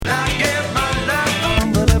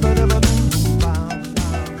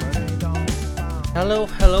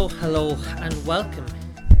Hello, and welcome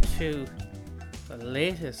to the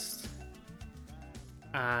latest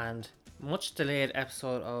and much delayed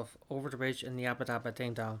episode of Over the Bridge in the Yabba Dabba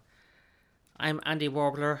Ding Dong. I'm Andy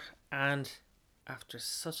Warbler, and after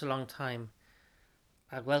such a long time,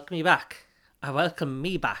 I welcome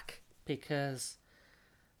me back because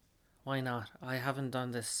why not? I haven't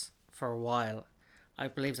done this for a while. I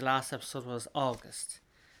believe the last episode was August,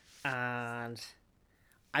 and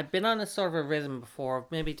I've been on a sort of a rhythm before,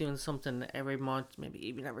 maybe doing something every month, maybe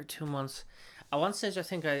even every 2 months. At one stage, I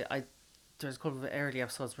think I there's a couple of early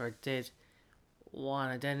episodes where I did one,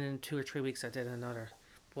 and then in 2 or 3 weeks I did another.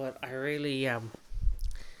 But I really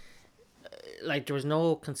like there was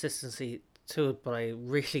no consistency to it, but I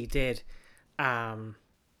really did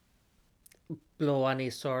blow any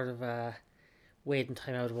sort of waiting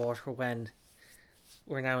time out of water when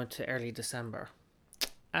we're now into early December,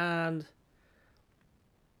 and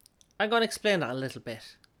I'm going to explain that a little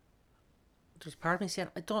bit. There's part of me saying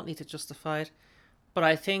I don't need to justify it, but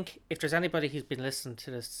I think if there's anybody who's been listening to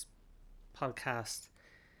this podcast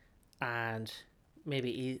and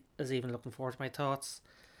maybe is even looking forward to my thoughts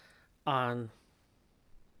on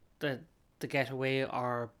the getaway,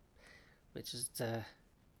 or which is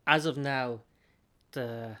as of now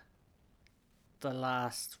the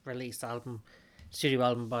last released studio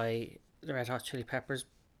album by the Red Hot Chili Peppers,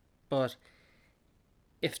 but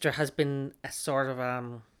if there has been a sort of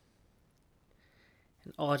an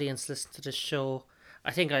audience listen to this show,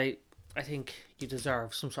 I think you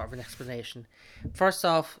deserve some sort of an explanation. First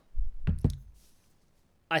off,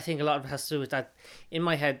 I think a lot of it has to do with that in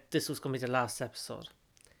my head this was going to be the last episode.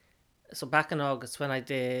 So back in August when I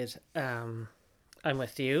did I'm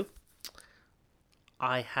With You,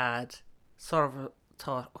 I had sort of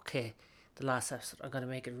thought, okay, the last episode I'm going to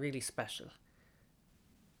make it really special.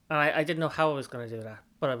 And I didn't know how I was going to do that,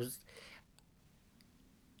 but I was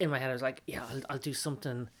in my head. I was like, yeah, I'll do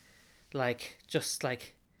something like just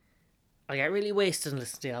like I get really wasted and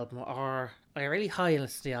listen to the album, or I get really high and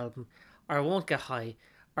listen to the album, or I won't get high,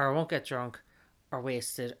 or I won't get drunk, or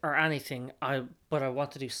wasted, or anything. But I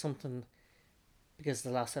want to do something because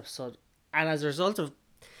of the last episode, and as a result of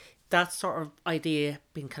that sort of idea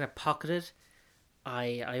being kind of pocketed,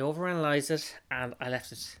 I overanalyzed it and I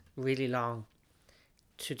left it really long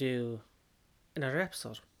to do another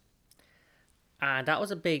episode, and that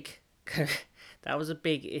was a big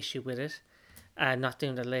issue with it, not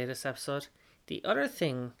doing the latest episode. The other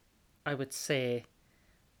thing I would say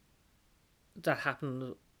that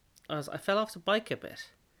happened was I fell off the bike a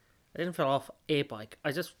bit. I didn't fall off a bike,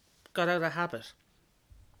 I just got out of habit.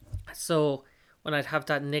 So when I'd have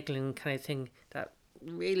that niggling kind of thing that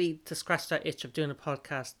really to scratch that itch of doing a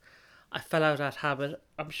podcast, I fell out of that habit.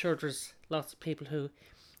 I'm sure there's lots of people who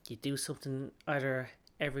you do something either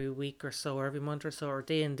every week or so, or every month or so, or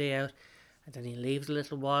day in, day out, and then you leave a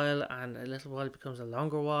little while, and a little while becomes a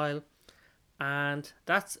longer while. And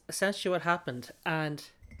that's essentially what happened. And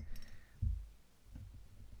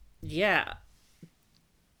yeah,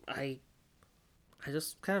 I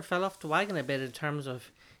just kind of fell off the wagon a bit in terms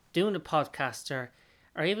of doing the podcast, or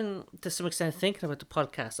even to some extent thinking about the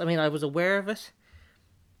podcast. I mean, I was aware of it,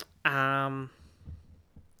 but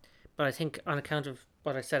I think on account of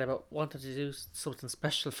what I said about wanting to do something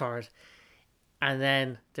special for it and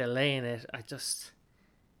then delaying it, it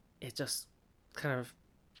just kind of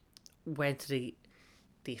went to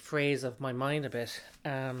the phrase of my mind a bit.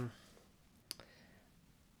 And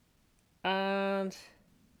I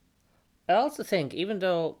also think, even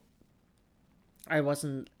though I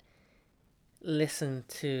wasn't listening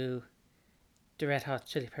to the Red Hot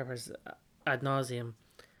Chili Peppers ad nauseum,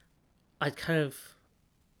 I kind of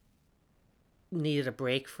needed a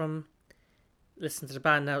break from listening to the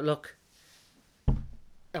band. Now look,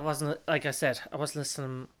 it wasn't, like I said, I wasn't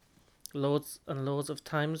listening loads and loads of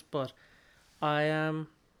times, but I kind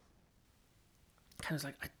of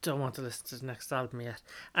like, I don't want to listen to the next album yet.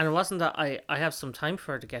 And it wasn't that I have some time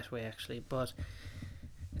for the getaway actually, but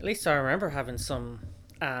at least I remember having some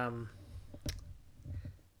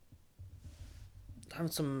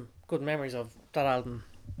good memories of that album.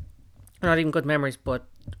 Not even good memories, but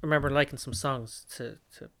remember liking some songs, to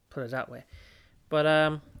put it that way. But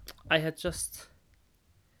I had just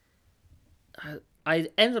I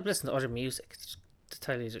ended up listening to other music, to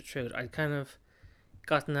tell you the truth. I'd kind of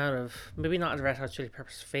gotten out of, maybe not the Red Hot Chili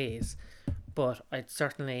Peppers phase, but I'd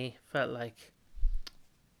certainly felt like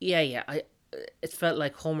it felt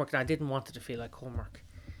like homework, and I didn't want it to feel like homework.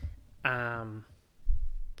 The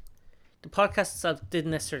podcast itself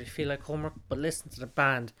didn't necessarily feel like homework, but listening to the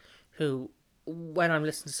band, who, when I'm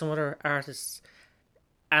listening to some other artists,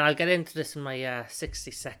 and I'll get into this in my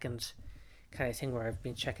 60-second kind of thing where I've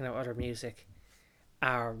been checking out other music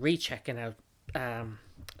or rechecking out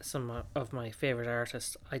some of my favorite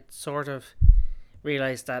artists, I sort of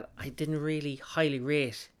realized that I didn't really highly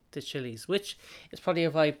rate the Chili's, which is probably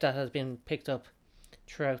a vibe that has been picked up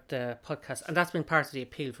throughout the podcast, and that's been part of the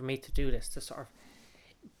appeal for me to do this, to sort of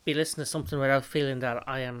be listening to something without feeling that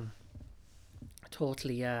I am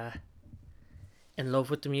totally in love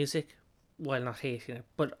with the music while not hating it.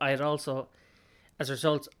 But I'd also, as a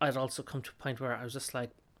result, I'd also come to a point where I was just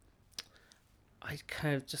like, I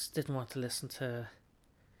kind of just didn't want to listen to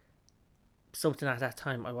something at that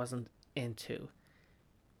time I wasn't into,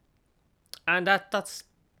 and that's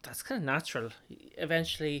kind of natural.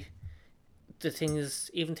 Eventually, the things,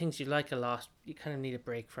 even things you like a lot, you kind of need a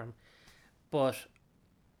break from. But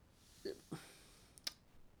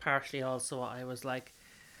partially also, I was like,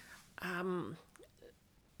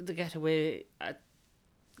 the Getaway.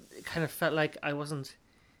 It kind of felt like I wasn't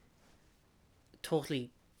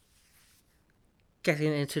totally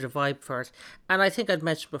getting into the vibe for it. And I think I'd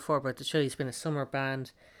mentioned before about the Chili's being a summer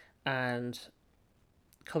band, and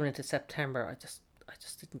coming into September, I just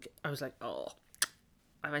didn't get, I was like, oh,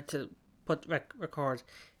 I meant to record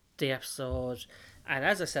the episode, and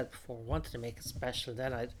as I said before, wanted to make it special.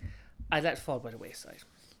 Then I let it fall by the wayside,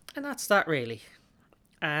 and that's that really.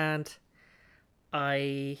 And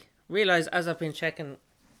I realized as I've been checking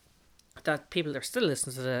that people are still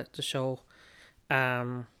listening to the show,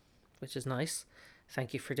 which is nice.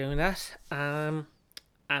 Thank you for doing that. And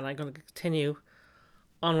I'm going to continue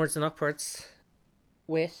onwards and upwards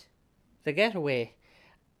with The Getaway.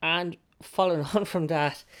 And following on from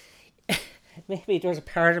that, maybe there was a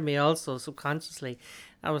part of me also subconsciously,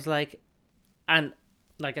 I was like, and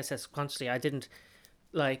like I said, subconsciously, I didn't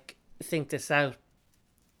like think this out,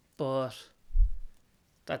 but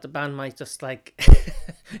that the band might just like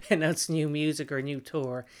announce new music or new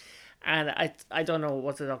tour. And I don't know,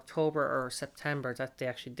 was it October or September that they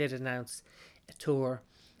actually did announce a tour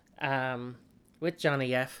with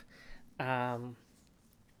Johnny F. And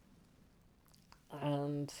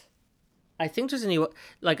I think there's a new,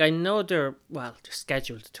 like, I know they're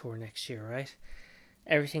scheduled to tour next year, right?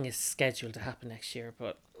 Everything is scheduled to happen next year,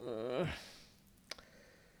 but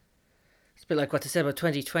it's a bit like what they said about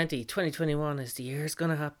 2020. 2021 is the year it's going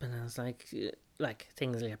to happen. And it's like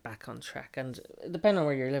things will get back on track, and depending on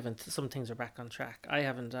where you're living, some things are back on track. I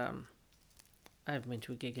haven't been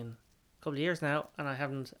to a gig in a couple of years now, and I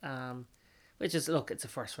haven't which is, look, it's a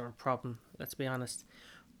first world problem, let's be honest.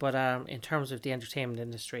 But in terms of the entertainment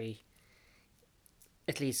industry,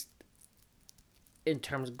 at least in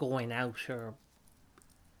terms of going out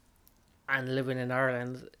and living in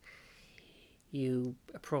Ireland, you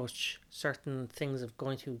approach certain things of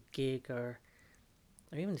going to a gig or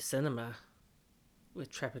even the cinema with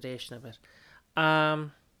trepidation a bit,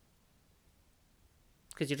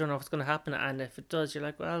 because you don't know if it's going to happen, and if it does, you're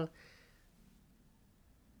like, well,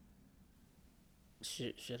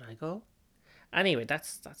 should I go? Anyway,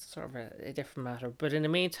 that's sort of a different matter. But in the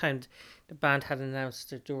meantime, the band had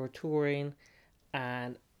announced that they were touring,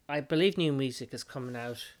 and I believe new music is coming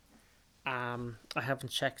out. I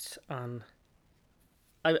haven't checked on.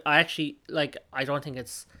 I actually, like, I don't think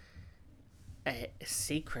it's a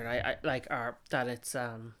secret. I like, or that it's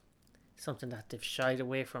something that they've shied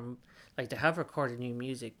away from. Like, they have recorded new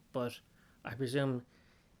music, but I presume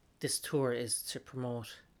this tour is to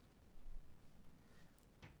promote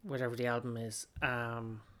whatever the album is. I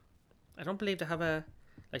don't believe they have a,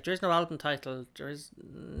 like, there is no album title, there is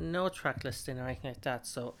no track listing or anything like that.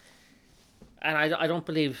 So, and I don't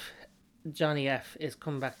believe Johnny F is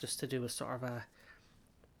coming back just to do a sort of a,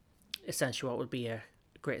 essentially what would be a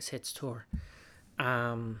greatest hits tour,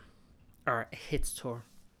 or a hits tour.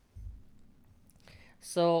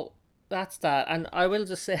 So that's that. And I will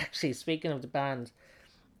just say, actually, speaking of the band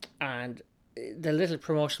and the little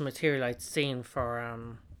promotional material I'd seen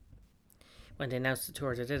for when they announced the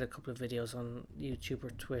tour, they did a couple of videos on YouTube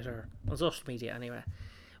or Twitter, on social media anyway,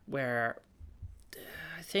 where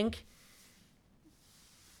I think,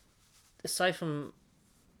 aside from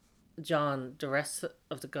John, the rest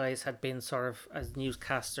of the guys had been sort of as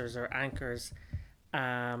newscasters or anchors,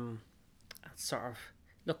 sort of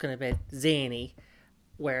looking a bit zany,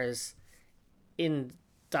 whereas in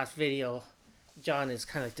that video, John is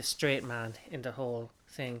kind of like the straight man in the whole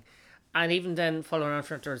thing. And even then, following on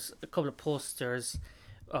from it, there's a couple of posters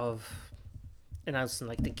of announcing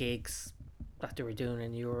like the gigs that they were doing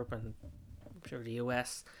in Europe and I'm sure the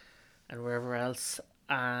US and wherever else.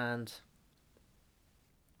 And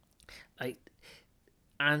like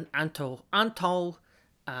Anto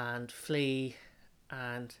and Flea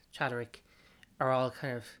and Chadwick are all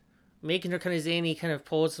kind of making their kind of zany kind of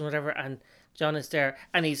poses and whatever, and John is there,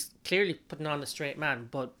 and he's clearly putting on a straight man,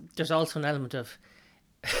 but there's also an element of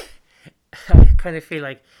I kind of feel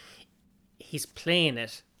like he's playing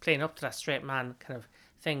up to that straight man kind of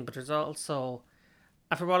thing. But there's also,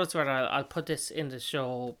 and for what it's worth, I'll put this in the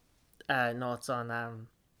show notes on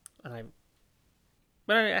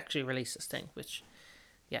when I actually release this thing, which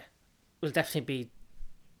yeah, will definitely be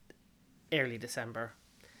early December.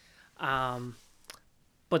 Um,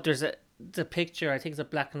 but there's the picture. I think it's a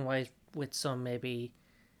black and white with some maybe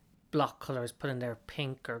block colors put in there,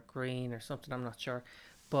 pink or green or something. I'm not sure,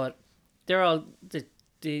 but they're all the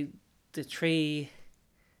the three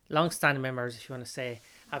long-standing members, if you want to say,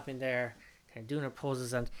 have been there, kind of doing their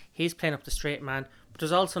poses, and he's playing up the straight man. But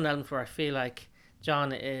there's also an element where I feel like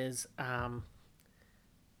John is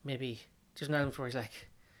maybe there's an element where he's like,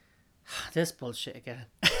 this bullshit again.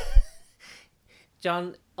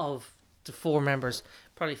 John of the four members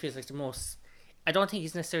probably feels like the most. I don't think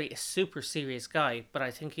he's necessarily a super serious guy, but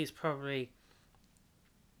I think he's probably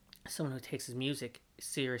someone who takes his music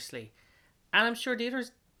seriously, and I'm sure the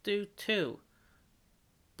others do too.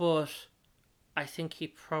 But I think he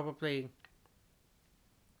probably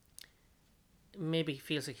maybe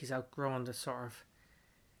feels like he's outgrown the sort of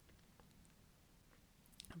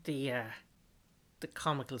the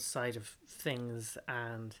comical side of things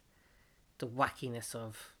and the wackiness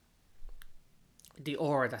of the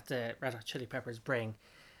aura that the Red Hot Chili Peppers bring.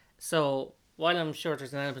 So while I'm sure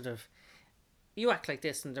there's an element of you act like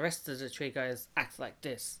this and the rest of the three guys act like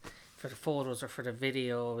this for the photos or for the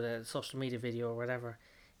video, the social media video or whatever,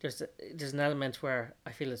 there's an element where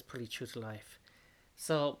I feel it's pretty true to life.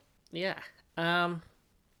 So yeah, but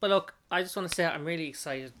look, I just want to say I'm really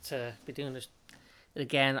excited to be doing this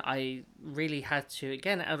again. I really had to,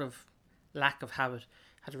 again, out of lack of habit,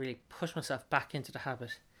 had to really push myself back into the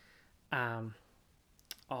habit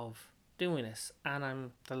of doing this, and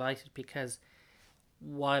I'm delighted because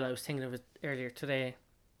while I was thinking of it earlier today,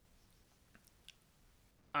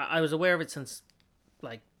 I was aware of it since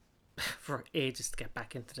like for ages to get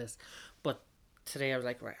back into this, but today I was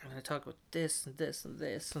like, right, I'm going to talk about this and this and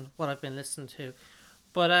this and what I've been listening to,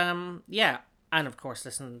 but yeah, and of course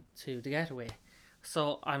listen to The Getaway.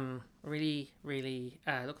 So I'm really, really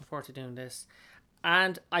looking forward to doing this,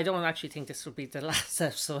 and I don't actually think this will be the last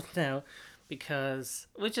episode now, because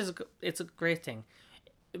it's a great thing,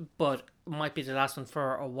 but might be the last one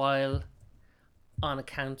for a while, on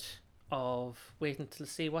account of waiting to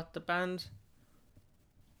see when the band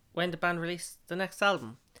released the next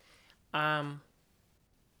album. I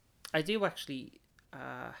do actually.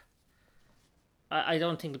 I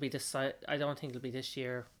don't think it'll be this. I don't think it'll be this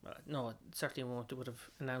year. No, it certainly won't. They would have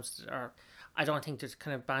announced it, or I don't think there's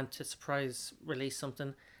kind of band to surprise release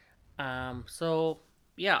something. So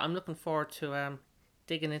yeah, I'm looking forward to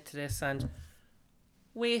digging into this and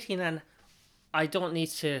waiting. And I don't need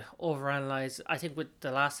to overanalyze. I think with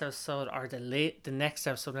the last episode or the next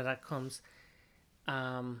episode that comes,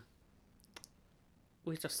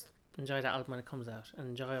 we just enjoy that album when it comes out and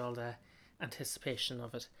enjoy all the anticipation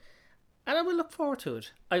of it. And I will look forward to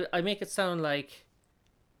it. I make it sound like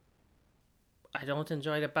I don't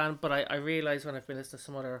enjoy the band, but I realise when I've been listening to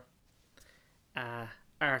some other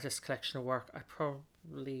artist collection of work, I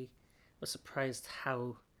probably was surprised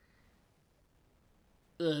how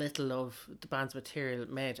little of the band's material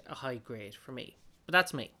made a high grade for me. But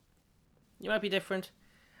that's me. You might be different.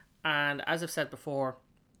 And as I've said before,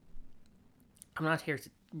 I'm not here to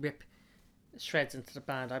rip shreds into the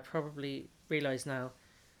band. I probably realise now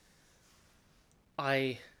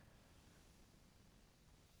I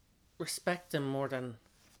respect them more than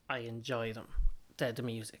I enjoy them, the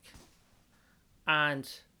music. And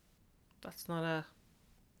that's not a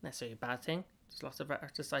necessarily a bad thing. There's lots of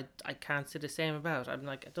artists I can't say the same about. I'm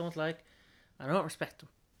like, I don't respect them.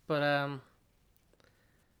 But,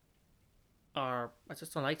 or I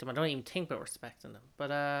just don't like them. I don't even think about respecting them.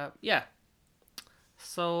 But, yeah.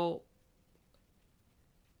 So,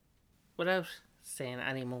 without saying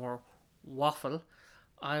any more waffle,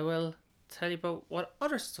 I will tell you about what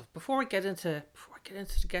other stuff before I get into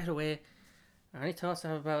The Getaway or any thoughts I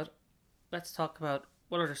have about. Let's talk about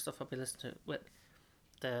what other stuff I'll be listening to with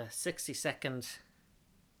the 60-second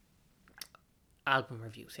album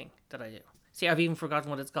review thing that I do. See, I've even forgotten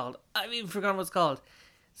what it's called.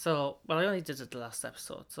 So, well, I only did it the last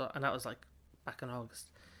episode, and that was like back in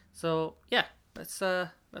August. So yeah, let's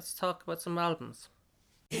talk about some albums.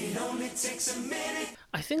 It only takes a minute.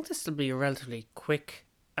 I think this will be a relatively quick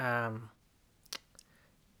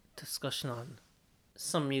discussion on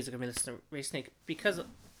some music I've been listening to recently, because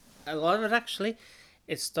a lot of it actually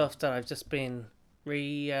is stuff that I've just been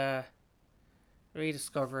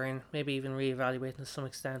rediscovering, maybe even reevaluating to some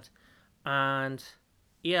extent. And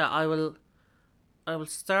yeah, I will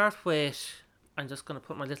start with. I'm just gonna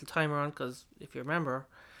put my little timer on because if you remember,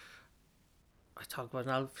 I talk about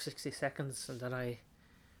an album for 60 seconds and then I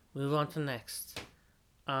move on to the next.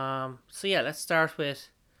 So yeah, let's start with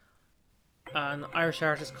an Irish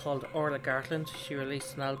artist called Orla Gartland. She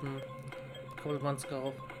released an album a couple of months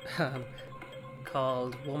ago um,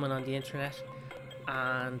 called Woman on the Internet,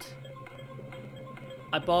 and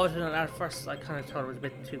I bought it, and at first I kind of thought it was a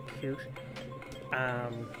bit too cute,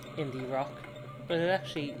 indie rock, but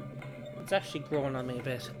it's actually grown on me a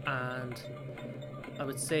bit, and I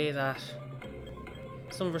would say that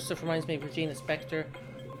some of her stuff reminds me of Regina Spektor,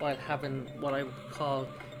 while having what I would call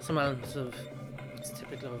some elements of it's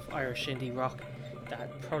typical of Irish indie rock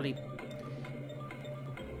that probably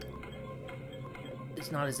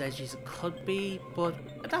is not as edgy as it could be. But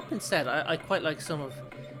that being said, I quite like some of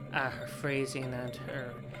her phrasing and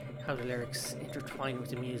her how the lyrics intertwine with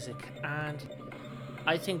the music, and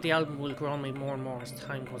I think the album will grow on me more and more as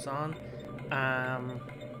time goes on. Um,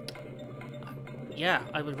 yeah,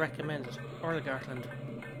 I would recommend it. Orla Gartland,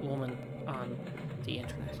 Woman on the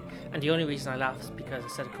Internet. And the only reason I laugh is because I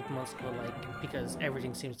said a couple months ago, like, because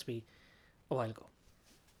everything seems to be a while ago.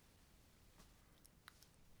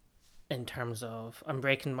 In terms of, I'm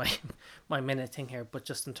breaking my my minute thing here, but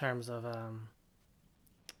just in terms of uh,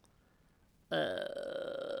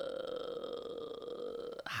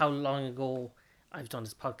 how long ago I've done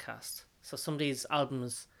this podcast. So some of these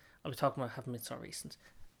albums I'll be talking about haven't been so recent.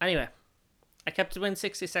 Anyway, I kept it within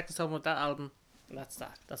 60 seconds talking about that album. And that's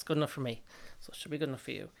that. That's good enough for me. So it should be good enough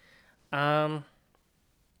for you. Um,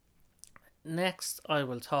 Next, I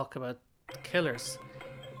will talk about The Killers.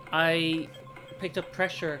 I picked up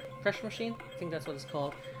Pressure Machine. I think that's what it's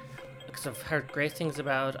called. Because I've heard great things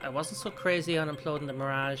about. I wasn't so crazy on Imploding the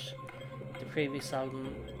Mirage, the previous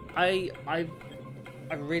album. I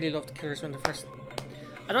really loved The Killers when the first.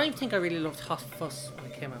 I don't even think I really loved Hot Fuss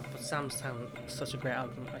when it came out, but Sam's Town was such a great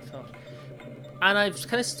album, I thought. And I've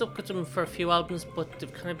kind of stuck with them for a few albums, but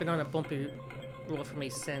they've kind of been on a bumpy road for me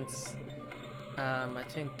since. I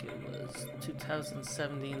think it was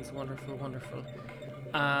 2017's Wonderful Wonderful.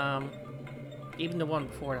 Even the one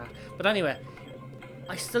before that. But anyway,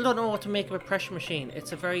 I still don't know what to make of a Pressure Machine.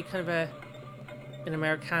 It's a very kind of an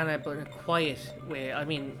Americana, but in a quiet way. I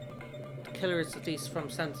mean, The Killers, at least from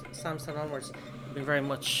Sam's Town onwards, have been very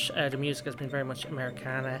much, the music has been very much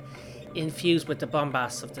Americana, infused with the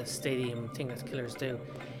bombast of the stadium thing that The Killers do.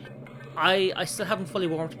 I still haven't fully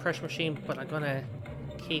warmed to Pressure Machine, but I'm gonna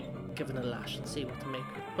keep giving it a lash and see what to make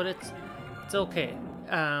of it. But it's okay.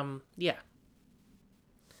 Yeah.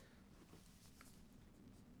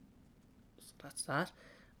 So that's that.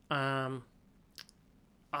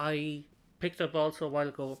 I picked up also a while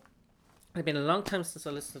ago. It's been a long time since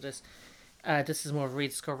I listened to this. This is more of a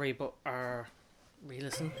rediscovery, but our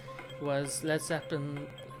re-listen was Led Zeppelin.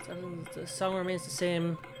 The song remains the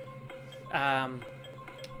same.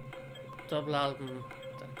 Double album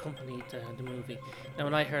that accompanied the movie. Now,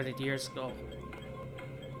 when I heard it years ago,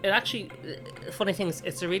 it actually, funny thing is,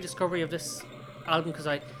 it's a rediscovery of this album because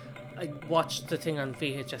I watched the thing on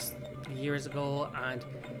VHS years ago and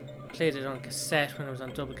played it on cassette when it was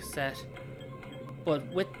on double cassette. But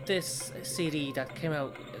with this CD that came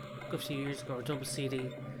out a good few years ago, or double CD,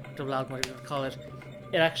 double album, whatever you would call it,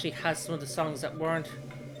 it actually has some of the songs that weren't.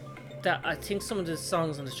 That I think some of the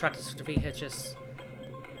songs on the tracklist for the VHS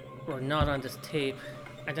were not on this tape,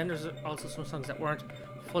 and then there's also some songs that weren't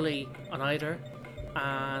fully on either,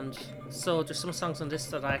 and so there's some songs on this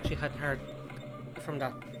that I actually hadn't heard from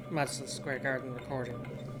that Madison Square Garden recording,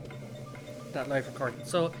 that live recording.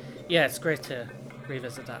 So yeah, it's great to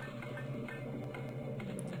revisit that.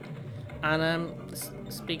 And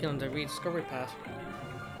speaking on the rediscovery path,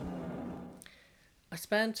 I've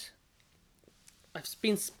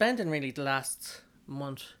been spending really the last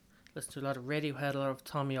month listening to a lot of Radiohead, a lot of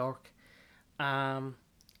Thom Yorke.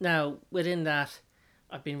 Now, within that,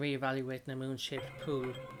 I've been reevaluating A Moon-Shaped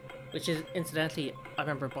Pool, which is, incidentally, I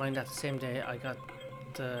remember buying that the same day I got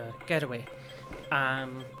the Getaway.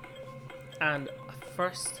 And at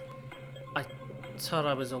first, I thought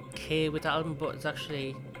I was okay with the album, but it's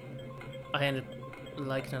actually, I ended up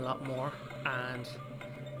liking it a lot more, and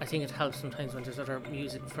I think it helps sometimes when there's other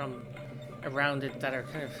music from around it that are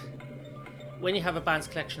kind of, when you have a band's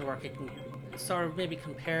collection of work, it can sort of maybe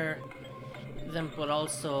compare them, but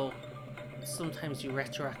also sometimes you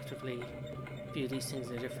retroactively view these things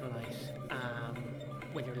in a different light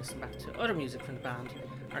when you're listening back to other music from the band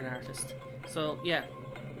or an artist. So yeah,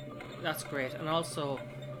 that's great. And also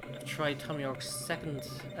I've tried Thom Yorke's second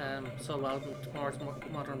solo album, Tomorrow's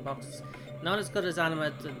Modern Boxes. Not as good as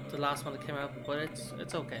Anima, the last one that came out, but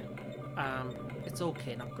it's okay. It's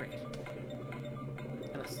okay, not great.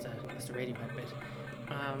 And that's the Radiohead bit.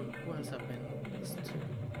 What else have I been listening to?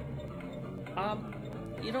 I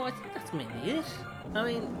think that's mainly it. I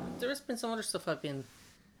mean, there has been some other stuff I've been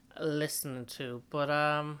listening to, but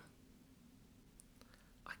I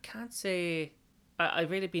can't say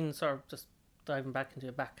I've really been sort of just diving back into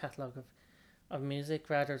a back catalogue of music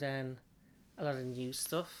rather than a lot of new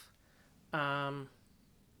stuff. Um,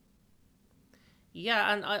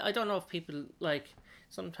 yeah, and I don't know if people like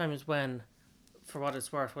sometimes when, for what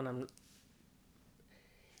it's worth, when I'm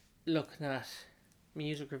looking at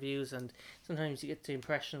music reviews, and sometimes you get the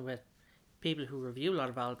impression with people who review a lot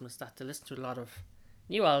of albums that they listen to a lot of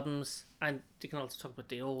new albums, and they can also talk about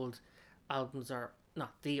the old albums, or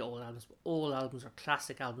not the old albums, but old albums or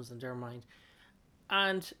classic albums in their mind.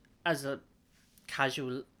 And as a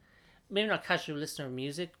casual, maybe not casual listener of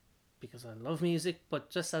music, because I love music, but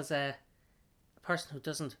just as a person who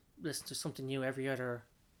doesn't listen to something new every other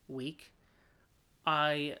week,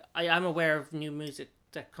 I am aware of new music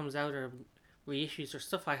that comes out, or reissues, or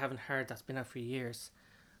stuff I haven't heard that's been out for years.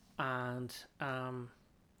 And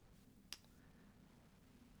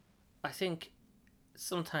I think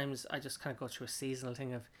sometimes I just kind of go through a seasonal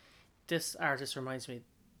thing of this artist reminds me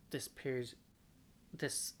this period,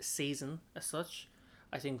 this season as such.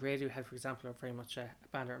 I think Radiohead, for example, are very much a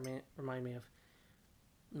band that remind me of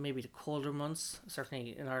maybe the colder months,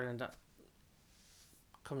 certainly in Ireland, that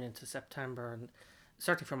coming into September, and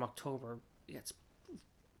certainly from October it gets,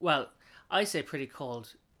 well, I say pretty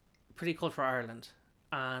cold for Ireland,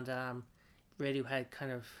 and Radiohead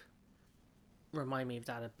kind of remind me of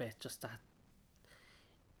that a bit. Just that,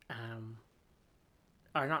 um,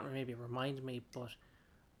 or not maybe remind me, but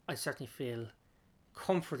I certainly feel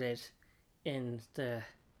comforted in the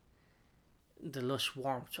lush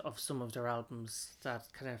warmth of some of their albums. That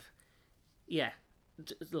kind of, yeah,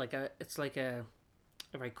 it's like a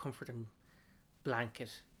very comforting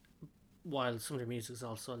blanket, while some of their music is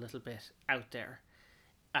also a little bit out there,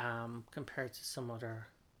 compared to some other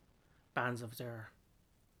bands of their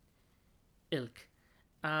ilk.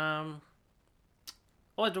 Um,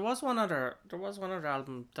 oh, there was one other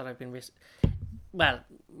album that I've been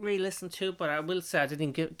re-listened to, but I will say I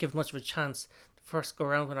didn't give much of a chance the first go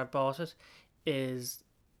around when I bought it. Is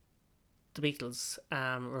the Beatles,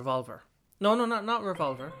 Revolver? No, not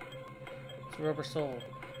Revolver. It's Rubber Soul.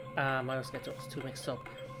 I always get those two mixed up.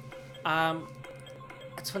 Um,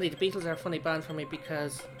 it's funny. The Beatles are a funny band for me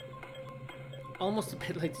because almost a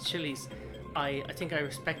bit like the Chili's. I think I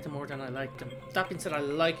respect them more than I like them. That being said, I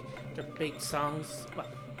like their big songs. Well,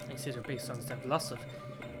 I say their big songs. They have lots of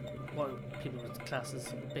what people would class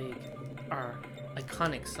as big or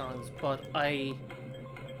iconic songs. But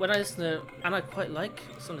when I listen to, and I quite like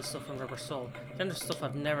some of the stuff on Rubber Soul. Then there's stuff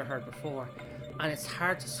I've never heard before, and it's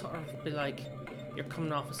hard to sort of be like, you're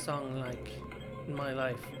coming off a song like In My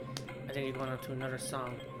Life, and then you're going on to another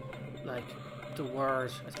song like The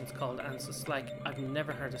Word, I think it's called, and it's just like I've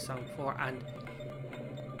never heard a song before. And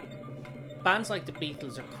bands like the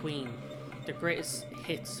Beatles or Queen, their greatest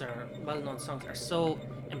hits or well-known songs are so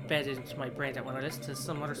embedded into my brain that when I listen to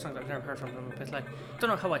some other songs I've never heard from them, I'm a bit like, I don't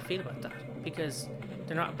know how I feel about that, because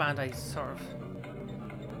they're not a band I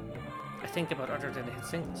think about other than the hit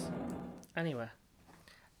singles. Anyway,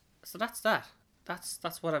 so that's that.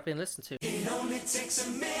 That's what I've been listening to. It only takes a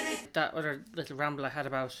minute. That other little ramble I had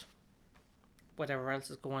about whatever else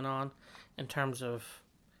is going on in terms of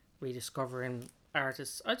rediscovering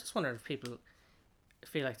artists. I just wonder if people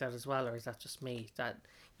feel like that as well, or is that just me, that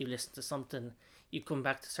you listen to something, you come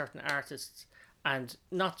back to certain artists, and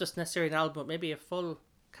not just necessarily an album, but maybe a full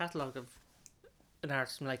catalogue of an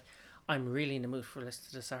artist. I'm like, I'm really in the mood for listening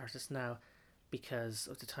to this artist now because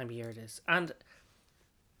of the time of year it is. And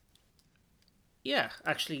yeah,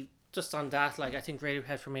 actually, just on that, like, I think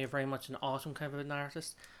Radiohead for me are very much an autumn kind of an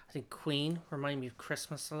artist. I think Queen remind me of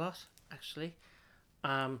Christmas a lot, actually.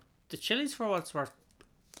 The Chili's, for what it's worth,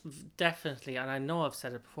 definitely, and I know I've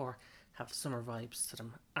said it before, have summer vibes to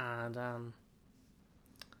them. And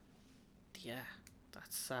yeah,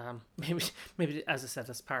 that's maybe as I said,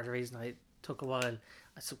 that's part of the reason I took a while.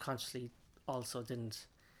 I subconsciously also didn't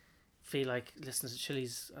feel like listening to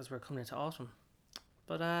Chili's as we're coming into autumn.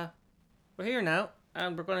 But we're here now,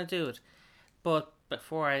 and we're going to do it. But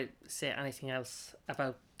before I say anything else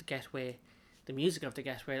about the Getaway, the music of the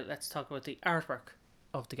Getaway, let's talk about the artwork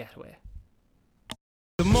of the Getaway.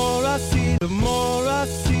 The more I see, the more I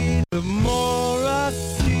see, the more I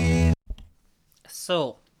see.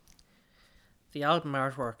 So, the album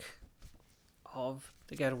artwork of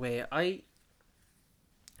the Getaway.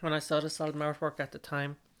 When I saw this album artwork at the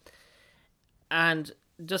time, and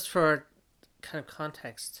just for kind of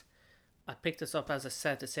context, I picked this up, as I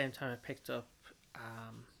said, the same time I picked up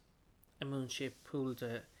um, A Moon-Shaped Pool,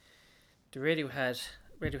 the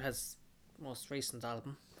Radiohead's most recent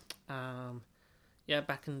album. Um, yeah,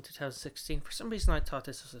 back in 2016. For some reason, I thought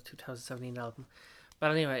this was a 2017 album,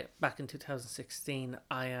 but anyway, back in 2016,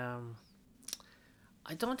 I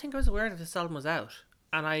don't think I was aware that this album was out,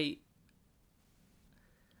 and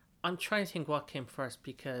I'm trying to think what came first,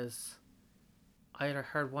 because I either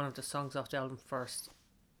heard one of the songs off the album first,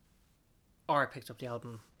 or I picked up the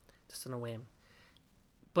album just on a whim.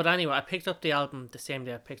 But anyway, I picked up the album the same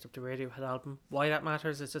day I picked up the Radiohead album. Why that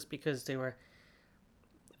matters is just because they were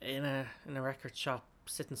in a record shop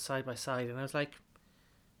sitting side by side, and I was like,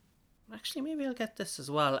 actually, maybe I'll get this as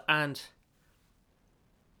well. And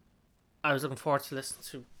I was looking forward to listening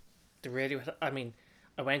to the Radiohead. I mean,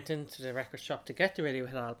 I went into the record shop to get the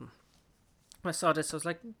Radiohead album. I saw this, I was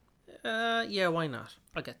like, yeah, why not?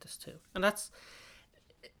 I'll get this too. And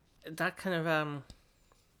that kind of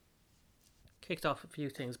kicked off a few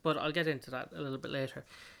things, but I'll get into that a little bit later.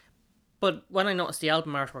 But when I noticed the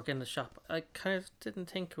album artwork in the shop, I kind of didn't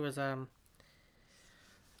think it was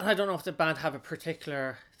and I don't know if the band have a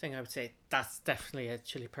particular thing. I would say that's definitely a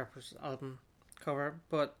Chili Peppers album cover,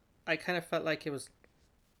 but I kind of felt like it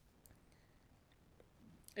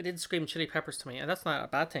did scream Chili Peppers to me, and that's not a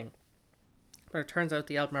bad thing. But it turns out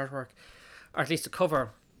the album artwork, or at least the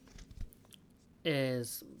cover,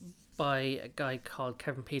 is by a guy called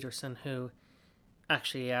Kevin Peterson, who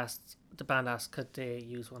actually the band asked could they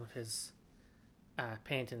use one of his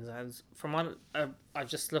paintings. And from what I've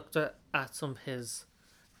just looked at some of his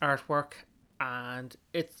artwork, and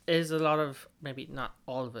it is a lot of, maybe not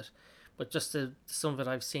all of it, but just some of it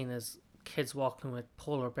I've seen is kids walking with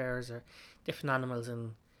polar bears or different animals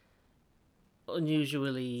in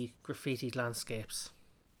unusually graffitied landscapes.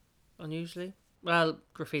 Unusually? Well,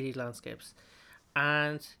 graffitied landscapes.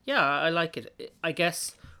 And yeah, I like it. I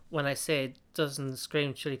guess when I say it doesn't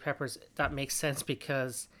scream Chili Peppers, that makes sense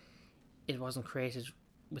because it wasn't created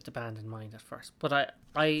with the band in mind at first. But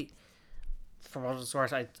I for what it's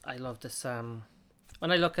worth, I love this.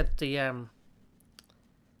 When I look at the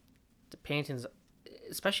paintings,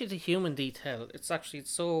 especially the human detail, it's actually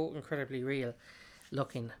so incredibly real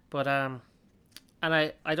looking. But and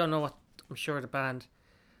I don't know what, I'm sure the band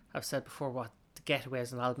have said before what the Getaway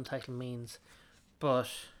as an album title means, but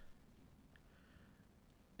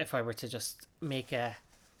if I were to just make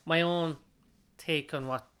my own take on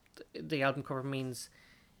what the album cover means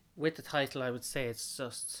with the title, I would say it's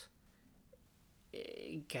just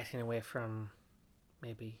getting away from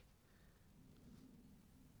maybe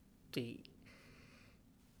the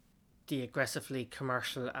aggressively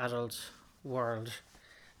commercial adult world,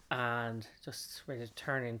 and just ready to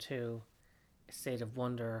turn into a state of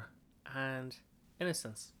wonder and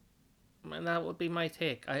innocence. And that would be my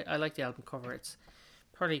take. I like the album cover. It's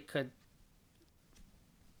probably could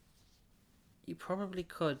you probably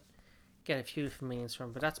could get a few different meanings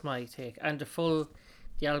from, but that's my take. And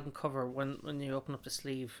the album cover, when you open up the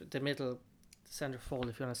sleeve, the middle, the center fold,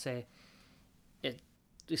 if you want to say it,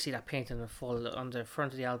 you see that painting in full. On the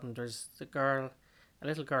front of the album, there's a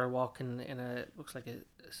little girl walking in looks like a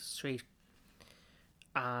street,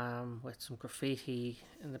 with some graffiti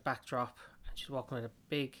in the backdrop, and she's walking with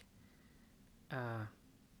a uh,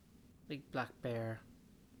 big black bear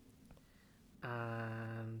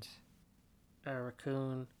and a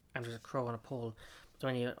raccoon, and there's a crow on a pole. But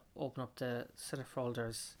when you open up the center fold,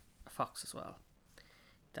 there's a fox as well.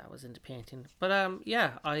 That was in the painting. But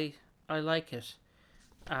yeah, I like it.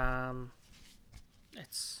 Um,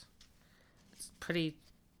 it's pretty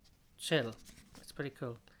chill. It's pretty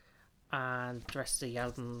cool. And the rest of the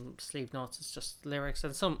album sleeve notes is just lyrics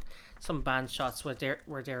and some band shots where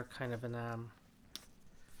they're kind of in I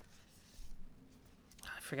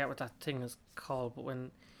forget what that thing is called, but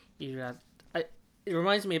when you it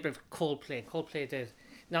reminds me a bit of Coldplay. Coldplay did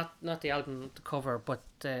not the album, the cover, but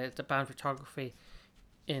the band photography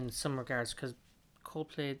in some regards, because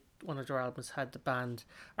Coldplay, one of their albums had the band,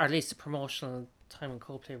 or at least the promotional time when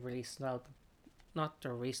Coldplay released an album, not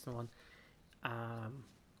their recent one. I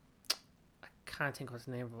can't think what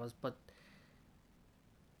the name of it was, but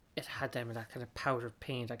it had them in that kind of powdered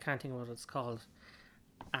paint. I can't think of what it's called.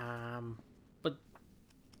 But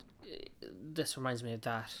this reminds me of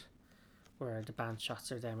that, where the band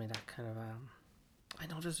shots are them in that kind of I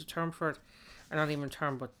know there's a term for it, or not even a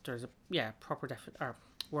term, but there's a proper or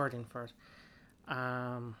wording for it.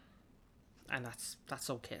 And that's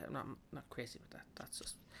okay. I'm not crazy with that. That's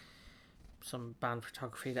just some band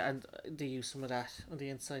photography, and they use some of that on the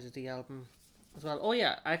inside of the album as well. Oh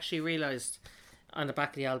yeah, I actually realised on the back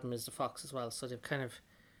of the album is the fox as well. So they've kind of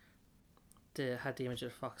they had the image of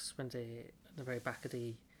the fox when they at the very back of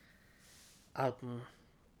the album,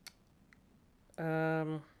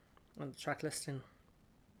 on the track listing,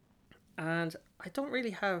 and I don't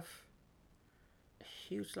really have a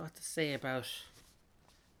huge lot to say about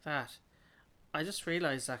that. I just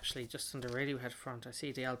realised actually, just on the Radiohead front, I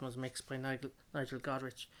see the album was mixed by Nigel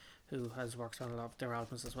Godrich, who has worked on a lot of their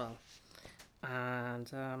albums as well.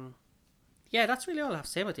 And yeah, that's really all I have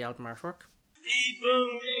to say about the album artwork.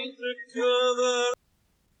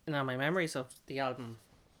 Now, my memories of the album,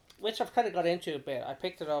 which I've kind of got into a bit, I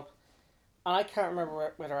picked it up, and I can't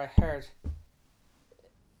remember whether I heard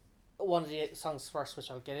one of the songs first, which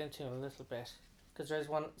I'll get into in a little bit, because there's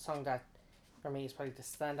one song that for me is probably the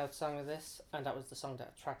standout song of this, and that was the song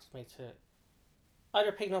that attracted me to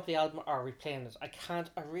either picking up the album or replaying it. I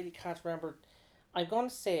really can't remember. I'm going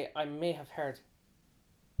to say I may have heard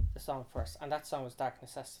the song first, and that song was Dark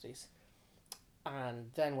Necessities.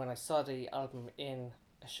 And then when I saw the album in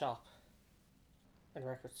a shop, in a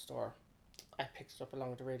record store, I picked it up along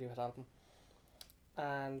with the Radiohead album.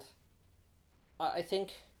 And I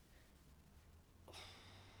think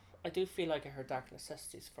I do feel like I heard Dark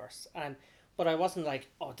Necessities first, but I wasn't like,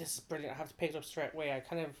 oh, this is brilliant, I have to pick it up straight away. I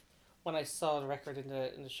kind of, when I saw the record in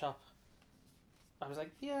the shop, I was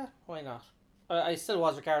like, yeah, why not? I still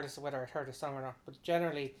was, regardless of whether I'd heard the song or not, but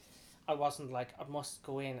generally I wasn't like, I must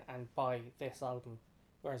go in and buy this album,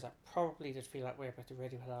 whereas I probably did feel that way about the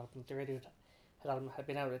Radiohead album. The Radiohead album had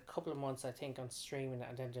been out a couple of months, I think, on streaming,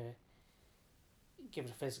 and then to give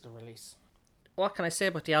it a physical release. What can I say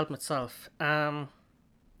about the album itself? I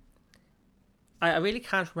really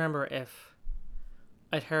can't remember if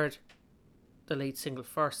I'd heard the lead single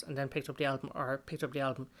first and then picked up the album, or picked up the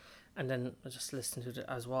album and then I just listened to it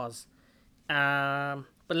as was. But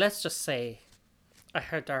let's just say I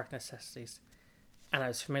heard Dark Necessities and I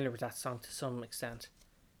was familiar with that song to some extent.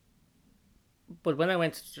 But when I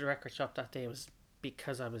went to the record shop that day, it was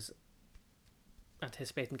because I was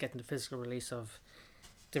anticipating getting the physical release of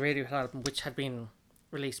the Radiohead album, which had been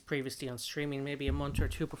released previously on streaming maybe a month or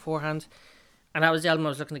two beforehand. And that was the album I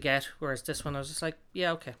was looking to get, whereas this one I was just like,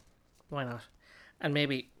 yeah, okay, why not? And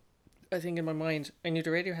maybe, I think in my mind, I knew the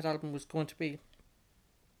Radiohead album was going to be,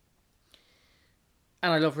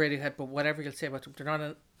 and I love Radiohead, but whatever you'll say about them, they're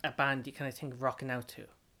not a band you kind of think of rocking out to.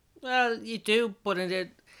 Well, you do, but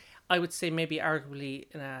I would say maybe arguably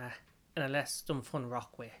in a less dumb fun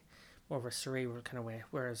rock way, more of a cerebral kind of way,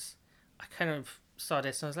 whereas I kind of saw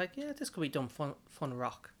this and I was like, yeah, this could be dumb fun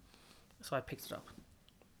rock. So I picked it up.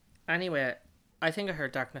 Anyway, I think I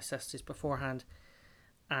heard Dark Necessities beforehand,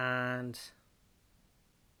 and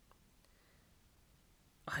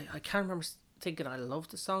I can't remember thinking I loved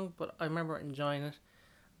the song, but I remember enjoying it.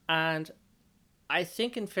 And I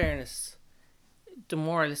think, in fairness, the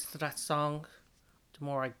more I listened to that song, the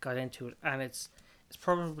more I got into it, and it's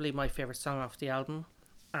probably my favourite song off the album.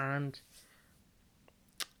 And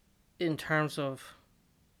in terms of,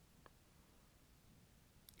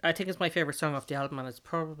 I think it's my favourite song off the album, and it's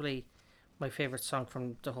probably my favourite song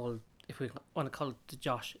from the whole, if we want to call it the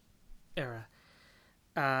Josh era.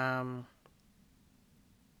 How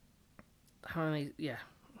many? Yeah,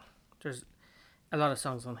 there's a lot of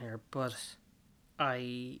songs on here, but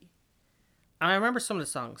I remember some of the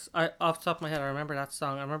songs. Off the top of my head, I remember that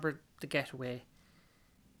song. I remember The Getaway.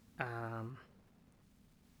 And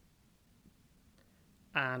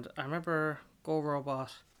I remember Go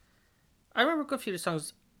Robot. I remember a good few of the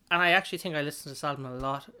songs, and I actually think I listened to this album a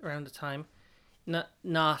lot around the time.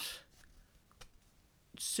 Not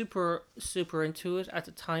super into it at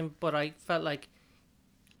the time, but I felt like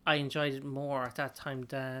I enjoyed it more at that time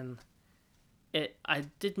than it. I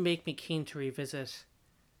did make me keen to revisit,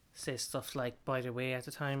 say, stuff like By the Way at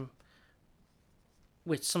the time,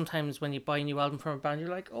 which sometimes when you buy a new album from a band, you're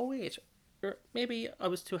like, oh wait, or maybe I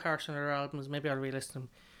was too harsh on their albums, maybe I'll re-listen them.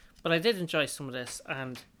 But I did enjoy some of this,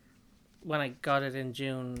 and when I got it in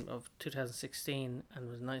June of 2016 and it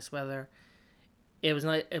was nice weather, it was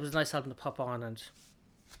nice. It was a nice album to pop on and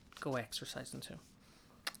go exercising to.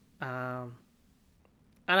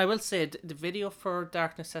 And I will say the video for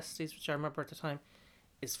Dark Necessities, which I remember at the time,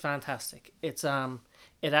 is fantastic. It's an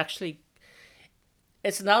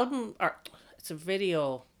album, or it's a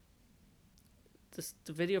video.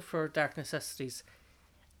 The video for Dark Necessities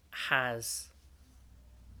has,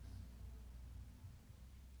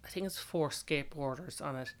 I think it's 4 skateboarders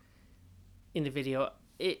on it in the video.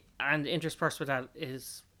 And interspersed with that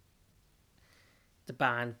is the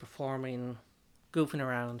band performing, goofing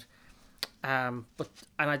around. And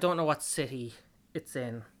I don't know what city it's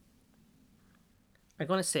in. I'm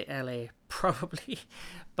going to say LA probably,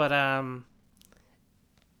 but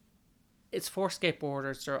it's for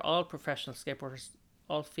skateboarders. They're all professional skateboarders,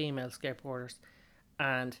 all female skateboarders,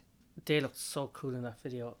 and they looked so cool in that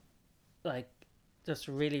video. Like, just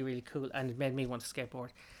really, really cool, and it made me want to skateboard.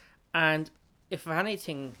 And if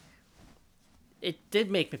anything, it did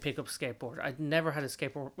make me pick up a skateboard. I'd never had a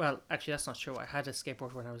skateboard. Well, actually, that's not true. I had a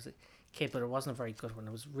skateboard when I was a kid, but it wasn't a very good one.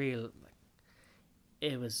 It was real. Like,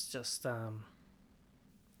 it was just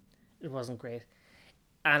it wasn't great.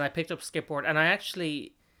 And I picked up a skateboard, and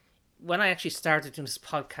when I actually started doing this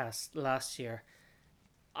podcast last year,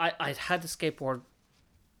 I'd had the skateboard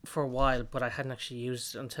for a while, but I hadn't actually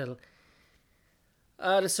used it until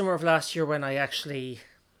the summer of last year, when I actually,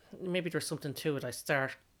 maybe there's something to it. I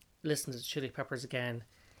start listening to the Chili Peppers again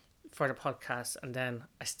for the podcast, and then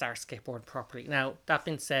I start skateboarding properly. Now, that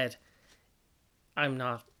being said, I'm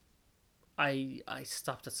not. I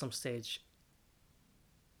stopped at some stage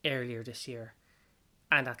earlier this year,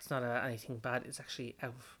 and that's not anything bad. It's actually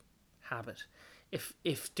out of habit. If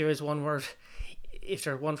there is one word, if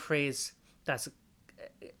there's one phrase that's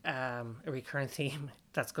a recurring theme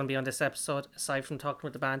that's going to be on this episode, aside from talking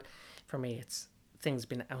with the band, for me it's things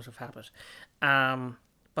been out of habit.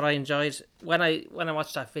 But I enjoyed when I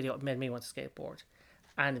watched that video. It made me want to skateboard,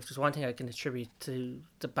 and if there's one thing I can attribute to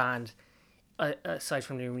the band, aside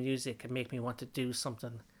from their music, it make me want to do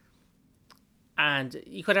something. And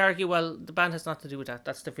you could argue, well, the band has nothing to do with that.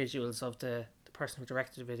 That's the visuals of the person who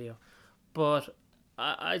directed the video. But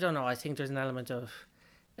I don't know. I think there's an element of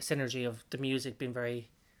a synergy of the music being very,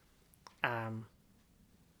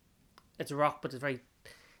 it's rock, but it's a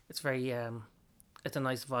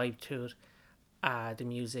nice vibe to it. The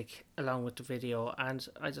music along with the video, and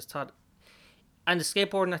I just thought, and the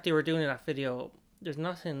skateboarding that they were doing in that video, there's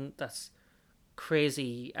nothing that's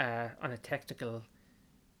crazy on a technical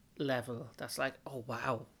level that's like, oh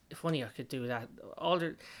wow, if only I could do that.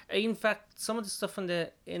 In fact, some of the stuff in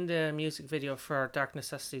the music video for Dark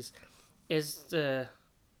Necessities is the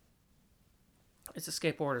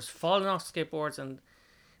skateboarders falling off skateboards and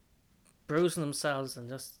bruising themselves and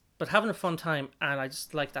just but having a fun time, and I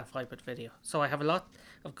just like that vibe of the video. So I have a lot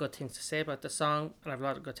of good things to say about the song, and I have a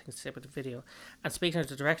lot of good things to say about the video. And speaking of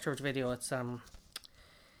the director of the video, it's the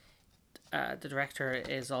director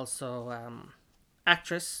is also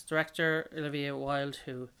actress director Olivia Wilde,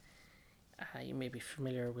 who you may be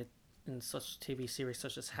familiar with in such TV series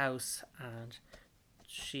such as House, and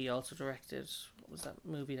she also directed, what was that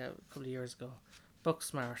movie that a couple of years ago,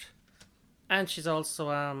 Booksmart, and she's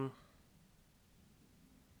also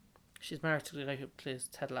she's married to the guy who plays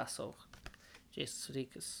Ted Lasso, Jason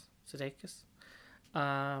Sudeikis.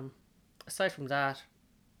 Aside from that,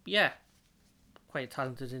 yeah, quite a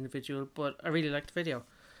talented individual, but I really liked the video,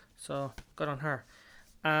 so good on her.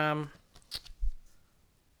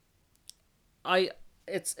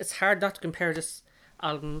 It's hard not to compare this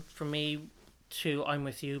album for me to I'm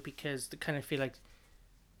With You, because they kind of feel like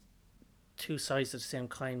two sides of the same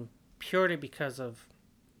coin, purely because of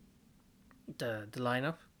the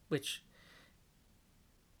lineup, which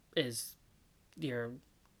is your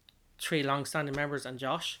three long-standing members and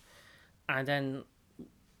Josh, and then,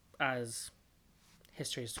 as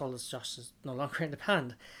history has told us, Josh is no longer in the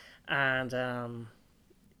band, and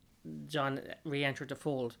John re-entered the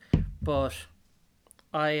fold. But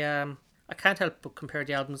I can't help but compare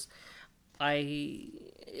the albums.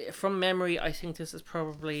 From memory, I think this is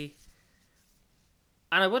probably,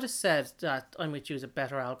 and I would have said that I'm With You is a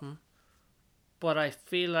better album, but I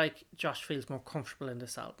feel like Josh feels more comfortable in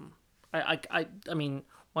this album. I mean,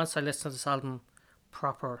 once I listen to this album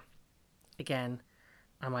proper again,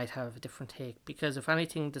 I might have a different take, because if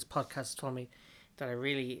anything, this podcast has told me that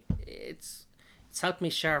it's helped me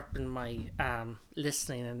sharpen my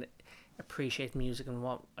listening and appreciate music and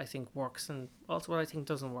what I think works and also what I think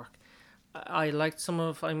doesn't work. I liked some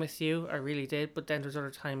of I'm With You, I really did, but then there's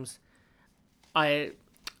other times I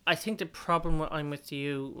think the problem with I'm With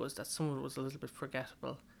You was that some of it was a little bit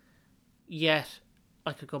forgettable. Yet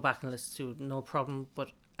I could go back and listen to it, no problem, but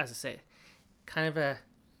as I say, kind of a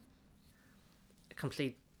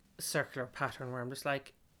complete circular pattern where I'm just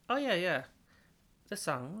like, oh yeah, this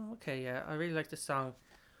song, okay, yeah, I really like this song,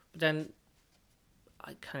 but then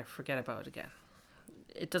I kind of forget about it again.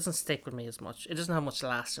 It doesn't stick with me as much. It doesn't have much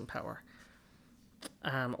lasting power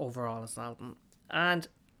overall as an album, and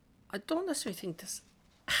I don't necessarily think this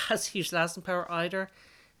has huge lasting power either,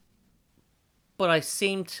 but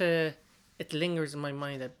it lingers in my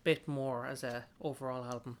mind a bit more as a overall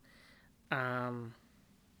album,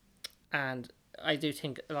 and I do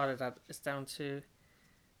think a lot of that is down to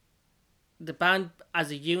the band as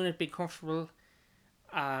a unit being comfortable,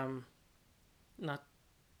 not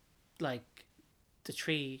like the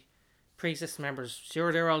three pre-existing members,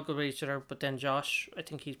 sure, they're all good with each other, but then Josh, I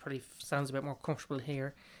think he probably sounds a bit more comfortable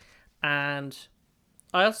here. And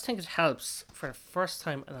I also think it helps for the first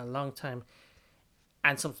time in a long time,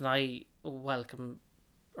 and something I welcomed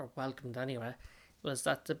anyway, was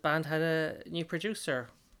that the band had a new producer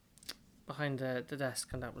behind the desk,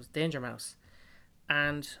 and that was Danger Mouse.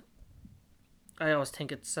 And I always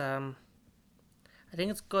think I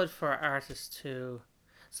think it's good for artists to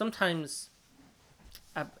sometimes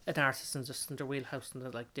an artist is just in their wheelhouse and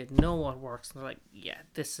they're like they know what works and they're like, yeah,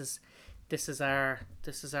 this is our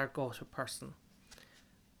go-to person.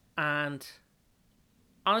 And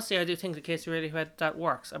honestly, I do think the case of Radiohead that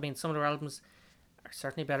works. I mean, some of their albums are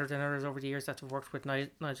certainly better than others over the years that have worked with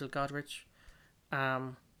Nigel Godrich.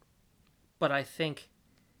 Um, but I think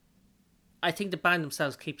the band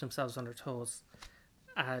themselves keep themselves on their toes.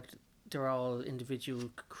 And they're all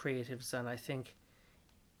individual creatives, and I think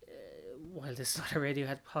while this is not a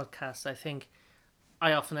Radiohead podcast, I think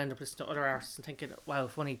I often end up listening to other artists and thinking, wow,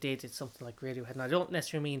 if only they did something like Radiohead. And I don't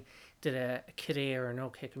necessarily mean did a Kid A or an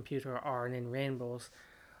OK Computer or an In Rainbows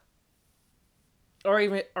or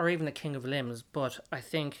even a King of Limbs, but I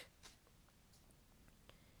think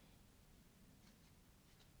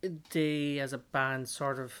they as a band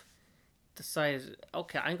sort of decided,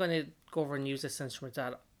 okay, I'm going to go over and use this instrument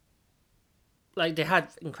that, like, they had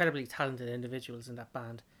incredibly talented individuals in that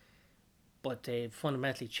band, but they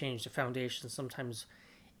fundamentally changed the foundation sometimes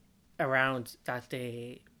around that.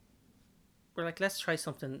 They were like, let's try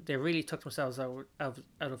something. They really took themselves out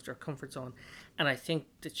of their comfort zone. And I think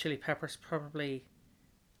the Chili Peppers probably,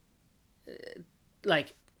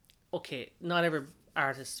 like, okay, not every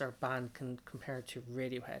artist or band can compare to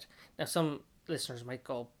Radiohead. Now, some listeners might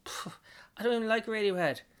go, I don't even like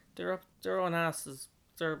Radiohead. They're up their own asses.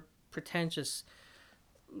 They're pretentious.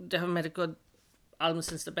 They haven't made a good album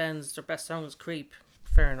since The Bends. Their best song was Creep.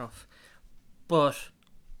 Fair enough. But,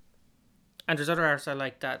 and there's other artists I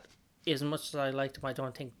like that, as much as I like them, I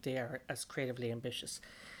don't think they are as creatively ambitious.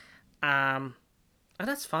 And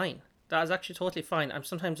that's fine. That is actually totally fine. I'm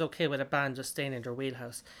sometimes okay with a band just staying in their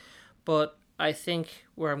wheelhouse. But I think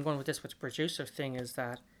where I'm going with this with the producer thing is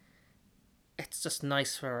that it's just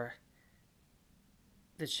nice for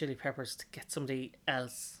the Chili Peppers to get somebody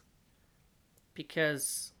else.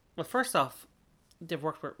 Because, well, first off, they've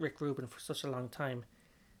worked with Rick Rubin for such a long time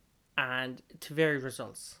and to varied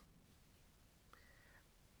results.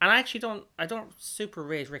 And I don't super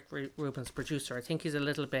rate Rick Rubin's producer. I think he's a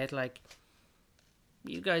little bit like,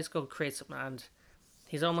 you guys go create something, and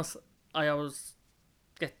he's almost, I always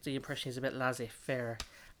get the impression he's a bit laissez-faire,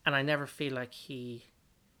 and I never feel like he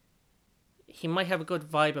might have a good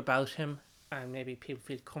vibe about him, and maybe people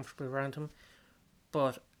feel comfortable around him,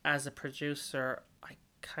 but as a producer, I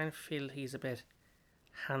kind of feel he's a bit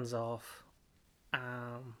hands off.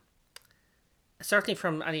 Certainly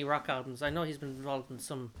from any rock albums. I know he's been involved in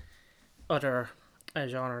some other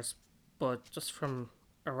genres, but just from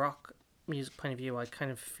a rock music point of view, I kind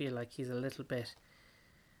of feel like he's a little bit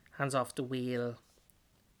hands off the wheel,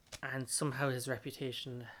 and somehow his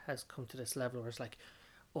reputation has come to this level where it's like,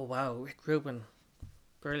 oh wow, Rick Rubin,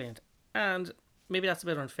 brilliant. And maybe that's a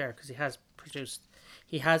bit unfair because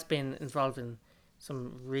he has been involved in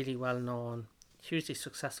some really well known, hugely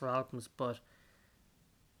successful albums, but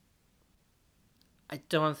I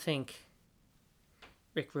don't think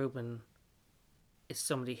Rick Rubin is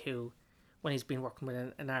somebody who, when he's been working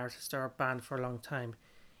with an artist or a band for a long time,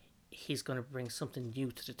 he's going to bring something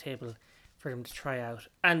new to the table for them to try out.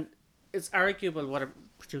 And it's arguable what a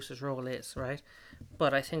producer's role is, right?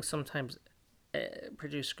 But I think sometimes a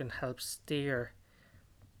producer can help steer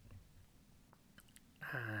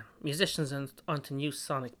musicians onto new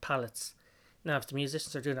sonic palettes. Now, if the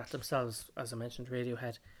musicians are doing that themselves, as I mentioned,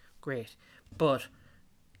 Radiohead, great. But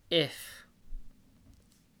if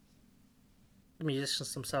the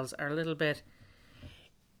musicians themselves are a little bit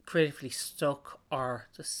creatively stuck or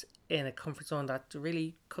just in a comfort zone that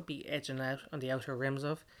really could be edging out on the outer rims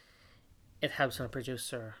of, it helps when a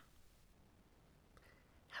producer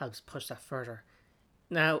helps push that further.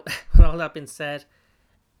 Now, with all that being said,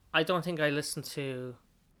 I don't think I listen to,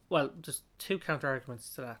 well, there's two counter arguments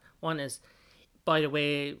to that. One is, by the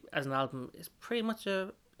way, as an album, is pretty much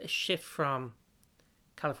a shift from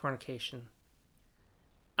Californication.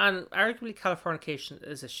 And arguably Californication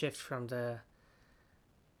is a shift from the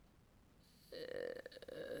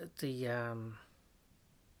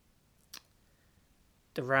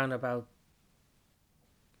roundabout,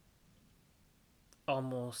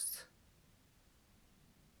 almost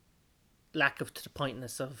lack of to the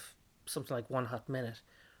pointness of something like One Hot Minute.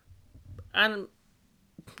 And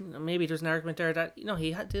maybe there's an argument there that,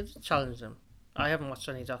 he did challenge them. I haven't watched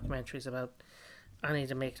any documentaries about any of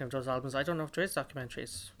the making of those albums. I don't know if there is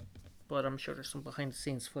documentaries, but I'm sure there's some behind the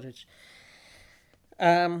scenes footage.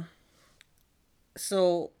 Um,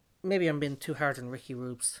 so maybe I'm being too hard on Ricky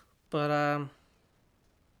Rubes, but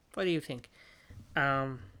what do you think?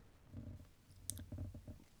 Um,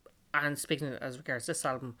 and speaking as regards this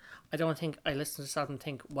album, I don't think I listen to this album and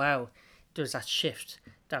think, wow, there's that shift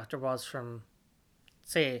that there was from,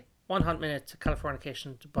 say, One Hot Minute to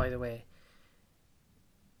Californication to By the Way.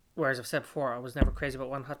 Whereas I've said before, I was never crazy about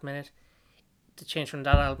One Hot Minute. The change from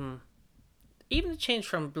that album, even the change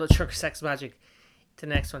from Blood Sugar Sex Magik to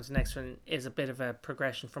the next one is a bit of a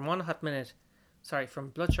progression from from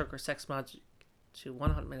Blood Sugar Sex Magik to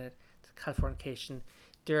One Hot Minute to Californication.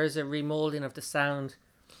 There is a remolding of the sound,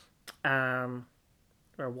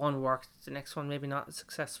 where one worked, the next one maybe not as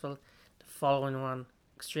successful, the following one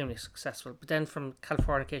extremely successful. But then from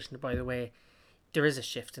Californication to By the Way, there is a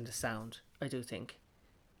shift in the sound. I do think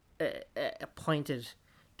a pointed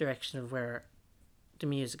direction of where the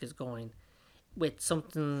music is going. With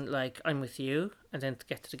something like I'm With You and then to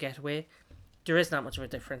Get to the Getaway, there is not much of a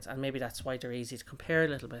difference, and maybe that's why they're easy to compare a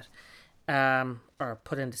little bit, or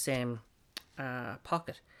put in the same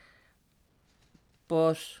pocket.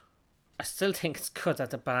 But I still think it's good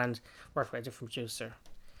that the band worked with a different producer.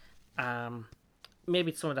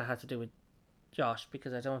 Maybe some of that had to do with Josh,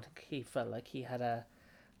 because I don't think he felt like he had a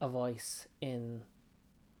voice in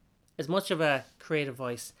as much of a creative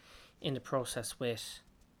voice in the process with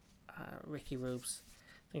Ricky Rubes.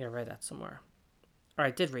 I think I read that somewhere, or I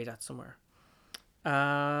did read that somewhere.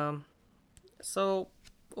 So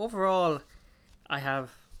overall, I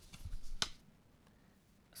have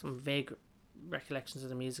some vague recollections of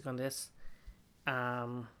the music on this.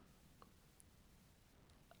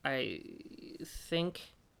 I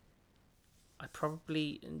think I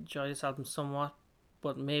probably enjoy this album somewhat,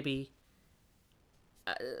 but maybe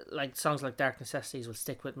like songs like Dark Necessities will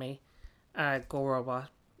stick with me. Go Robot,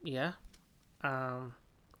 yeah,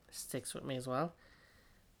 sticks with me as well.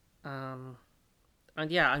 And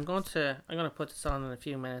yeah, I'm gonna put this on in a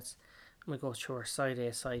few minutes. I'm gonna go through our side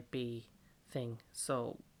A, side B thing.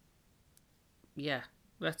 So yeah,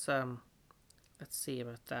 let's see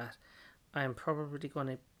about that. I'm probably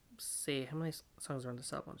gonna say how many songs are on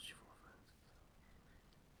this album.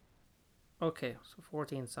 Okay, so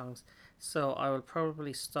 14 songs. So I will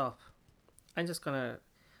probably stop. I'm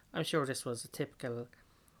sure this was a typical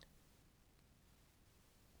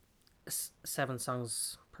 7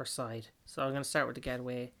 songs per side. So I'm gonna start with The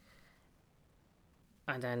Getaway,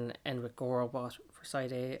 and then end with Go Robot for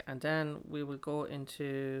side A, and then we will go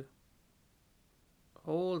into.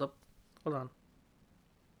 Hold on.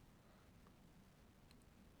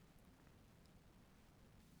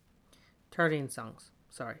 13 songs.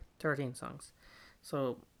 13 songs.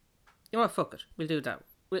 So, you know what, fuck it. We'll do that.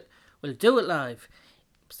 We'll do it live.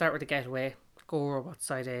 Start with The Getaway. Go Robot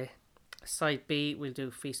side A. Side B, we'll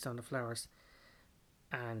do Feast on the Flowers.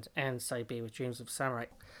 And end side B with Dreams of a Samurai.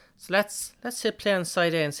 So let's hit play on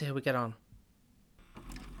side A and see how we get on.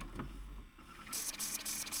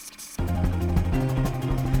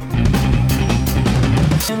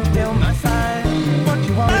 Feel my side, what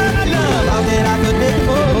you want I love, how that I could make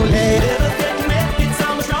more late. It's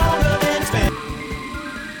so much stronger than spend.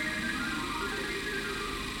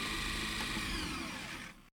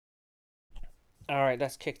 Alright,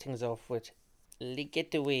 let's kick things off with Le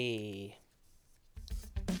Getaway.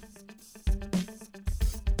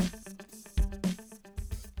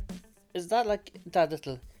 Is that like that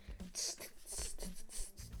little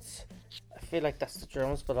I feel like that's the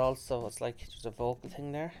drums, but also it's like there's a vocal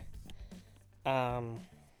thing there.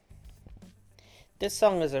 This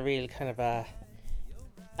song is a real kind of a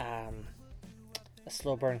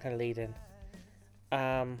slow burn kind of lead in.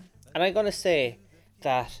 And I'm gonna say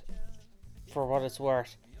that for what it's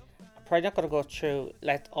worth, I'm probably not gonna go through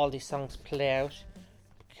let all these songs play out,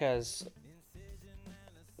 because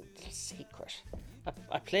it's a secret.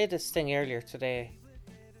 I played this thing earlier today,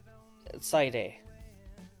 side A.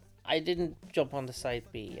 I didn't jump on the side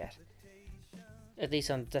B yet, at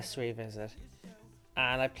least on this revisit,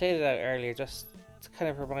 and I played it out earlier just to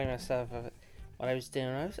kind of remind myself of what I was doing.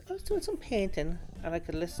 I was doing some painting, and I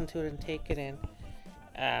could listen to it and take it in.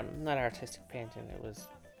 Not artistic painting.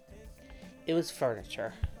 It was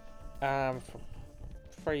furniture.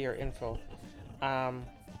 For your info, and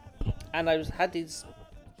I had these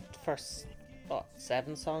first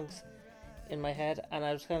 7 songs in my head, and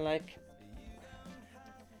I was kind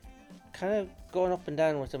of going up and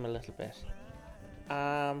down with them a little bit.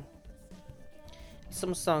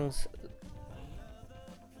 Some songs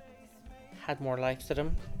had more life to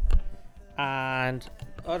them, and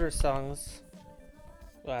other songs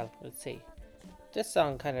well, let's see. This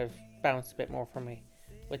song kind of bounced a bit more for me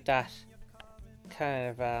with that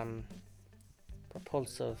kind of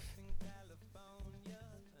propulsive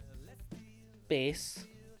bass.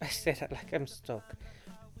 I say that like I'm stuck,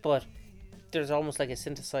 but there's almost like a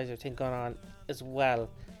synthesizer thing going on as well.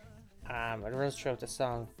 It runs throughout the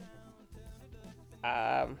song.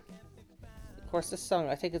 Of course, this song,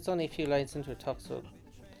 I think it's only a few lines into it, talks about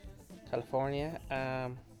California.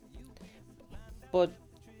 But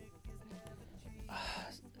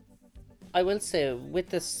I will say, with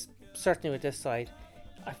this, certainly with this side,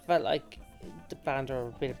 I felt like the band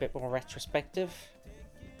were being a bit more retrospective,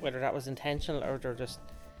 whether that was intentional or they're just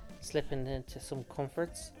slipping into some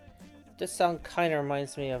comforts. This song kind of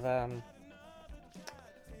reminds me of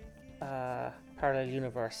Parallel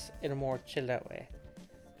Universe in a more chilled out way.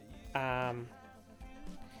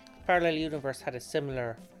 Parallel Universe had a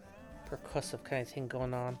similar percussive kind of thing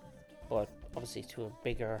going on, but obviously to a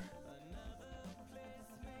bigger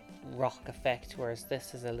rock effect, whereas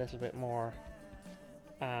this is a little bit more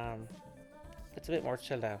it's a bit more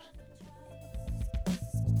chilled out.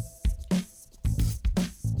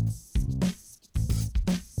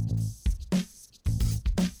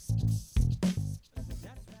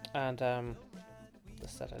 And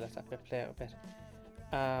just that I let that bit play out a bit.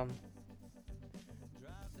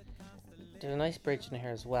 There's a nice bridge in here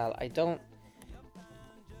as well. I don't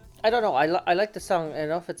know. I like the song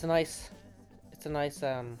enough. It's a nice. It's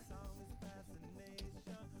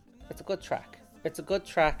a good track. It's a good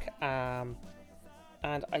track. And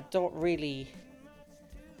I don't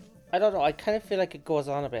know. I kind of feel like it goes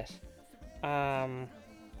on a bit.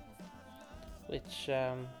 Which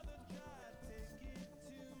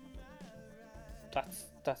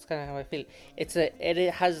that's kind of how I feel. It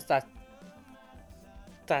has that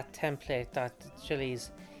template that the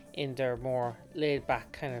Chili's in their more laid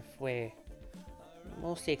back kind of way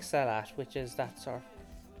mostly excel at, which is that sort of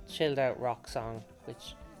chilled out rock song, which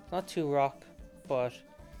is not too rock, but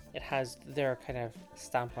it has their kind of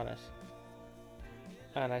stamp on it.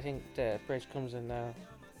 And I think the bridge comes in now.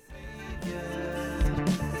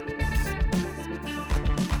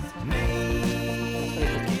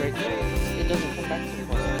 It doesn't come back to the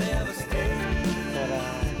point.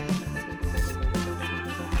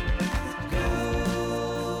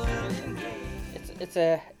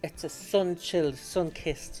 But it's a sun-chilled,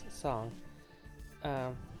 sun-kissed song,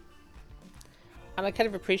 and I kind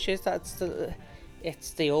of appreciate that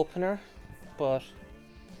it's the opener, but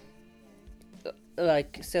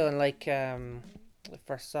like the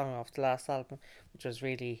first song off the last album, which was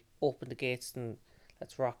really open the gates and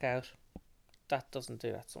let's rock out. That doesn't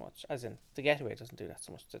do that so much. As in, The Getaway doesn't do that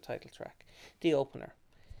so much. The title track, the opener,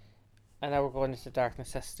 and now we're going into Dark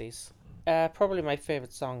Necessities. Probably my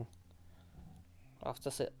favorite song off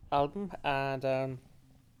this album, and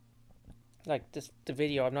like this, the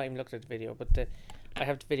video. I'm not even looking at the video, but I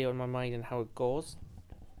have the video in my mind and how it goes,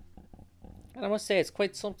 and I must say it's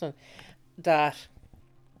quite something that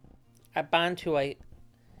a band who've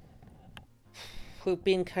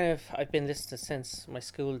been I've been listening since my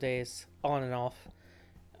school days, on and off,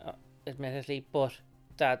 admittedly, but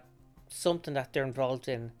that something that they're involved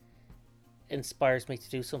in inspires me to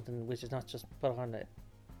do something which is not just put on the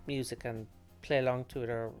music and play along to it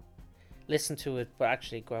or listen to it, but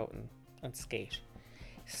actually go out and skate,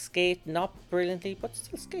 not brilliantly, but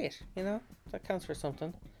still skate, that counts for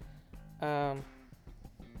something.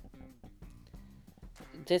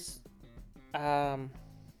 This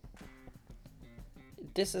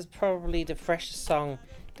is probably the freshest song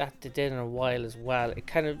that they did in a while as well. It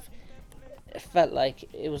felt like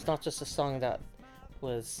it was not just a song that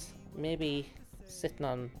was maybe sitting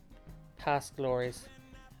on past glories,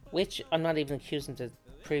 which I'm not even accusing the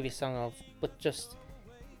previous song of, but just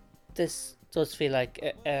this does feel like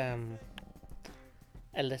a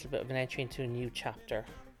little bit of an entry into a new chapter,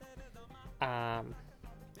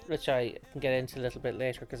 which I can get into a little bit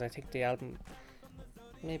later, because I think the album,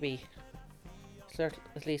 maybe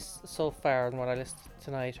at least so far in what I listened to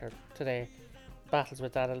tonight or today, battles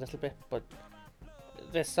with that a little bit, but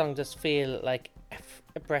this song does feel like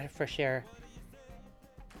a breath of fresh air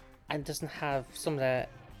and doesn't have some of the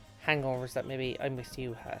hangovers that maybe I'm With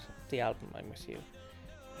You had, the album I'm With You.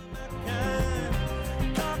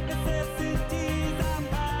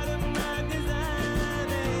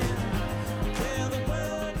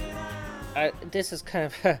 This is kind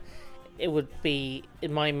of it would be,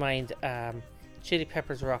 in my mind, Chili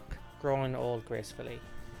Peppers rock growing old gracefully.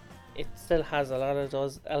 It still has a lot of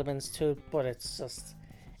those elements to it, but it's just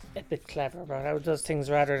a bit clever about how it does things,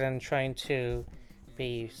 rather than trying to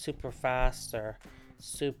be super fast or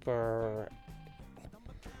super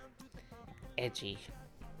edgy.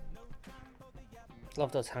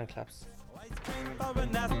 Love those hand claps.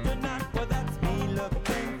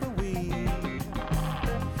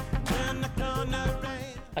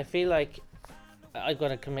 I feel like I'm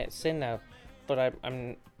gonna commit sin now, but I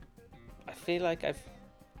feel like I've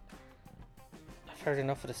heard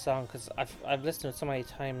enough of the song because I've listened to it so many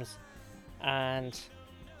times, and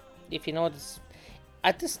if you know this,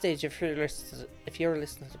 at this stage, if you're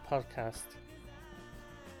listening to the podcast,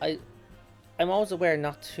 I'm always aware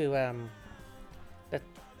not to let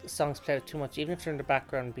songs play out too much, even if they're in the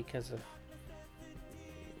background, because of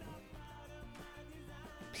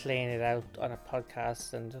playing it out on a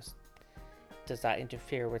podcast, and just does that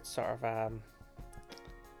interfere with sort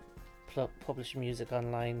of publishing music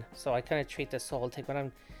online. So I kind of treat this whole thing when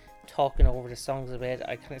I'm talking over the songs a bit,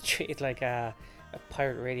 I kind of treat it like a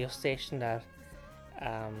pirate radio station that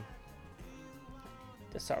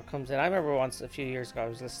sort of comes in. I remember once a few years ago I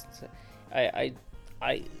was listening to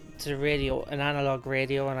to the radio, an analog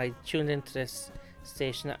radio, and I tuned into this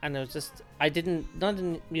station, and it was just none of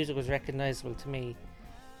the music was recognizable to me,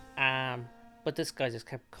 but this guy just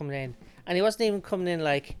kept coming in, and he wasn't even coming in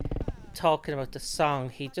like talking about the song.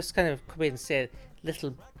 He just kind of come in and said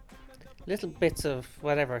little bits of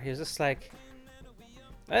whatever. He was just like,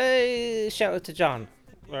 hey, shout out to John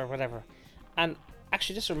or whatever. And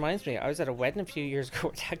actually, this reminds me, I was at a wedding a few years ago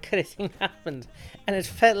where that kind of thing happened, and it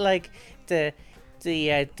felt like the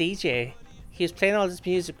DJ, he was playing all this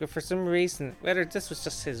music, but for some reason, whether this was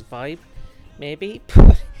just his vibe, maybe,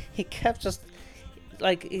 but he kept just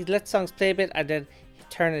like, he let songs play a bit and then he'd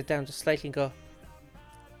turn it down just slightly and go,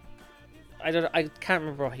 I can't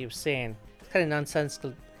remember what he was saying. It's kind of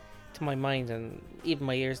nonsensical to my mind and even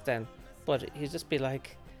my ears then, but he'd just be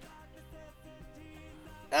like,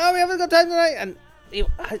 oh, we having a good time tonight, and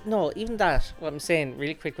no, even that, what I'm saying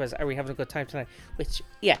really quick was, are we having a good time tonight? Which,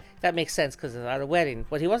 yeah, that makes sense because it's at a wedding,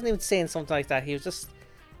 but he wasn't even saying something like that. He was just,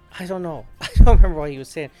 I don't know, I don't remember what he was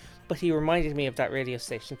saying, but he reminded me of that radio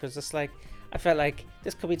station, because just like, I felt like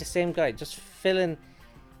this could be the same guy, just filling,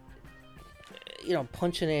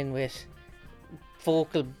 punching in with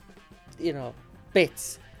vocal,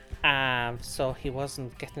 bits, so he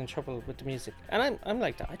wasn't getting in trouble with the music. And I'm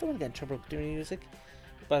like that. I don't want to get in trouble with doing music,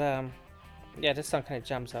 but yeah, this song kind of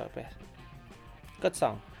jams out a bit. Good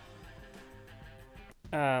song.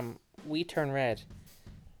 We Turn Red.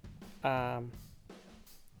 Kind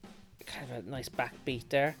of a nice backbeat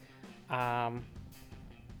there. I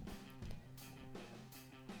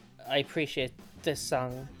appreciate this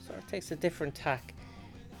song. Sort of takes a different tack.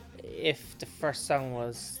 If the first song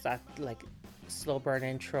was that like slow burn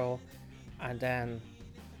intro, and then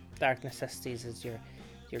Dark Necessities is your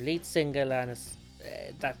lead single, and it's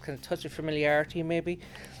that kind of touch of familiarity, maybe,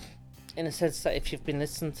 in a sense that if you've been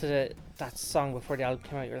listening to that song before the album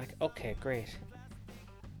came out, you're like, okay, great,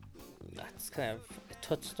 that's kind of a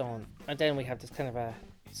touchstone. And then we have this kind of a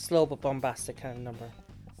slow but bombastic kind of number,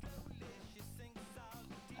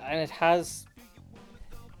 and it has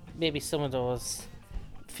maybe some of those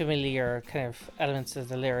familiar kind of elements of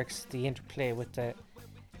the lyrics, the interplay with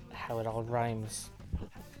how it all rhymes.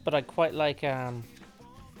 But I quite like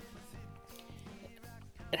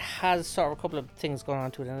it has sort of a couple of things going on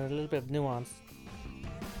to it and a little bit of nuance.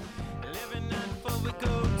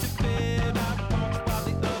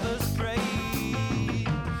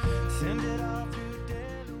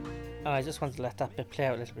 And I just wanted to let that bit play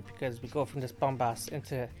out a little bit, because we go from this bombast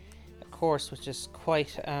into a chorus which is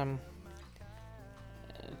quite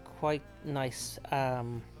nice,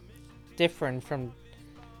 different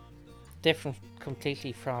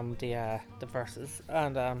completely from the verses,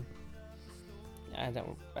 and I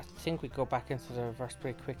think we go back into the verse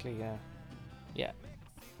pretty quickly. Yeah.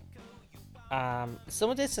 Some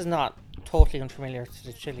of this is not totally unfamiliar to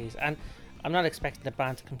the Chili's, and I'm not expecting the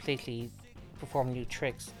band to completely perform new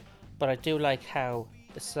tricks, but I do like how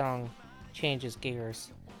the song changes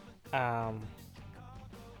gears.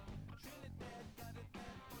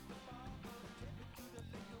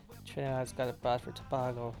 Trinidad's got it bad for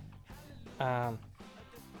Tobago. I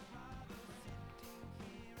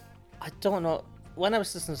don't know. When I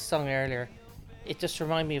was listening to the song earlier, it just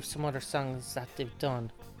reminded me of some other songs that they've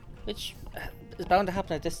done, which is bound to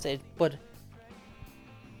happen at this stage, but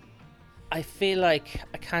I feel like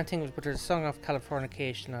I can't think of it, but there's a song off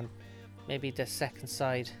Californication on maybe the second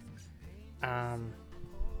side, and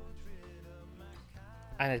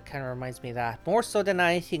it kind of reminds me of that, more so than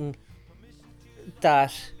any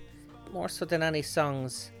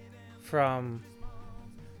songs from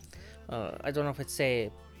I don't know if I'd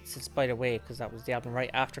say Since By the Way, because that was the album right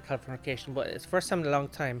after Californication, but it's the first time in a long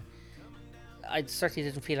time I certainly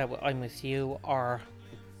didn't feel like I'm With You, or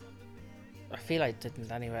I feel I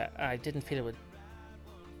didn't anyway. I didn't feel it with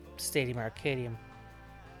Stadium Arcadium.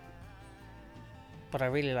 But I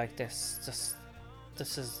really like this.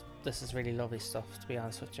 This is really lovely stuff, to be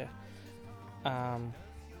honest with you.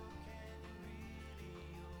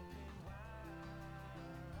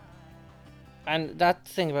 And that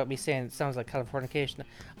thing about me saying it sounds like Californication,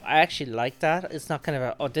 I actually like that. It's not kind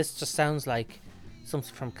of this just sounds like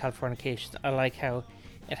something from Californication. I like how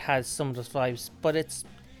it has some of those vibes, but it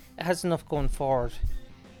has enough going forward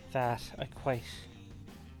that I quite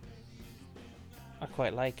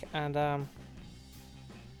like. And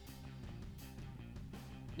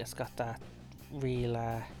it's got that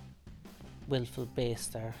real willful bass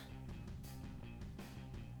there.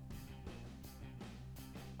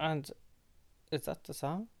 And is that the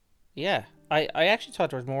song? Yeah, I actually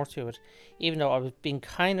thought there was more to it, even though I was being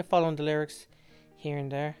kind of following the lyrics here and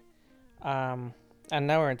there. And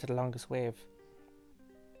now we're into The Longest Wave.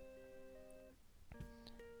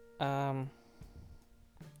 I'll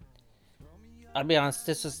be honest,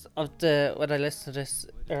 this was when I listened to this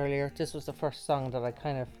earlier, this was the first song that I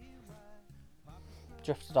kind of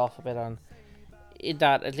drifted off a bit on. In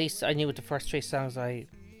that, at least I knew with the first three songs I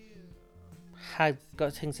had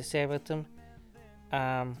got things to say about them.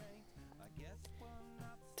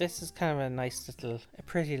 This is kind of a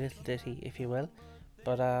pretty little ditty, if you will,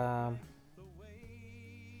 but I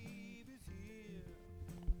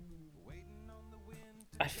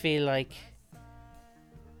feel like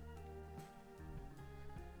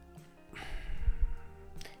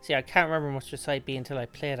see, I can't remember much of side B until I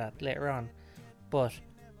play that later on, but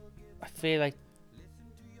I feel like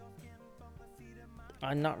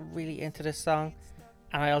I'm not really into this song,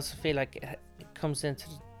 and I also feel like it comes into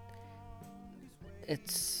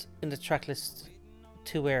it's in the track list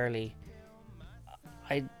too early.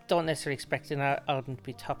 I don't necessarily expect an album to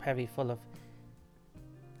be top heavy, full of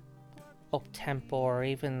up tempo or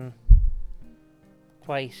even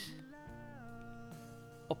quite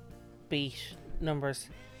upbeat numbers.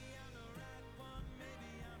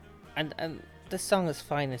 And this song is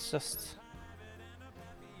fine. It's just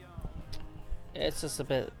a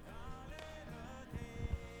bit.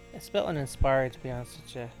 It's a bit uninspired, to be honest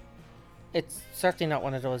with you. It's certainly not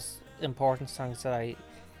one of those important songs that I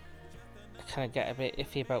kind of get a bit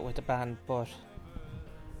iffy about with the band, but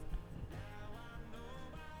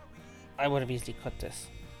I would have easily cut this.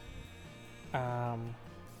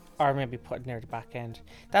 Or maybe put it near the back end.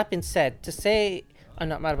 That being said, to say I'm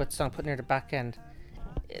not mad about the song put near the back end,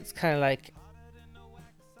 it's kind of like,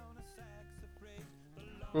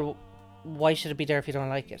 well, why should it be there if you don't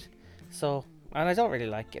like it? So, and I don't really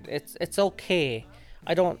like it. It's okay.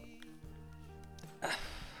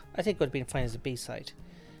 I think it would have been fine as a B-side.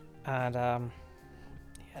 And yeah,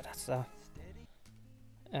 that's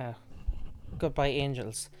Goodbye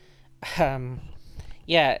Angels.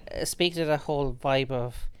 Yeah, speaking of the whole vibe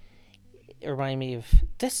of, it reminded me of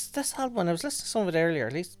this album. I was listening to some of it earlier,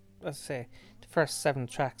 at least, let's say, the first 7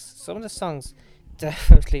 tracks. Some of the songs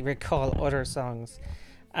definitely recall other songs.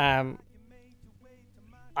 And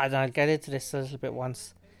I'll get into this a little bit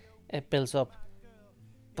once it builds up.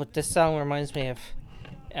 But this song reminds me of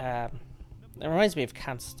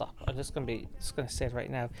Can't Stop. I'm just gonna say it right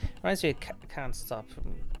now. It reminds me of Can't Stop,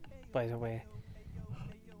 by the way.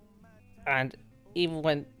 And even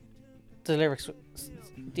when the lyrics, do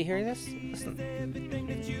you hear this? Listen.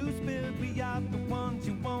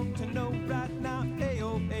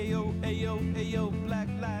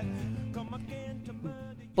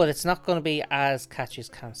 But it's not going to be as catchy as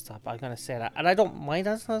Can't Stop. I'm going to say that. And I don't mind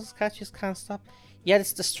that it's not as catchy as Can't Stop. Yet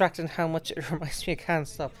it's distracting how much it reminds me of Can't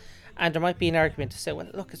Stop. And there might be an argument to say, well,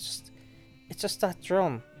 look, it's just that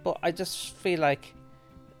drum. But I just feel like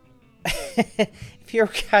if you're a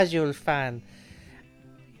casual fan,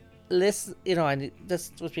 listen, and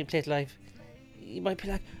this was being played live, you might be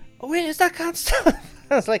like, oh wait, is that Can't Stop?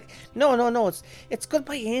 I was like, no, it's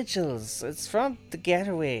Goodbye Angels. It's from The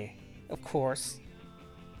Getaway, of course.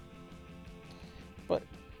 But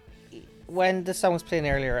when the song was playing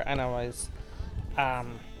earlier and I was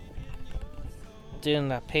doing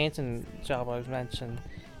that painting job I was mentioning,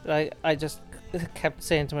 I just kept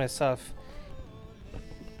saying to myself,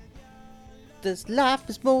 this life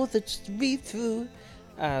is more than just a read through.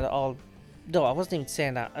 And no, I wasn't even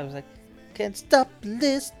saying that. I was like, can't stop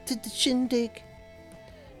listening to the shindig.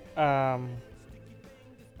 It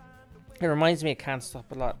reminds me of Can't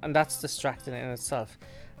Stop a lot, and that's distracting in itself.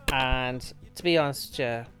 And to be honest,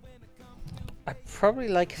 yeah, I probably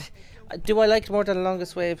like it. Do I like it more than The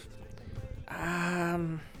Longest Wave?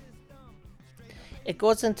 It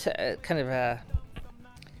goes into kind of a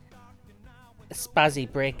spazzy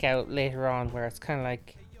breakout later on, where it's kind of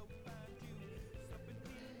like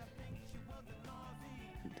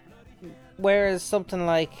Whereas something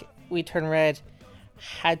like We Turn Red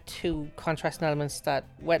had two contrasting elements that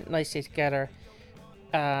went nicely together.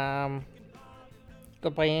 Um,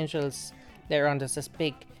 Goodbye Angels, later on, there's this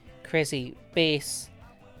big, crazy bass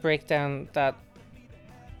breakdown that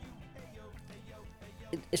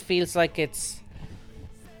it feels like it's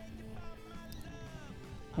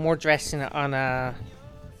more dressing on a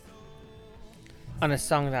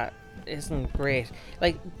song that isn't great.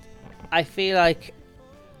 Like, I feel like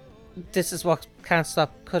This Is What Can't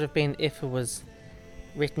Stop could have been if it was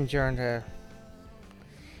written during the.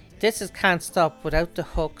 This is Can't Stop without the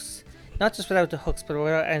hooks, not just without the hooks, but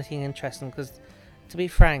without anything interesting. Because, to be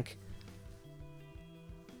frank,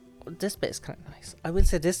 this bit is kind of nice. I will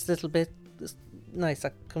say this little bit is nice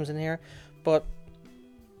that comes in here, but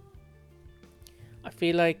I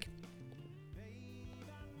feel like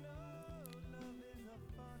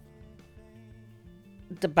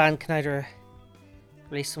the band can either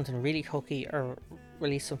release something really hooky or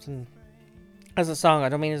release something as a song. I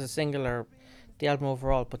don't mean as a single or the album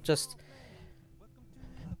overall, but just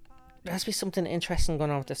there has to be something interesting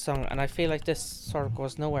going on with this song, and I feel like this sort of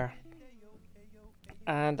goes nowhere.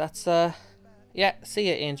 And that's yeah, see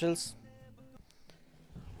ya, Angels.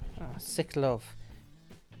 Sick Love.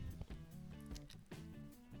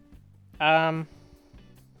 Hey,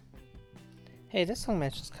 this song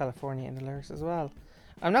mentions California in the lyrics as well.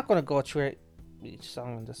 I'm not going to go through each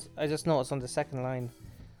song on this. I just noticed on the second line.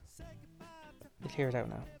 You'll hear it out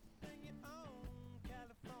now.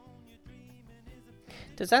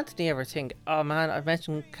 Does Anthony ever think, oh man, I've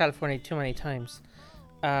mentioned California too many times?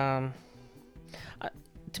 To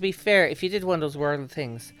be fair, if you did one of those world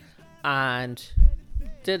things and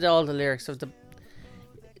did all the lyrics of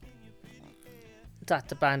that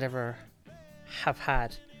the band ever have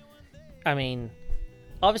had, I mean,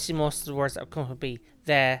 obviously most of the words that would come would be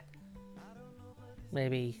there,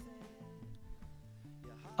 maybe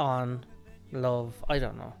on, love, I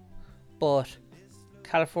don't know. But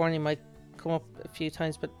California might come up a few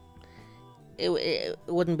times, but it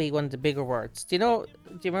wouldn't be one of the bigger words. Do you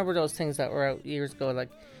remember those things that were out years ago? Like,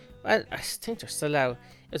 I think they're still out.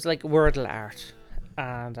 It's like Wordle art,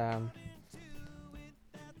 and I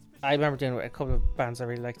remember doing it with a couple of bands I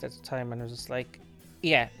really liked at the time, and it was just like,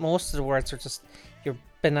 yeah, most of the words are just your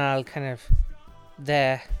banal kind of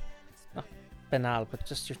there, not banal, but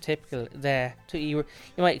just your typical there. You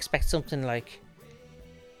might expect something like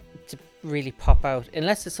to really pop out,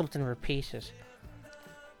 unless it's something repeated.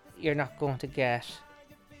 You're not going to get.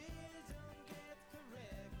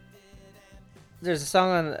 There's a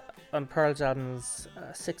song on Pearl's album's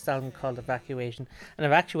sixth album called Evacuation, and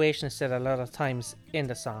evacuation is said a lot of times in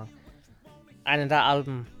the song, and in that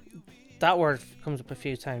album that word comes up a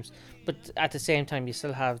few times, but at the same time you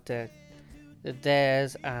still have the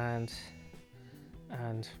dares and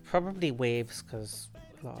probably waves, because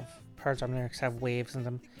a lot of Pearl Jam lyrics have waves in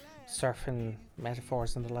them, surfing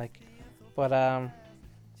metaphors and the like. But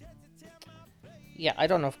yeah, I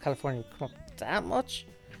don't know if California would come up that much.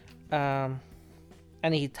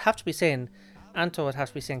 And he'd have to be saying, Anto would have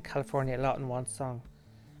to be saying California a lot in one song,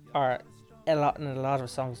 or a lot in a lot of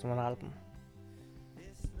songs in one album.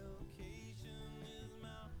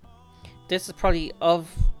 This is probably, of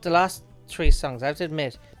the last three songs, I have to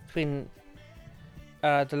admit, between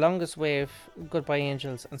The Longest Wave, Goodbye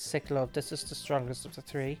Angels, and Sick Love, this is the strongest of the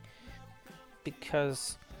three,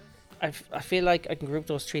 because I feel like I can group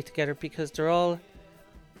those three together, because they're all.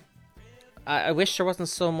 I wish there wasn't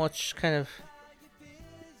so much kind of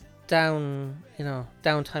downtime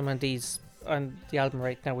on the album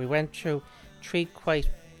right now. We went through three quite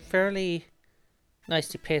fairly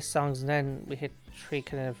nicely paced songs, and then we hit three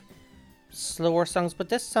kind of slower songs. But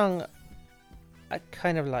this song, I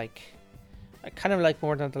kind of like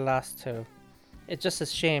more than the last two. It's just a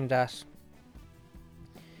shame that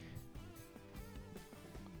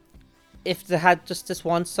if they had just this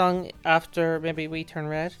one song after maybe We Turn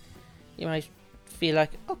Red, you might feel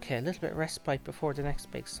like, okay, a little bit of respite before the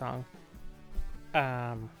next big song.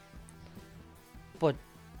 But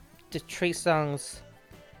the three songs,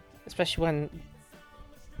 especially when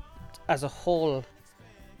as a whole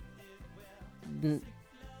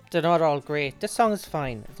they're not all great. This song is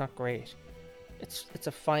fine, it's not great. It's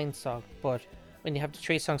a fine song, but when you have the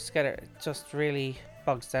three songs together, it just really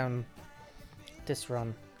bogs down this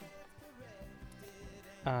run.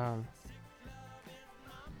 I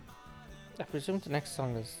presume the next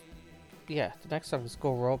song is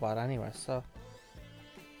Go Robot anyway, so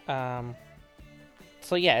yeah,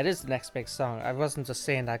 it is the next big song. I wasn't just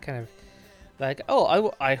saying that kind of like,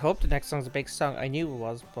 oh, I hope the next song's a big song. I knew it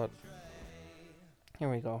was, but here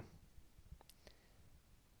we go.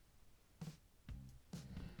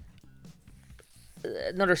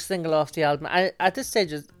 another single off the album. At this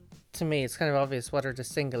stage, to me, it's kind of obvious what are the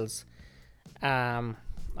singles. I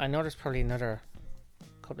know there's probably another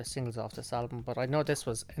couple of singles off this album, but I know this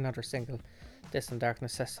was another single, this and Dark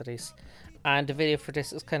Necessities. And the video for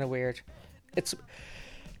this is kind of weird. It's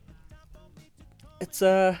it's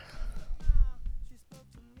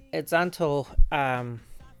it's Anto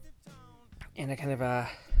in a kind of a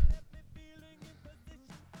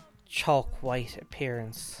chalk white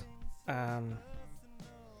appearance, and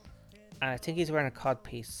I think he's wearing a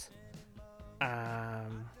codpiece, or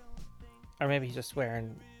maybe he's just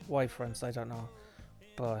wearing white fronts. I don't know,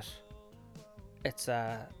 but it's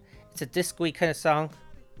a disco-y kind of song.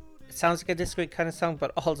 It sounds like a disco kind of song,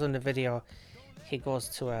 but also in the video, he goes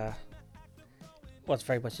to what's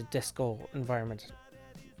very much a disco environment,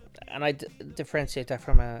 and I differentiate that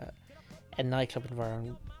from a nightclub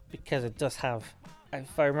environment because it does have,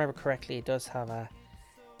 if I remember correctly, it does have a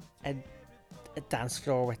dance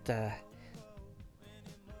floor with the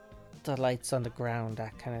lights on the ground,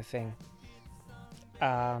 that kind of thing.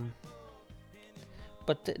 But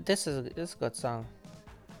this is a good song.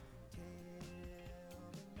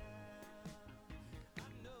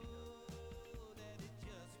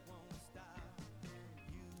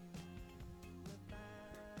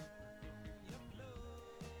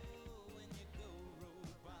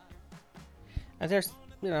 And there's,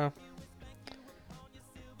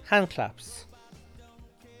 hand claps.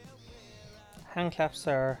 Hand claps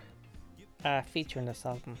are a feature in this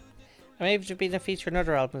album. And maybe they've been a feature in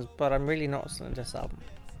other albums, but I'm really noticing in this album.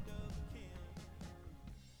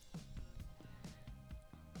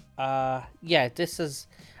 Yeah, this is,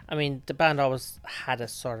 I mean, the band always had a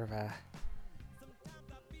sort of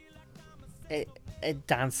a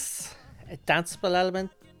danceable element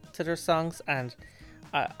to their songs, and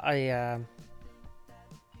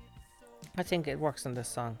I think it works in this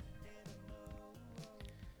song.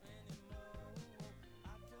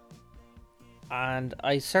 And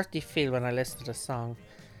I certainly feel when I listen to this song,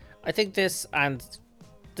 I think this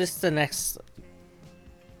is the next,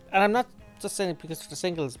 and I'm not just saying it because of the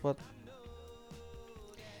singles, but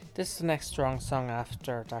this is the next strong song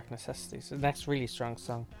after Dark Necessities, the next really strong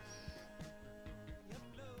song.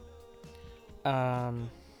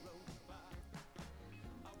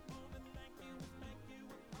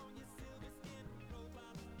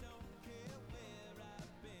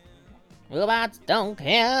 Robots don't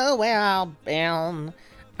care where I've been.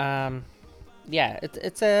 Yeah,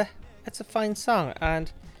 it's a fine song. And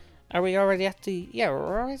are we already at the? Yeah,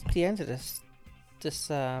 we're already at the end of this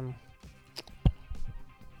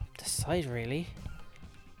side, really.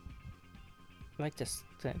 I like this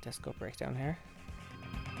disco breakdown here.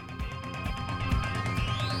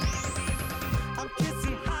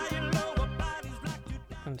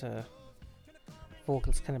 And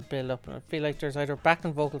vocals kind of build up, and I feel like there's either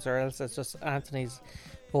backing vocals or else it's just Anthony's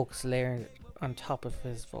vocals layering on top of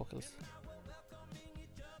his vocals.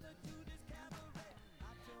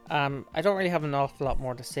 I don't really have an awful lot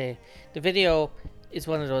more to say. The video is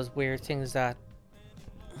one of those weird things that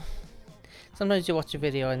sometimes you watch a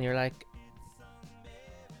video and you're like,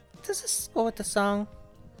 does this go with the song?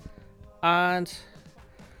 And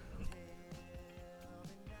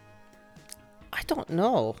I don't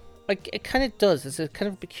know. Like, it kind of does. It's a kind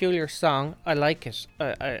of peculiar song. I like it.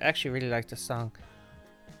 I actually really like this song.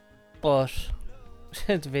 But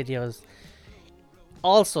the video's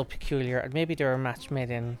also peculiar, and maybe they're a match made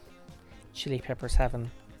in Chili Peppers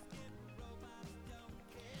heaven.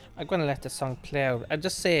 I'm going to let the song play out. I'll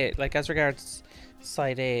just say, like, as regards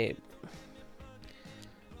side A,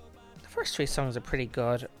 the first three songs are pretty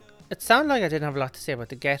good. It sounded like I didn't have a lot to say about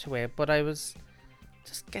The Getaway, but I was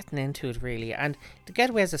just getting into it, really. And The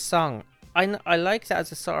Getaway as a song, I like that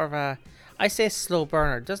as a sort of a, I say slow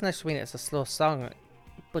burner. It doesn't actually mean it's a slow song,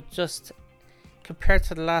 but just compared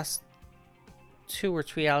to the last 2 or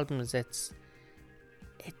 3 albums, it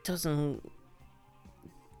doesn't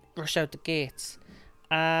rush out the gates.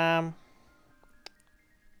 I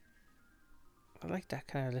like that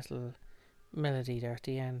kind of little melody there at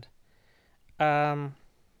the end.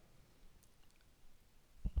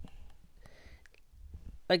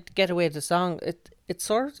 Like to get away the song, it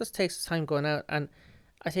sort of just takes time going out, and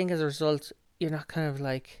I think as a result you're not kind of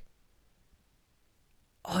like,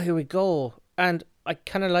 oh, here we go. And I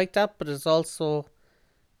kind of like that, but it's also,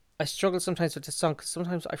 I struggle sometimes with this song because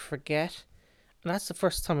sometimes I forget, and that's the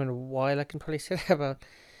first time in a while I can probably say that about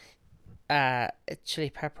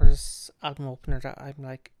Chili Peppers album opener, that I'm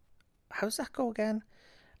like, how's that go again?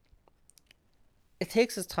 It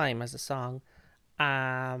takes its time as a song,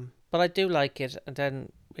 but I do like it. And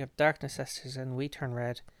then we have Dark Necessities and We Turn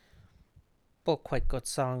Red, both quite good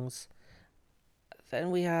songs. Then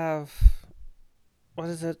we have, what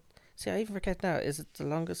is it? See, I even forget now. Is it The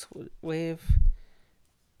Longest Wave?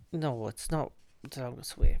 No, it's not The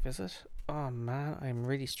Longest Wave, is it? Oh man, I'm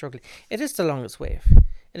really struggling. It is The Longest Wave.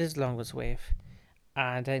 It is The Longest Wave.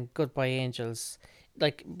 And then Goodbye Angels.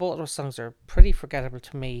 Like, both those songs are pretty forgettable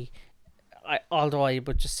to me. Although I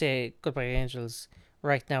would just say Goodbye Angels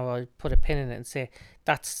right now, I'll put a pin in it and say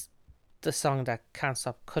that's the song that Can't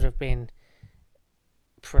Stop could have been,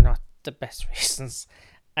 for not the best reasons.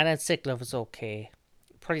 And then Sick Love is okay.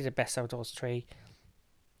 Probably the best out of those three.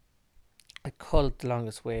 I called The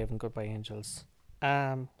Longest Wave and Goodbye Angels.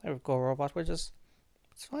 There we go, Robot, which is,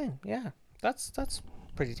 it's fine. Yeah, that's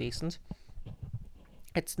pretty decent.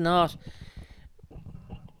 It's not.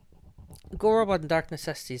 Go Robot and Dark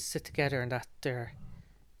Necessities sit together and that they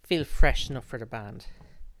feel fresh enough for the band,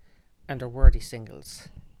 and they're worthy singles.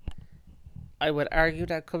 I would argue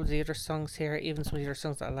that a couple of the other songs here, even some of the other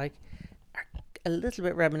songs that I like, are a little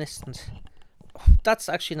bit reminiscent. That's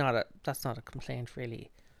actually that's not a complaint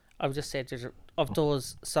really. I would just say of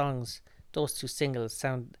those songs, those two singles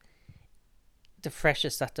sound the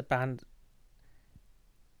freshest that the band.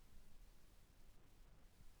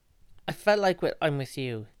 I felt like with I'm With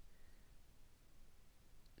You,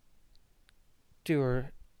 they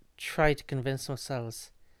were trying to convince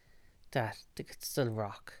themselves that they could still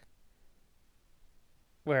rock.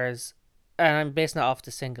 Whereas, and I'm basing it off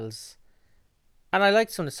the singles, and I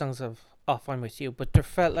liked some of the songs of Off I'm With You, but there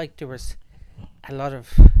felt like there was a lot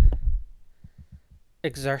of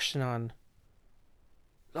exertion on,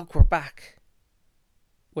 look, we're back.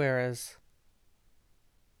 Whereas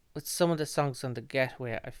with some of the songs on The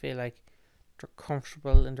Getaway, I feel like they're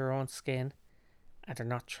comfortable in their own skin and they're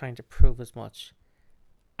not trying to prove as much,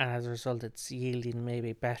 and as a result it's yielding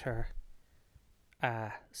maybe better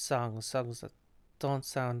songs that don't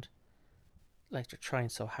sound like they're trying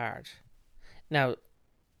so hard. Now,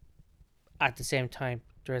 at the same time,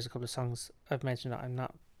 there is a couple of songs I've mentioned that I'm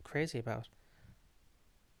not crazy about,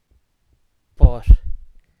 but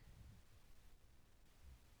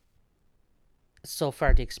so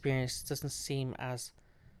far the experience doesn't seem as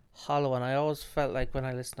hollow. And I always felt like when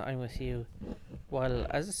I listen to I'm With You, while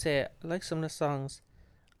as I say I like some of the songs,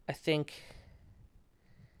 I think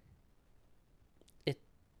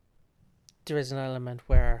there is an element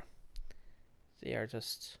where they are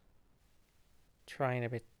just trying a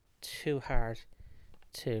bit too hard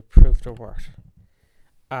to prove their worth.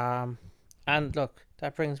 And look,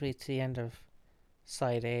 that brings me to the end of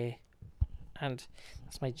side A, and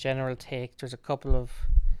that's my general take. There's a couple of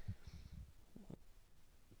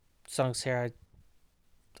songs here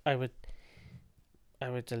I would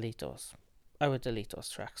delete those. I would delete those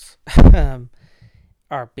tracks,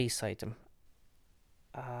 or B-side them.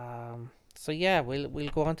 So yeah, we'll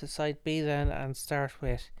go on to side B then and start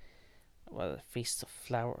with, well, Feast of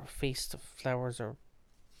Flowers, or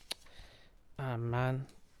man,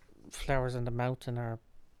 Flowers on the Mountain, or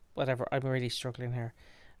whatever. I'm really struggling here.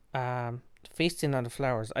 Feasting on the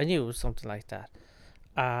Flowers. I knew it was something like that.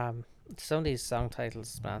 Some of these song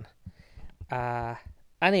titles, man.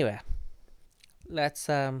 Anyway, let's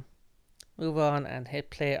move on and hit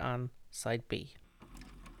play on side B.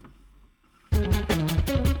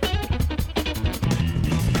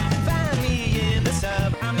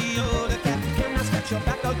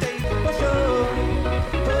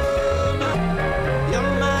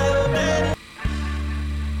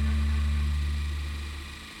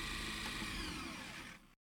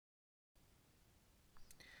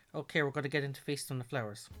 Okay, we're going to get into Feast on the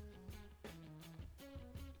Flowers.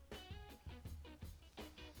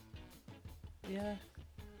 Yeah,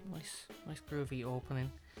 nice groovy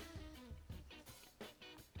opening.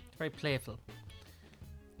 It's very playful.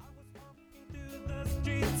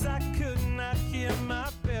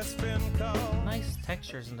 Nice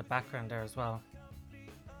textures in the background there as well.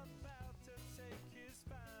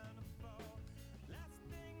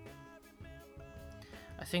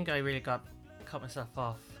 I think I really cut myself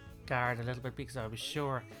off guard a little bit because I was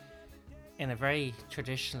sure, in a very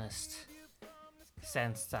traditionalist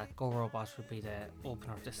sense, that Go Robot would be the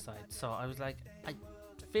opener of this side. So I was like, I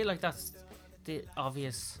feel like that's the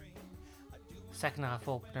obvious second half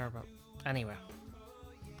opener, but anyway,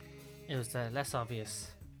 it was the less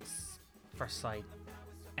obvious first side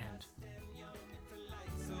end.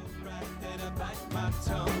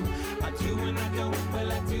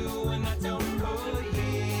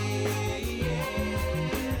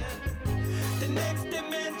 The next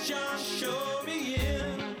dimension, show me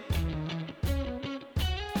in.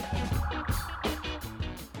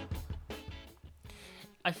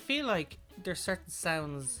 I feel like there's certain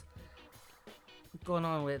sounds going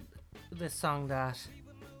on with this song that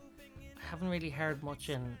I haven't really heard much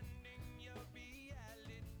in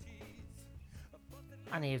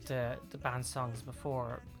any of the band songs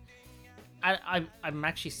before. I'm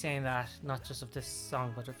actually saying that not just of this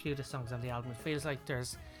song, but a few of the songs on the album. It feels like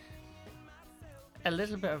there's a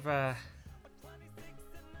little bit of a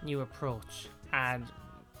new approach, and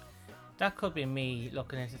that could be me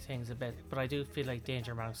looking into things a bit, but I do feel like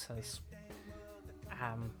Danger Mouse has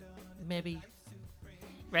maybe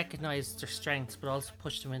recognised their strengths, but also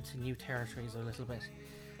pushed them into new territories a little bit.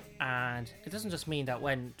 And it doesn't just mean that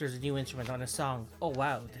when there's a new instrument on a song, oh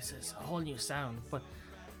wow, this is a whole new sound.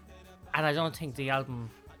 And I don't think this album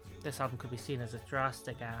could be seen as a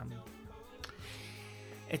drastic.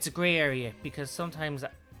 It's a grey area, because sometimes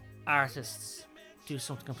artists do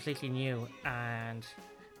something completely new, and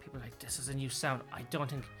people are like, this is a new sound. I don't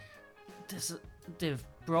think they've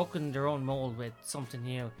broken their own mold with something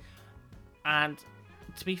new. And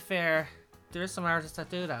to be fair, there are some artists that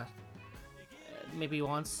do that. Maybe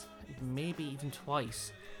once, maybe even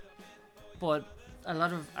twice. But a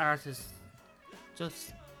lot of artists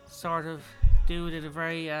just sort of do it in a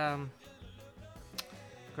very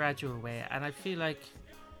gradual way. And I feel like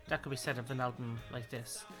that could be said of an album like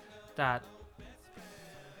this. That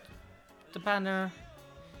the band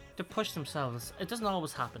they push themselves. It doesn't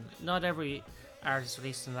always happen. Not every artist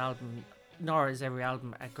released an album, nor is every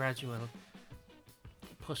album a gradual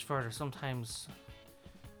push further. Sometimes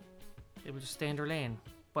they will just stay in their lane.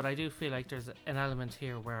 But I do feel like there's an element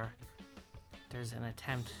here where there's an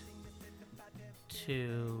attempt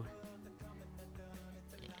to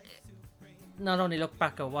not only look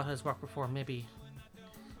back at what has worked before, maybe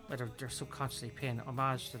whether they're subconsciously paying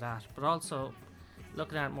homage to that, but also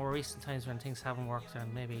looking at more recent times when things haven't worked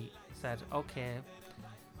and maybe said, okay,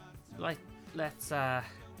 let's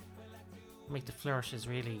make the flourishes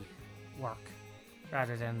really work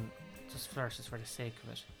rather than just flourishes for the sake of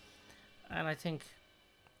it. And I think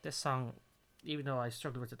this song, even though I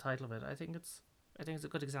struggle with the title of it, I think it's a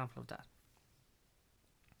good example of that.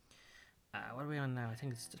 What are we on now? I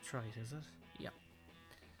think it's Detroit, is it? Yeah.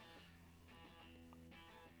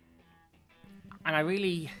 And I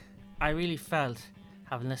really felt,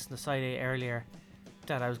 having listened to Side A earlier,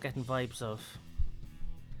 that I was getting vibes of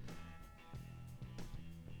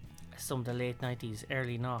some of the late 90s,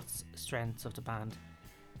 early noughts strengths of the band.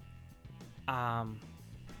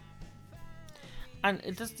 And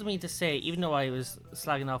it doesn't mean to say, even though I was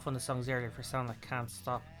slagging off one of the songs earlier for sound like Can't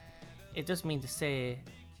Stop, it doesn't mean to say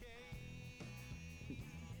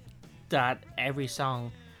that every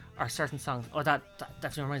song or certain songs, that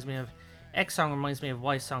definitely reminds me of X song, reminds me of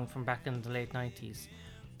Y song from back in the late 90s.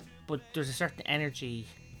 But there's a certain energy,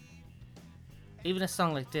 even a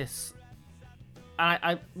song like this, and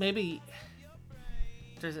I maybe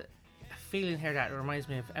there's a feeling here that reminds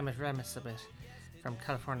me of Emmett Remus a bit from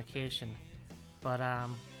Californication, but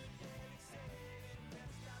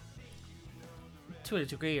to a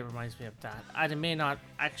degree it reminds me of that, and it may not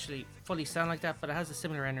actually fully sound like that, but it has a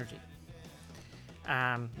similar energy.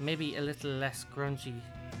 Maybe a little less grungy.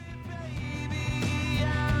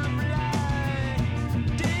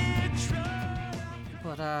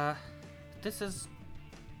 But this is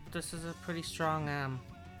a pretty strong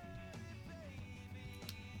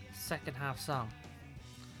second half song.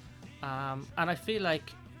 And I feel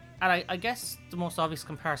like, and I guess the most obvious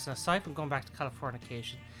comparison, aside from going back to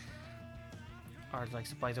Californication, or like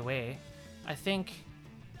By the Way, I think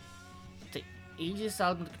the easiest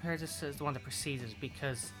album to compare this to is the one that preceded,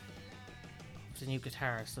 because of the new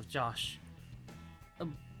guitarist of Josh.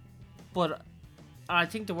 But I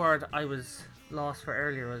think the word I was lost for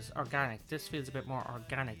earlier was organic. This feels a bit more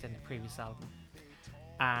organic than the previous album,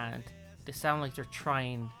 and they sound like they're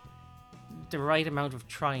trying the right amount of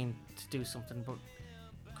trying to do something, but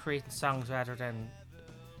creating songs rather than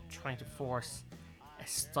trying to force a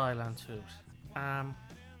style onto it.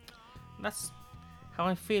 That's how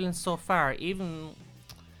I'm feeling so far. Even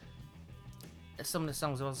some of the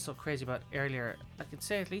songs I wasn't so crazy about earlier, I can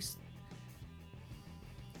say at least,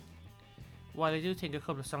 while I do think a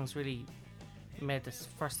couple of songs really made this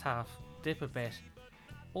first half dip a bit,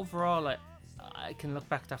 overall I can look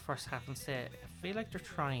back at that first half and say I feel like they're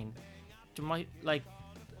trying. They might, like,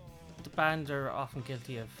 the band are often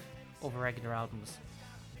guilty of over-egging their albums,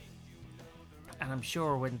 and I'm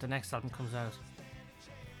sure when the next album comes out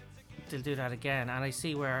they'll do that again. And I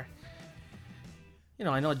see where,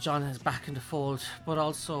 I know John is back in the fold, but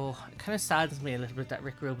also it kind of saddens me a little bit that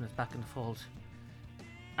Rick Rubin is back in the fold.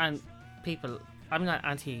 And people, I'm not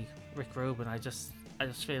anti Rick Rubin, I just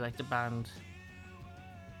feel like the band,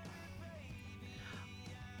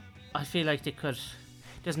 I feel like they could,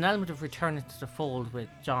 there's an element of returning to the fold with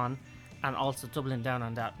John, and also doubling down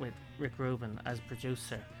on that with Rick Rubin as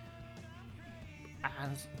producer.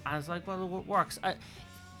 And I was like, well, it works.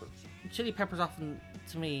 Chili Peppers often,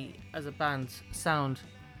 to me, as a band, sound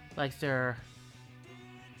like they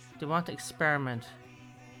want to experiment,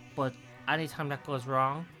 but anytime that goes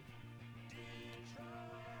wrong,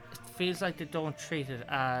 it feels like they don't treat it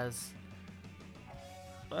as,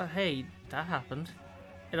 well, hey, that happened.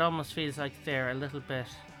 It almost feels like they're a little bit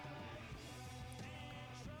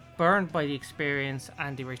burned by the experience,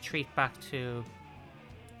 and they retreat back to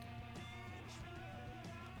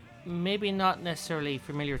maybe not necessarily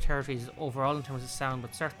familiar territories overall in terms of sound,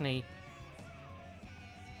 but certainly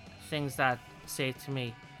things that say to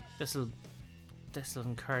me, this will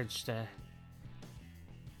encourage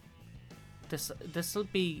this will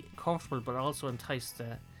be comfortable, but also entice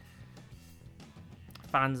the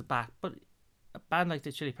fans back. But a band like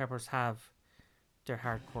the Chili Peppers have their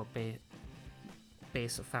hardcore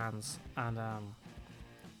base of fans, and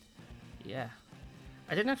yeah,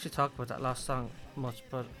 I didn't actually talk about that last song much,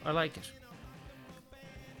 but I like it.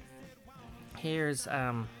 Here's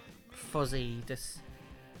Fuzzy, this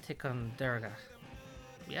Tikkun Derga.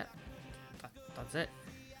 Yeah, that's it.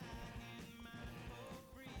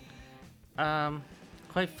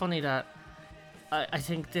 Quite funny that I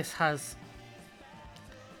think this has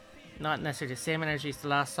not necessarily the same energy as the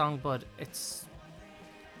last song, but it's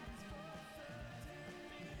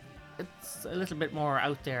a little bit more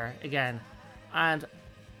out there again. And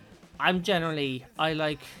I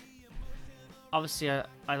like, obviously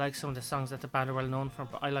I like some of the songs that the band are well known for,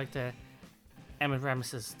 but I like the Emmett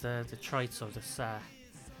Remus's, the Trites of this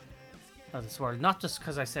world. Not just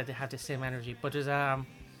because I said they had the same energy, but there's well,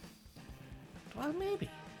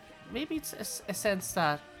 maybe it's a sense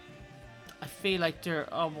that I feel like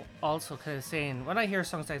they're also kind of saying, when I hear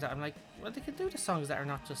songs like that, I'm like, well, they can do the songs that are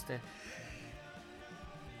not just the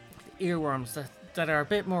earworms, that are a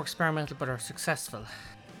bit more experimental but are successful.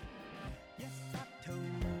 Yes, I told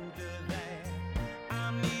her that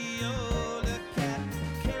I'm the older cat.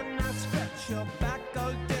 Can I scratch your back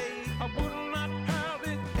all day? I would not have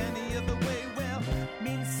it any other way. Well,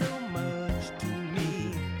 means so much to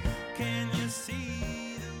me. Can you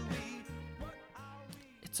see the way?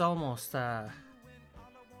 It's almost I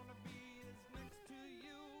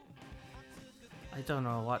don't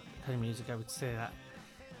know what kind of music I would say that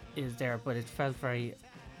is there, but it felt very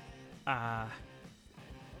of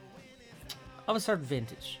a sort of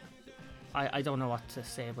vintage. I don't know what to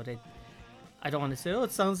say, but I don't want to say, oh,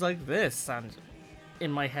 it sounds like this, and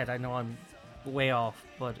in my head I know I'm way off,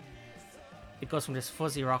 but it goes from this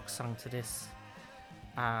fuzzy rock song to this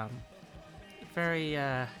very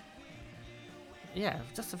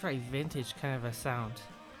just a very vintage kind of a sound.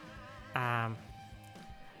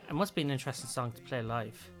 It must be an interesting song to play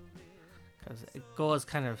live, because it goes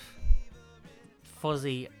kind of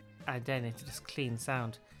fuzzy and then into this clean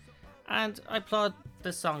sound. And I applaud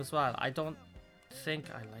this song as well. I don't think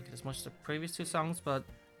I like it as much as the previous two songs, but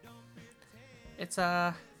it's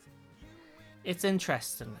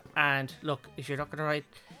interesting. And look, if you're not going to write,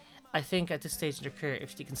 I think at this stage in your career,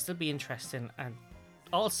 if you can still be interesting and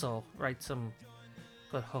also write some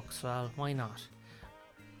good hooks, well, why not?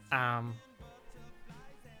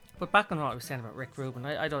 But back on what I was saying about Rick Rubin,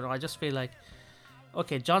 I don't know, I just feel like,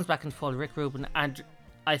 okay, John's back in the fold, Rick Rubin, and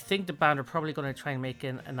I think the band are probably going to try and make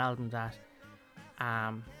an album that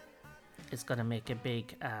is going to make a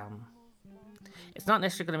big, it's not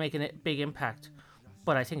necessarily going to make a big impact,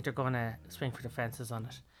 but I think they're going to swing for the fences on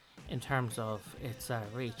it in terms of its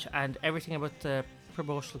reach, and everything about the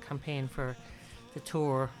promotional campaign for the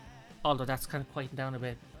tour, although that's kind of quieting down a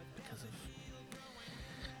bit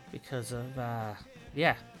because of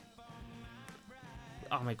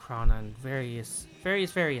Omicron and various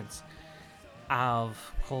variants of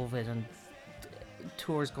COVID and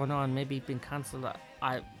tours going on, maybe being cancelled.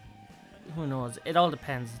 Who knows? It all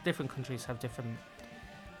depends. Different countries have different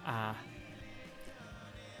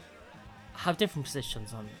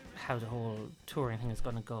positions on how the whole touring thing is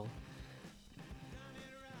going to go.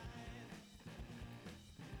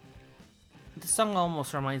 The song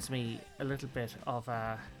almost reminds me a little bit of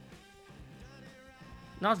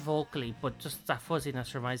not vocally, but just that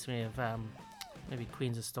fuzziness reminds me of maybe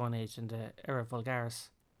Queens of Stone Age in the Era Vulgaris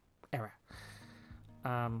era.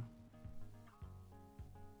 And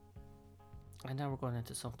now we're going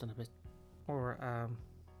into something a bit more,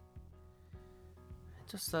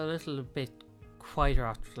 just a little bit quieter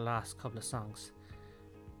after the last couple of songs.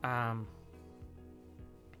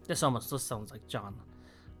 This almost does sound like John.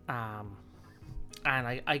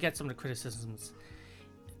 And I get some of the criticisms.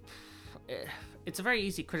 It's a very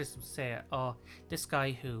easy criticism to say, oh, this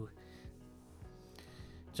guy who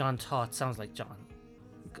John taught sounds like John.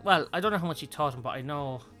 Well, I don't know how much he taught him, but I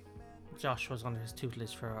know Josh was under his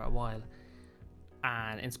tutelage for a while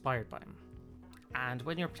and inspired by him. And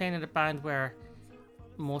when you're playing in a band where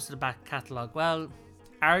most of the back catalogue, well,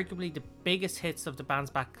 arguably the biggest hits of the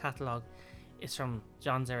band's back catalogue is from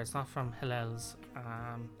John's era, it's not from Hillel's.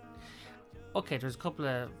 Okay, there's a couple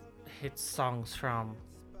of hit songs from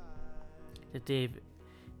the Dave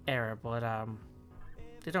era, but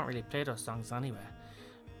they don't really play those songs anyway.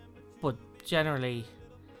 But generally,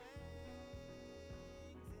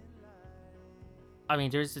 I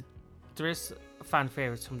mean, there is fan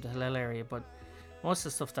favorites from the Hillel area, but most of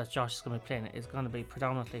the stuff that Josh is going to be playing is going to be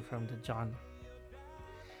predominantly from the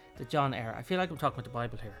John era. I feel like I'm talking about the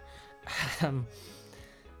Bible here.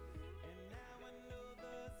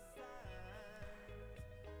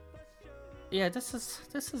 Yeah, this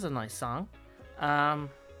is a nice song. But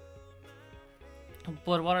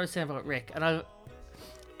what I was saying about Rick, and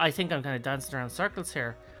I think I'm kind of dancing around circles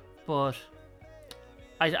here, but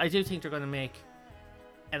I do think they're going to make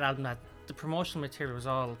an album that the promotional material was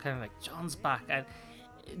all kind of like John's back, and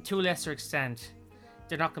to a lesser extent,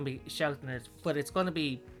 they're not going to be shouting it, but it's going to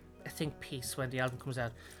be a think piece when the album comes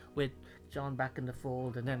out with John back in the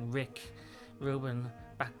fold, and then Rick Rubin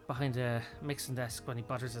back behind the mixing desk when he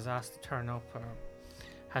bothers his ass to turn up or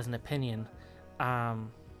has an opinion.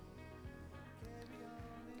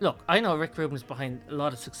 Look, I know Rick Rubin's behind a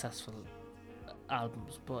lot of successful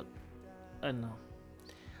albums, but I don't know.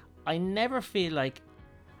 I never feel like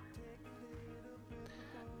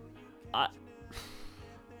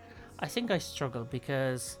I think I struggle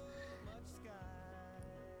because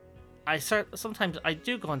sometimes I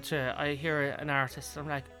do go into, I hear an artist, I'm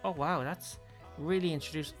like, oh wow, that's really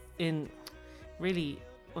introduced in really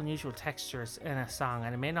unusual textures in a song,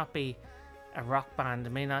 and it may not be a rock band, it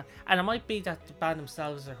may not, and it might be that the band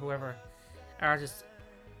themselves or whoever artists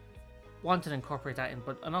want to incorporate that in,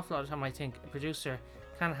 but an awful lot of time I think a producer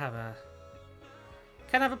can have a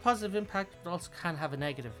positive impact, but also can have a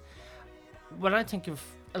negative. When I think of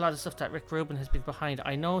a lot of stuff that Rick Rubin has been behind,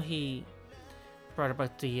 I know he brought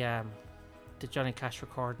about the Johnny Cash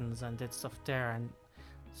recordings and did stuff there, and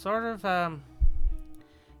sort of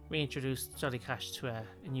reintroduced Johnny Cash to a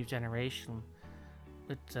new generation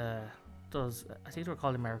with those, I think they were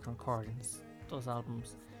called American Recordings, those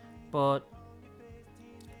albums. But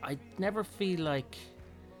I never feel like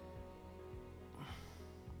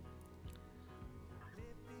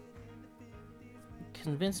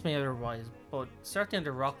convince me otherwise, but certainly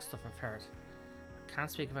the rock stuff I've heard, can't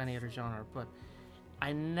speak of any other genre, but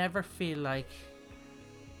I never feel like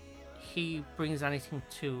he brings anything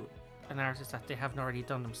to an artist that they haven't already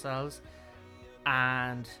done themselves.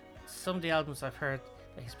 And some of the albums I've heard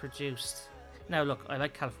that he's produced, now look, I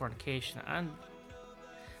like Californication, and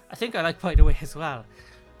I think I like By the Way as well,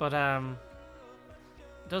 but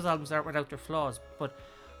those albums aren't without their flaws, but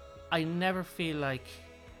I never feel like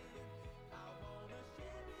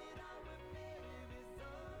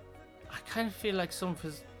I kind of feel like some of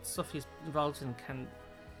his stuff he's involved in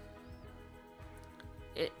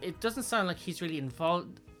it doesn't sound like he's really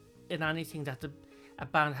involved in anything that a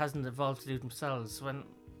band hasn't evolved to do themselves. When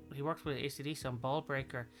he worked with AC/DC on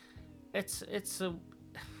Ballbreaker, it's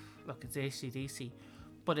AC/DC,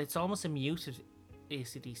 but it's almost a muted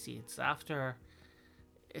AC/DC.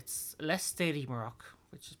 It's less stadium rock,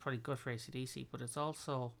 which is probably good for AC/DC, but it's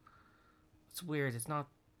weird. It's not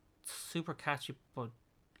super catchy, but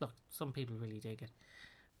look, some people really dig it.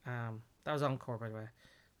 That was Encore, by the way,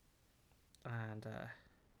 and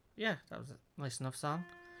yeah, that was a nice enough song.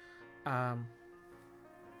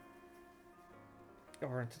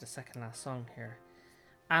 We're into the second last song here,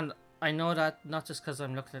 and I know that not just because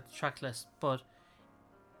I'm looking at the track list, but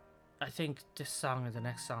I think this song and the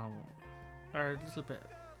next song are a little bit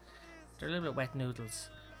wet noodles.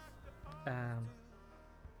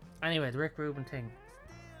 Anyway, the Rick Rubin thing,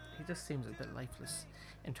 he just seems a bit lifeless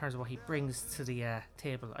in terms of what he brings to the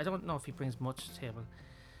table. I don't know if he brings much to the table.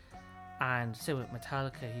 And same with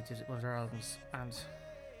Metallica, he did one of their albums, and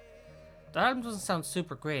the album doesn't sound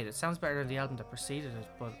super great. It sounds better than the album that preceded it,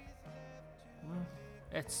 but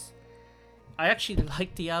I actually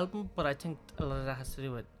like the album, but I think a lot of that has to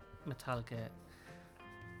do with Metallica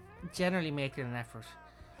generally making an effort.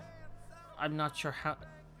 I'm not sure how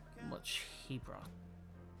much he brought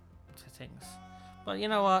to things, but you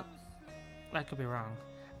know what, I could be wrong.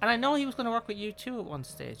 And I know he was going to work with U2 at one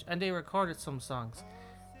stage, and they recorded some songs,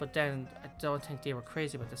 but then I don't think they were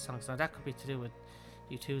crazy about the songs. Now that could be to do with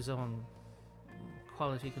U2's own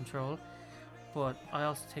quality control, but I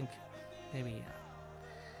also think maybe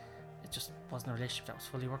it just wasn't a relationship that was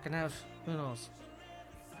fully working out. Who knows?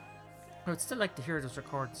 I would still like to hear those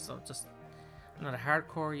records, so just I'm not a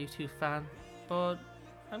hardcore U2 fan, but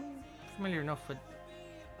I'm familiar enough with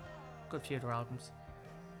a good few of their albums.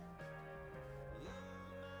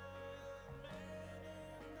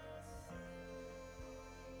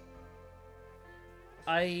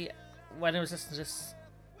 When I was listening to this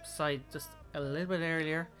side just a little bit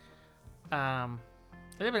earlier,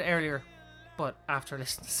 but after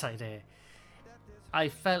listening to side A, I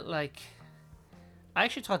felt like I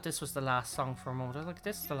actually thought this was the last song for a moment. I was like,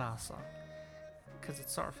 this is the last song, because it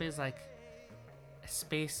sort of feels like a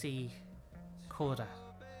spacey coda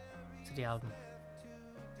to the album.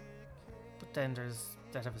 But then there's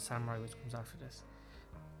Death of a Samurai, which comes after this.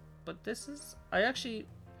 But this is, I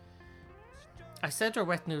said they're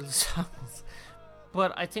wet noodle songs,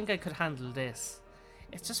 but I think I could handle this.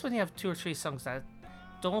 It's just when you have 2 or 3 songs that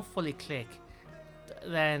don't fully click,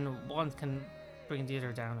 then one can bring the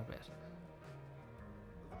other down a bit.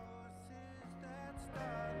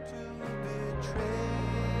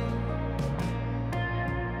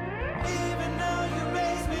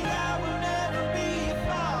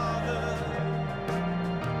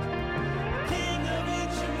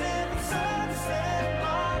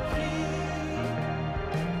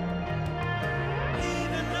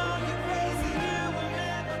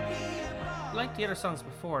 Like the other songs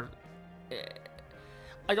before,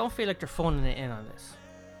 I don't feel like they're phoning it in on this.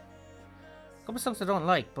 A couple of songs I don't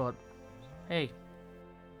like, but hey,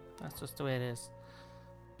 that's just the way it is.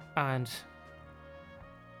 And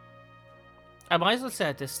I might as well say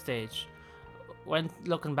at this stage, when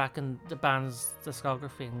looking back in the band's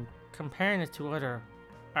discography and comparing it to other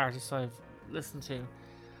artists I've listened to,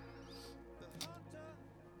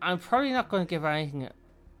 I'm probably not going to give anything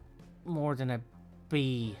more than a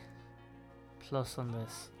B plus on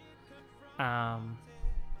this,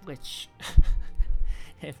 which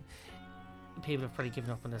if people have probably given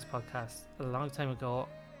up on this podcast a long time ago,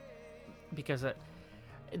 because it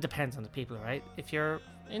depends on the people, right? If you're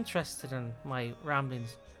interested in my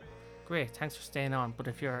ramblings, great, thanks for staying on. But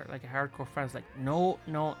if you're like a hardcore fan, it's like, no,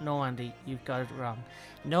 Andy, you've got it wrong.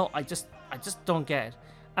 No, I just don't get it.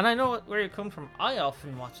 And I know where you're coming from. I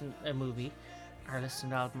often watch a movie or listen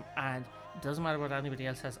to an album, and it doesn't matter what anybody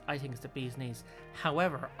else says, I think it's the bee's knees.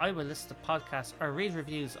 However, I will listen to podcasts or read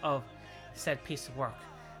reviews of said piece of work,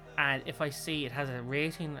 and if I see it has a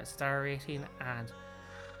rating, a star rating, and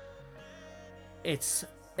it's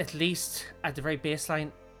at least at the very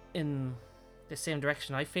baseline in the same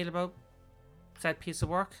direction I feel about said piece of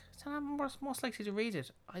work, then I'm most likely to read it.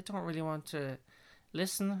 I don't really want to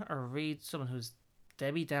listen or read someone who's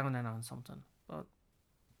Debbie Downing on something. But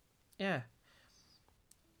yeah,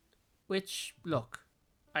 which, look,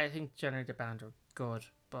 I think generally the band are good,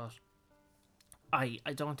 but I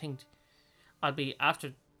don't think I'll be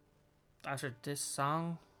after this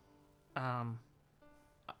song, after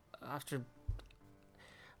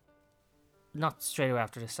not straight away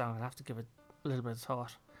after this song, I'll have to give it a little bit of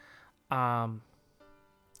thought.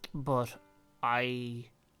 But I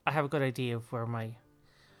have a good idea of where my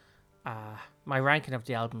ranking of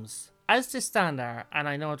the albums as they stand are, and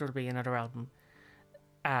I know there'll be another album.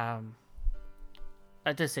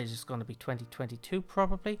 At this stage, it's going to be 2022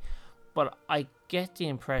 probably, but I get the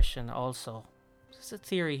impression also, there's a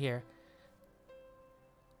theory here,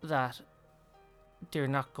 that they're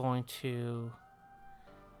not going to,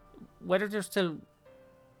 whether they're still,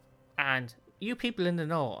 and you people in the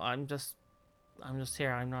know, I'm just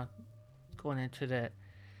here, I'm not going into the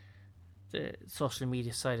social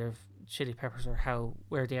media side of Chili Peppers or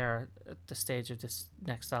where they are at the stage of this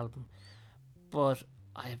next album, but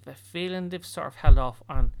I have a feeling they've sort of held off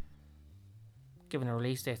on giving a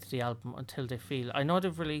release date to the album until they feel, I know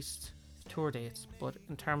they've released tour dates, but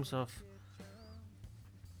in terms of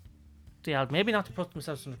the album, maybe not to put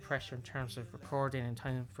themselves under pressure in terms of recording and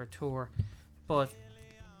time for a tour, but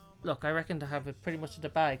look, I reckon they have it pretty much in the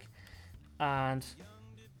bag, and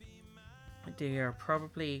they are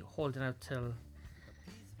probably holding out till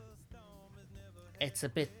it's a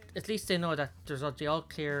bit, at least they know that there's the all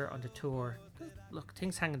clear on the tour. Look,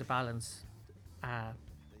 things hang in the balance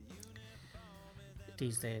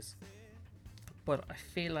these days, but I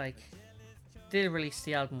feel like they'll release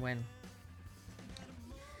the album when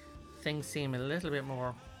things seem a little bit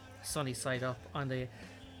more sunny side up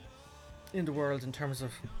in the world in terms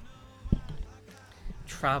of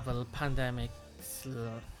travel, pandemic.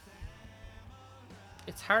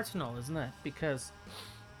 It's hard to know, isn't it? Because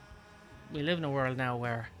we live in a world now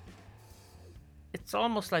where it's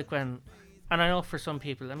almost like when, and I know for some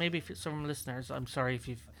people, and maybe for some listeners, I'm sorry if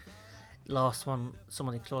you've lost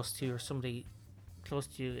somebody close to you, or somebody close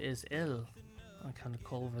to you is ill on kind of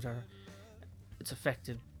COVID, or it's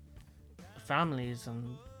affected families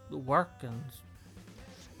and work and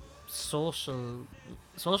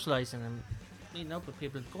socializing and meeting up with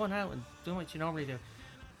people, going out and doing what you normally do.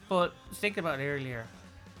 But thinking about it earlier,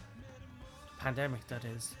 pandemic that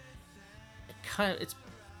is,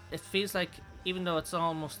 it feels like, even though it's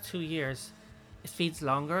almost 2 years, it feels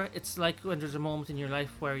longer. It's like when there's a moment in your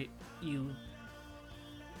life where you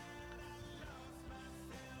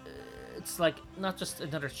it's like not just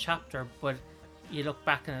another chapter, but you look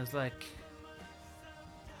back and it's like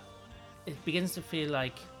it begins to feel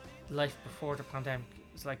like life before the pandemic.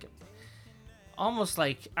 It's like almost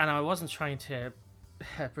like, and I wasn't trying to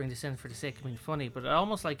bring this in for the sake of being funny, but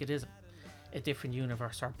almost like it is a different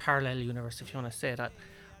universe or a parallel universe, if you want to say that.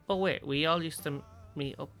 But wait, we all used to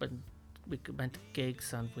meet up and we went to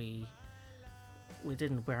gigs and we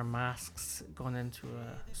didn't wear masks going into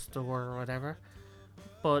a store or whatever.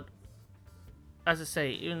 But as I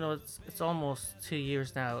say, even though it's almost 2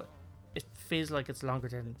 years now, it feels like it's longer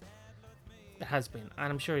than it has been,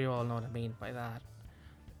 and I'm sure you all know what I mean by that.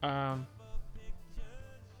 And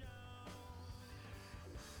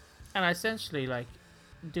essentially, like,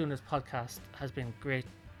 doing this podcast has been great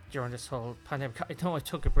during this whole pandemic. I know I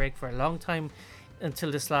took a break for a long time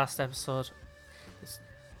until this last episode.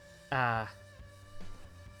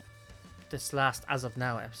 This last as of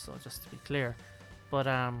now episode, just to be clear. But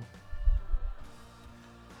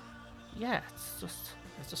yeah, it's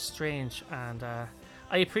just strange, and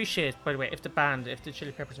I appreciate, by the way, if the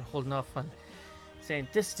Chili Peppers are holding off on saying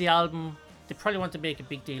this is the album they probably want to make a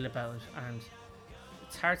big deal about, and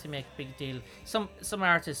it's hard to make a big deal. Some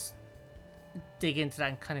artists dig into that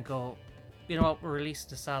and kind of go, you know what, we're releasing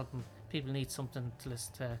this album, people need something to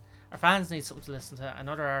listen to, our fans need something to listen to, and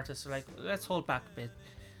other artists are like, let's hold back a bit.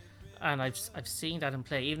 And I've seen that in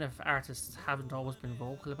play, even if artists haven't always been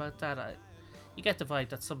vocal about that. You get the vibe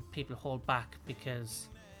that some people hold back because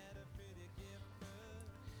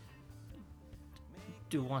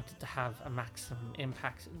do want it to have a maximum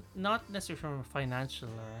impact, not necessarily from a financial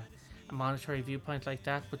or a monetary viewpoint like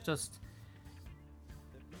that, but just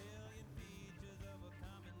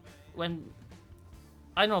when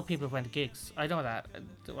I know people went to gigs, I know that,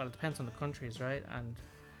 well, it depends on the countries, right? And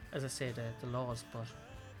as I say, the laws, but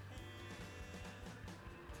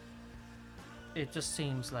it just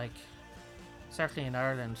seems like, certainly in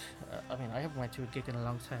Ireland, I mean, I haven't went to a gig in a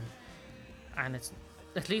long time, and it's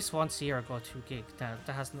at least once a year I go to a gig. Now,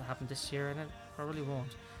 that hasn't happened this year, and it probably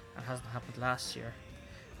won't. It hasn't happened last year.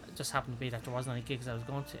 It just happened to be that there wasn't any gigs I was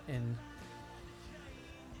going to in.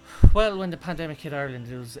 Well, when the pandemic hit Ireland,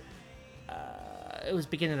 it was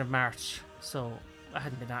beginning of March, so I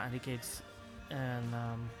hadn't been at any gigs in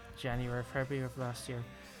January, February of last year.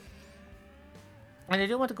 And I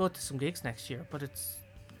do want to go to some gigs next year, but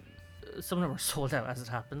some of them are sold out as it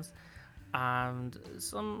happens, and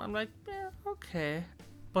some I'm like, yeah, okay,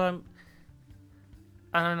 but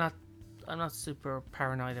I'm not super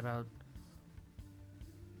paranoid about.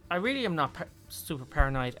 I really am not super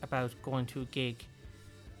paranoid about going to a gig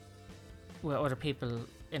with other people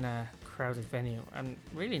in a crowded venue. I'm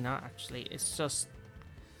really not, actually. It's just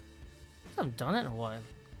I haven't done it in a while.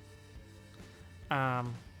 I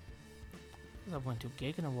went to a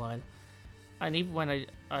gig in a while. And even when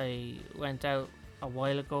I went out a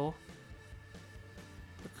while ago,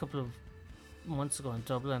 a couple of months ago in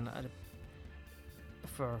Dublin,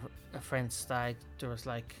 for a friend's stag, there was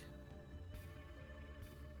like,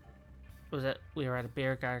 we were at a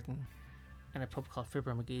beer garden in a pub called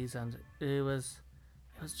Fibber McGee's, and it was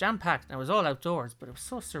jam packed, and it was all outdoors, but it was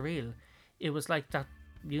so surreal. It was like that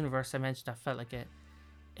universe I mentioned that felt like a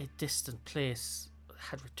distant place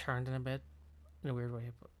had returned in a weird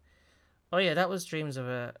way, but. Oh yeah, that was Dreams of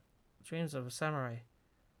a Samurai.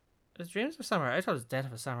 It was Dreams of a Samurai. I thought it was Death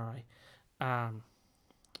of a Samurai.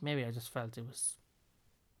 Maybe I just felt it was.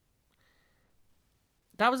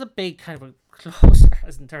 That was a big kind of a closer,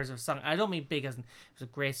 as in terms of song. I don't mean big as in it was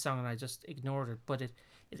a great song and I just ignored it, but it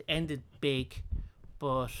ended big.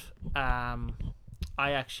 But I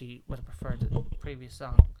actually would have preferred the previous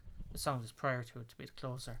song, the song that's prior to it, to be the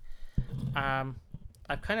closer.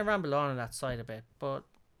 I've kind of rambled on that side a bit, but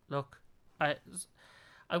look. I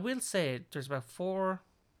will say there's about 4,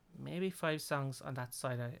 maybe 5 songs on that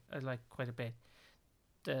side I like quite a bit.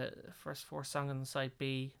 The first 4 songs on the side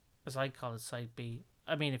B, as I call it, side B.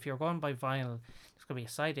 I mean, if you're going by vinyl, there's going to be a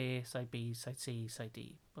side A, side B, side C, side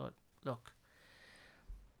D. But look,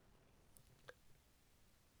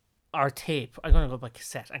 our tape, I'm going to go by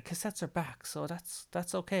cassette, and cassettes are back, so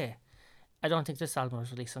that's okay. I don't think this album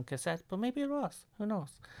was released on cassette, but maybe it was. Who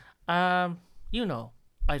knows? You know,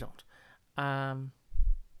 I don't.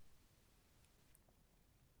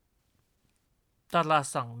 That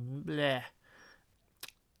last song, bleh.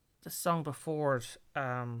 the song before it,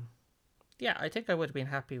 yeah, I think I would have been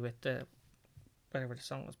happy with the whatever the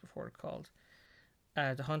song was before it called,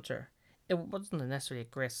 The Hunter. It wasn't necessarily a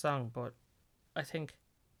great song, but I think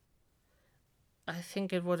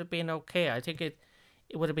it would have been okay. I think it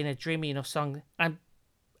would have been a dreamy enough song, and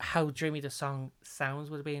how dreamy the song sounds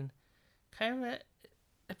would have been kind of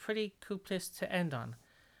a pretty cool place to end on.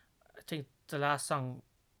 I think the last song,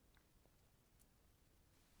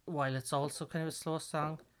 while it's also kind of a slow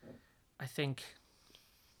song, I think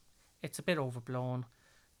it's a bit overblown.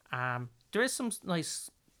 There is some nice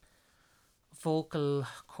vocal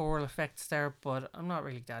choral effects there, but I'm not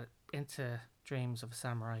really that into Dreams of a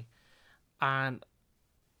Samurai. And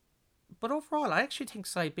but overall, I actually think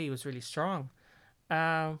side B was really strong.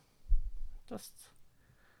 Um, just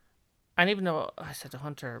and even though I said The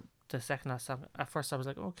Hunter, the second last song, at first I was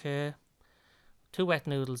like, okay, two wet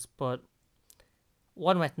noodles, but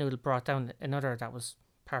one wet noodle brought down another that was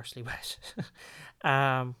partially wet.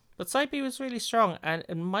 But side B was really strong, and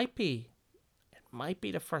it might be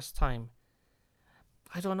the first time.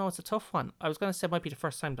 I don't know. It's a tough one. I was going to say it might be the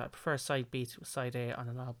first time that I prefer side B to side A on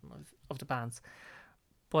an album of the band's,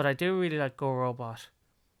 but I do really like Go Robot,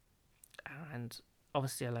 and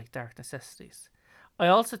obviously I like Dark Necessities. I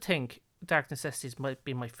also think Dark Necessities might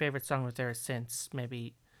be my favorite song of theirs since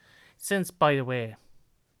By the Way.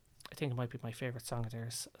 I think it might be my favorite song of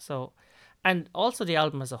theirs. So, and also the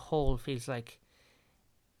album as a whole feels like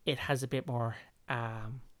it has a bit more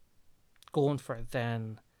going for it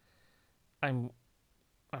than I'm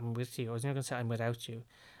I'm with you. I was not going to say I'm without you.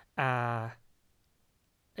 I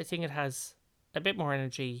think it has a bit more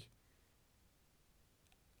energy.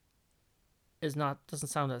 Doesn't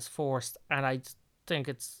sound as forced, and I think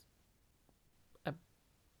it's a,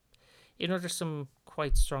 there's some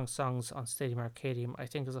quite strong songs on Stadium Arcadium. I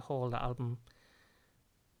think as a whole the album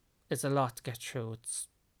is a lot to get through.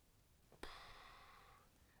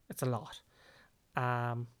 It's a lot.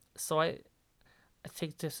 So I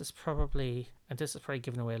think this is probably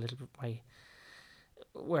giving away a little bit my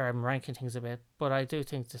where I'm ranking things a bit, but I do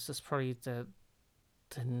think this is probably it's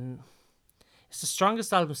the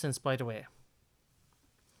strongest album since By the Way,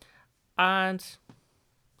 and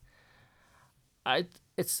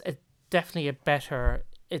it's definitely a better.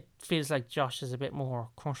 It feels like Josh is a bit more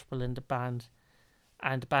comfortable in the band,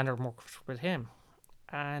 and the band are more comfortable with him,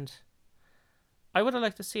 and I would have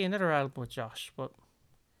liked to see another album with Josh, but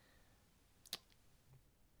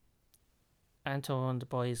Anto and the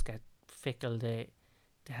boys get fickle. They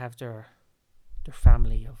have their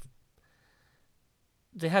family of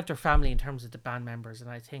they have their family in terms of the band members, and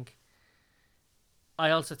I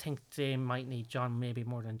also think they might need John maybe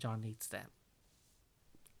more than John needs them,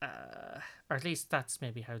 or at least that's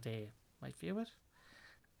maybe how they might view it.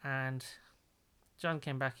 And John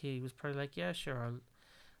came back. He was probably like, "Yeah, sure,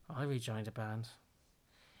 I'll rejoin the band."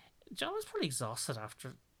 John was pretty exhausted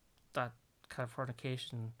after that kind of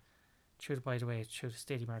fornication through the By the Way, through the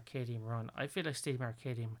Stadium Arcadium run. I feel like Stadium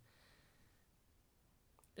Arcadium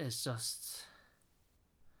is just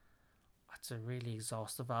it's a really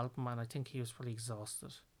exhaustive album, and I think he was pretty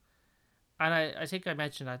exhausted. And I think I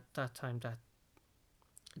mentioned at that time that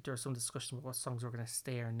there was some discussion about what songs were going to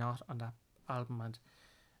stay or not on that album, and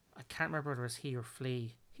I can't remember whether it was He or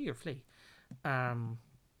Flee. Felt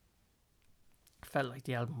like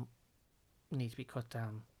the album needed to be cut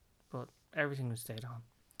down, but everything was stayed on.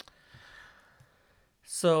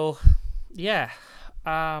 So, yeah.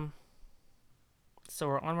 So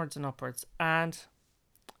we're onwards and upwards, and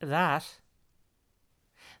that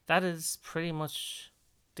is pretty much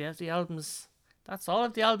the albums. That's all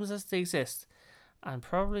of the albums as they exist. And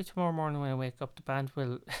probably tomorrow morning when I wake up, the band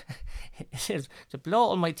will to blow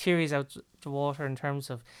all my theories out the water in terms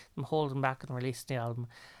of them holding back and releasing the album,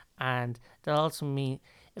 and it'll also mean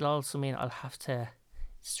I'll have to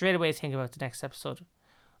straight away think about the next episode.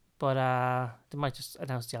 But they might just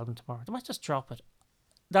announce the album tomorrow. They might just drop it.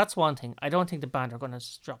 That's one thing. I don't think the band are going to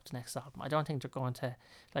just drop the next album. I don't think they're going to,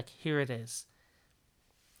 like, here it is.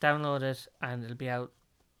 Download it and it'll be out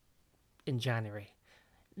in January.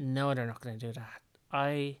 No, they're not going to do that.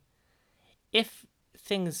 If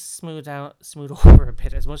things smooth over a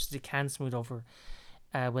bit, as much as they can smooth over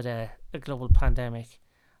with a global pandemic,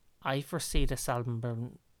 I foresee this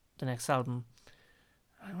album, the next album.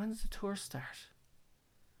 When does the tour start?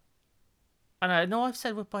 And I know I've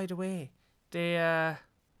said with By the Way, they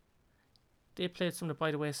played some of the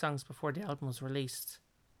By the Way songs before the album was released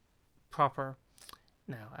proper.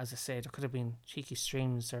 Now, as I say, there could have been cheeky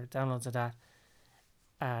streams or downloads of that.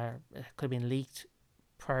 It could have been leaked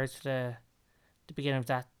prior to the beginning of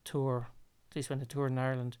that tour, at least when the tour in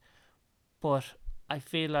Ireland. But I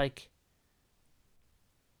feel like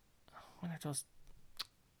when it does,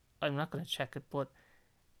 I'm not going to check it, but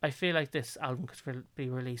I feel like this album could be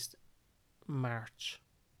released March.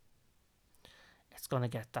 It's going to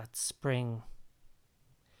get that spring.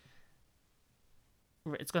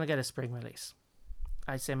 It's going to get a spring release.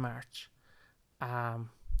 I'd say March. I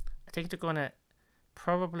think they're going to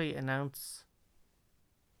probably announce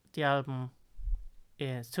the album.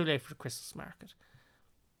 It's too late for the Christmas market,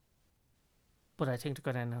 but I think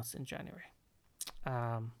they're going to announce it in January.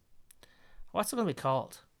 What's it going to be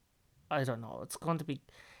called? I don't know. It's not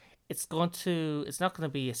going to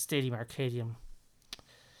be a Stadium Arcadium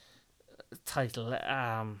title.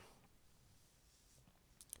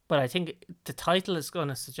 But I think the title is going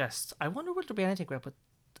to suggest. I wonder will there be anything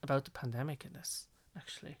about the pandemic in this?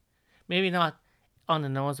 Actually, maybe not on the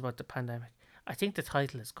nose about the pandemic. I think the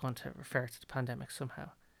title is going to refer to the pandemic somehow.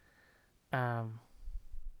 And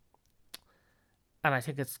I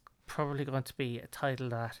think it's probably going to be a title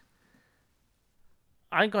that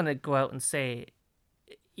I'm going to go out and say,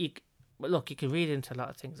 you can read into a lot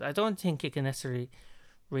of things. I don't think you can necessarily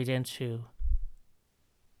read into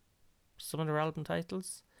some of their album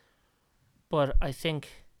titles, but I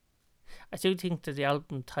do think that the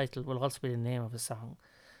album title will also be the name of a song,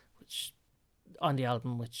 which on the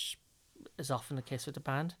album, which is often the case with the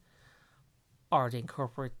band, or they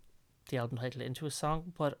incorporate the album title into a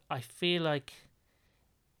song. But I feel like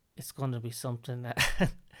it's going to be something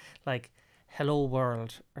that like Hello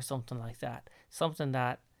World or something like that. Something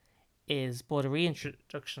that is both a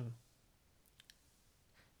reintroduction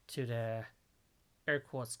to the air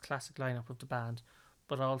quotes classic lineup of the band,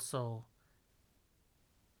 but also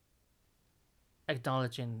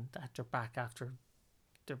acknowledging that they're back after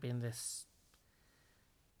there being this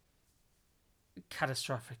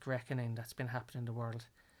catastrophic reckoning that's been happening in the world.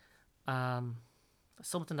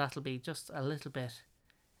 Something that'll be just a little bit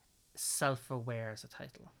self-aware as a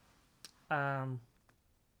title. I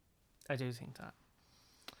do think that.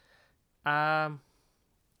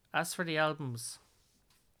 As for the albums,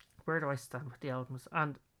 where do I stand with the albums?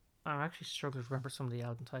 And I'm actually struggling to remember some of the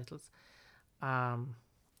album titles. And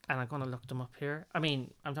I'm going to look them up here. I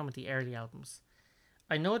mean, I'm talking about the early albums.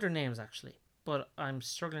 I know their names actually, but I'm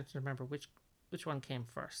struggling to remember which one came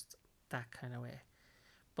first. That kind of way.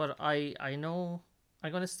 But I know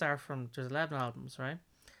I'm going to start from. There's 11 albums, right?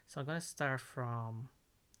 So I'm going to start from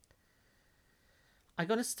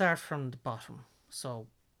the bottom. So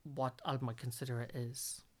what album I consider it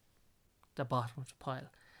is the bottom of the pile.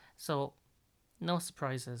 So no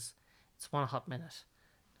surprises. It's One Hot Minute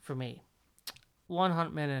for me. One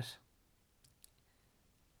Hot Minute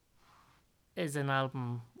is an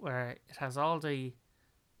album where it has all the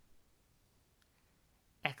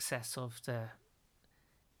excess of the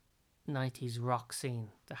 90s rock scene,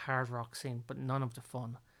 the hard rock scene, but none of the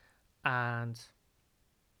fun. And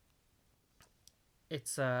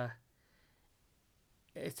it's an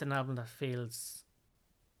album that feels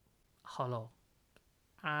hollow.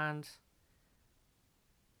 And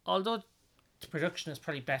although the production is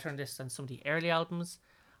probably better in this than some of the early albums,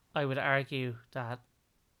 I would argue that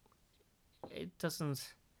it doesn't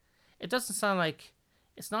sound like,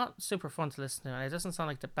 it's not super fun to listen to, and it doesn't sound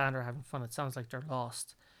like the band are having fun. It sounds like they're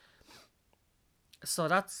lost. So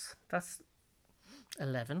that's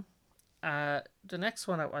 11. The next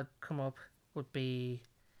one that would come up would be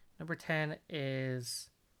number 10 is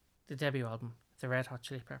the debut album, the Red Hot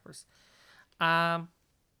Chili Peppers. I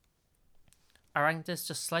ranked this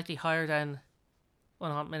just slightly higher than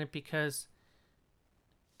One Hot Minute because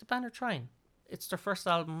the band are trying. It's their first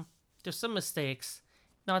album. There's some mistakes.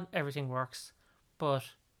 Not everything works, but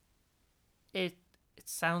it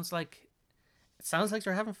sounds like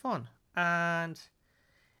they're having fun. And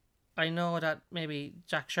I know that maybe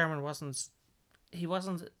Jack Sherman wasn't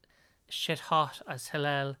shit hot as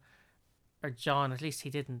Hillel or John. At least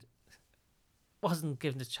he wasn't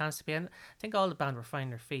given the chance to be. And I think all the band were finding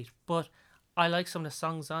their feet. But I like some of the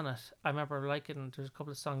songs on it. I remember liking, there's a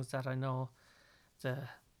couple of songs that I know the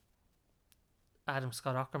Adam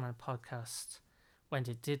Scott Ockerman podcast, when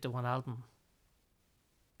they did the one album,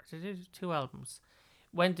 or they did 2 albums.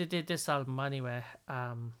 When they did this album anyway,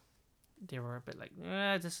 they were a bit like,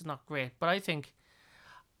 this is not great. But I think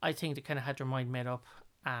they kind of had their mind made up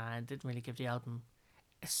and didn't really give the album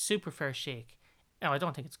a super fair shake. Now, I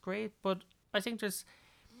don't think it's great, but I think it's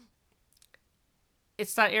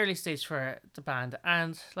that early stage for the band.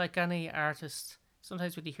 And like any artist,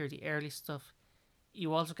 sometimes when you hear the early stuff,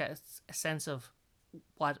 you also get a sense of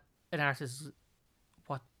what an artist,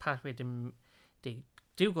 what pathway they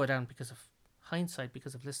do go down because of hindsight,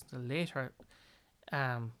 because of listening to later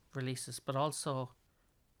releases, but also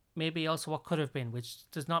maybe also what could have been, which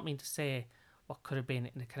does not mean to say what could have been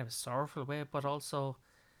in a kind of a sorrowful way, but also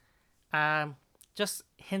um, just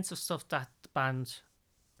hints of stuff that the band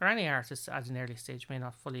or any artist at an early stage may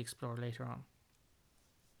not fully explore later on.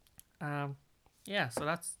 Yeah, so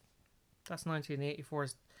that's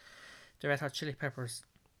 1984's The Red Hot Chili Peppers.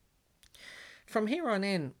 From here on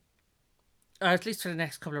in, at least for the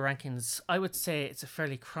next couple of rankings, I would say it's a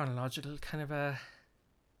fairly chronological kind of a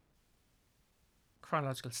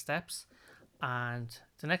chronological steps. And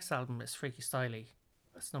the next album is Freaky Styley.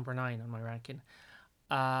 That's number 9 on my ranking.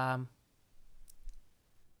 And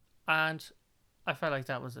I felt like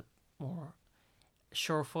that was a more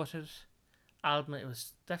sure-footed album. It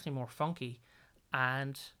was definitely more funky,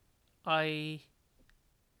 and I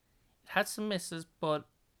had some misses, but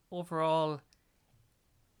overall,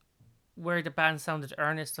 where the band sounded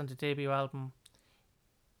earnest on the debut album,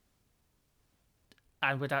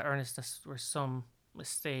 and with that earnestness were some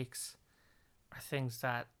mistakes or things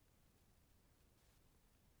that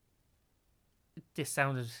they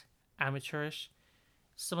sounded amateurish.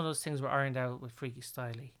 Some of those things were ironed out with Freaky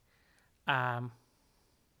Styley.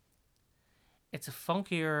 It's a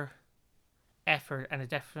funkier effort, and it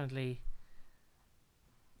definitely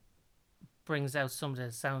brings out some of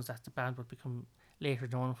the sounds that the band would become later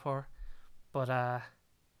known for. But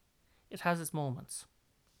it has its moments.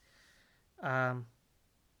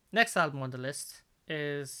 Next album on the list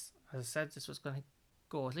is, as I said, this was going to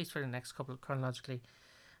go at least for the next couple chronologically.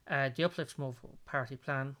 The Uplift Mode Party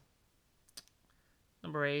Plan,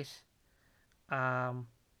 number 8.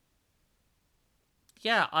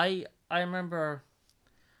 Yeah, I remember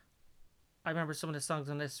some of the songs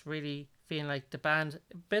on this really feeling like the band,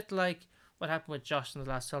 a bit like what happened with Josh in the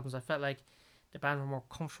last albums. I felt like the band were more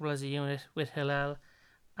comfortable as a unit with Hillel,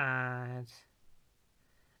 and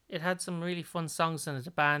it had some really fun songs in it.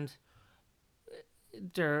 The band,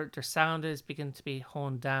 their sound is beginning to be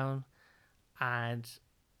honed down and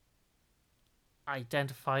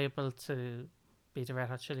identifiable to be the Red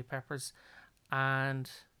Hot Chili Peppers, and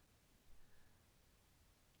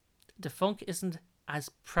the funk isn't as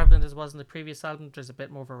prevalent as it was in the previous album. There's a bit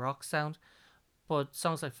more of a rock sound, but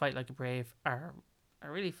songs like Fight Like a Brave are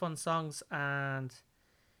really fun songs, and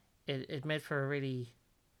it made for a really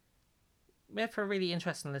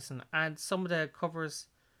interesting listen. And some of the covers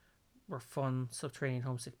were fun. Subterranean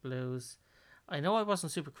Homesick Blues. I know I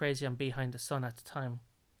wasn't super crazy on Behind the Sun at the time,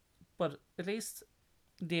 but at least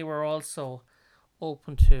they were also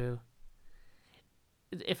open to,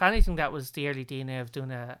 if anything, that was the early DNA of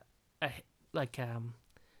doing a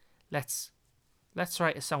let's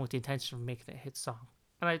write a song with the intention of making it a hit song.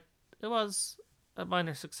 And it was a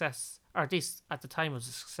minor success, or at least at the time it was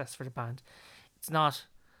a success for the band. It's not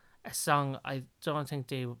a song I don't think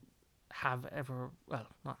they have ever, well,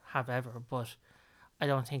 not have ever, but I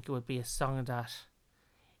don't think it would be a song that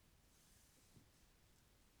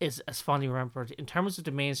is as fondly remembered in terms of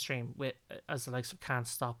the mainstream with as the likes of Can't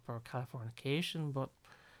Stop or Californication, but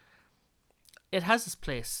it has its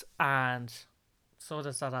place, and so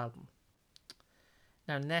does that album.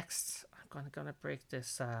 Now next, I'm gonna break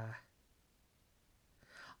this. I'm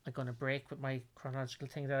gonna break with my chronological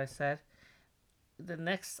thing that I said. The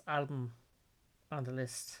next album on the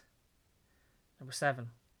list, number 7.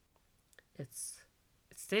 It's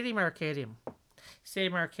Stadium Arcadium.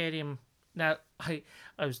 Stadium Arcadium. Now I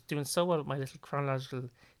was doing so well with my little chronological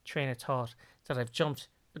train of thought that I've jumped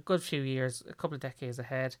a good few years, a couple of decades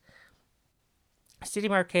ahead.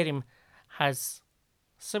 Stadium Arcadium has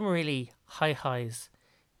some really high highs,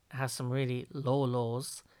 has some really low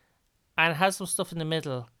lows, and has some stuff in the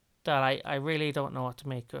middle that I really don't know what to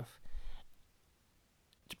make of.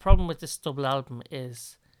 The problem with this double album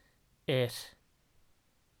is a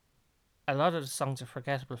lot of the songs are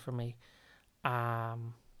forgettable for me. I've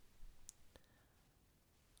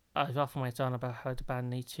often went on about how the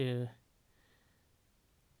band need to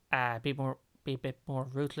be a bit more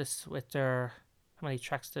ruthless with their how many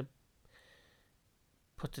tracks to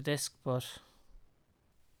put to disc, but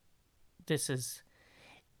this is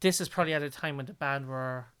probably at a time when the band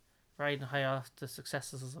were riding high off the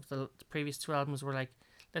successes of the previous 2 albums. Were like,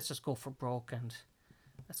 let's just go for broke and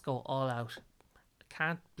let's go all out. I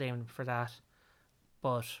can't blame them for that,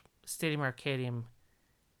 but Stadium Arcadium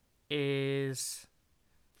is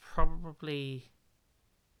probably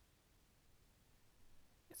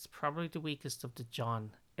the weakest of the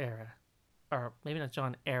John era, or maybe not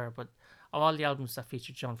John era, but of all the albums that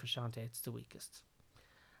featured John Frusciante, it's the weakest.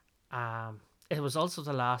 It was also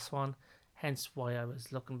the last one, hence why I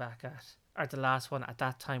was looking back at, or the last one at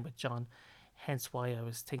that time with John, hence why I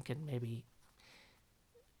was thinking maybe.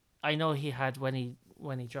 I know he had when he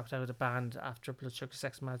dropped out of the band after Blood Sugar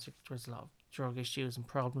Sex Magik, there was a lot of drug issues and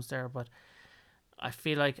problems there, but I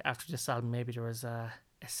feel like after this album, maybe there was a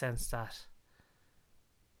sense that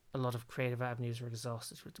a lot of creative avenues were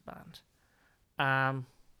exhausted with the band. Um,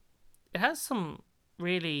 it has some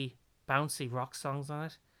really bouncy rock songs on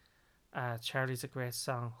it. Charlie's a great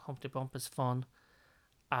song. Humpty Bump is fun.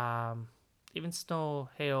 Um, even Snow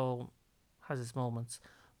Hey-O has its moments,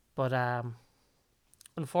 but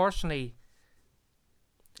unfortunately,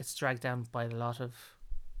 it's dragged down by a lot of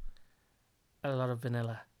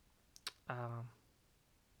vanilla. Um,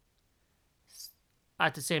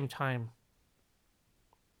 at the same time,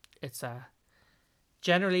 it's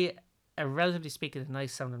generally a relatively speaking a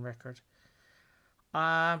nice sounding record.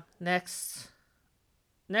 Next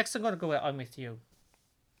I'm gonna go with I'm With You.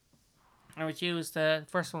 I'm With You is the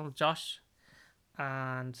first one with Josh,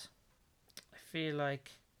 and I feel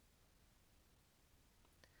like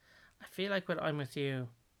with I'm With You,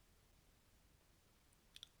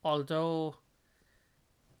 although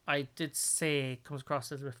I did say it comes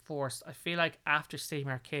across a little bit forced, I feel like after Stadium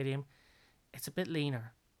Arcadium, it's a bit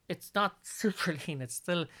leaner. It's not super lean. It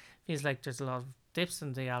still feels like there's a lot of dips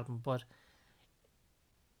in the album, but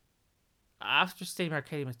after Stadium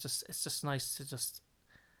Arcadium, it's just nice to just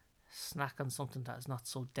snack on something that is not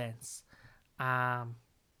so dense. Um,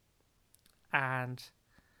 and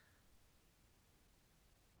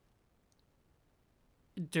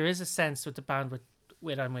there is a sense with the band with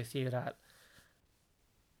I'm With You that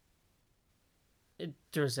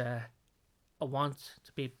there's a want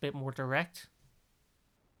to be a bit more direct,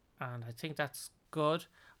 and I think that's good.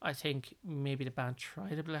 I think maybe the band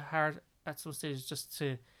tried a bit hard at some stage just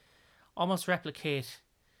to almost replicate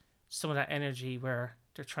some of that energy where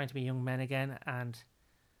they're trying to be young men again, and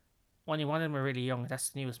only one of them are really young. That's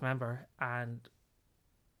the newest member, and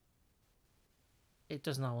it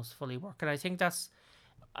doesn't always fully work. And I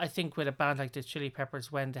think with a band like the Chili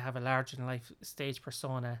Peppers, when they have a larger than life stage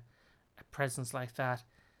persona, a presence like that,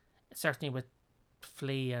 certainly with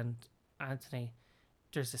Flea and Anthony,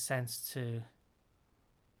 there's a sense to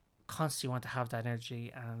constantly want to have that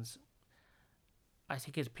energy, and I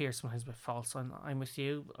think it appears sometimes a bit false on I'm With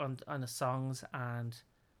You on the songs, and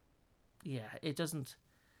yeah, it doesn't.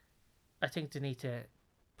 I think they need to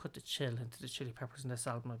put the chill into the Chili Peppers in this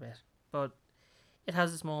album a bit, but it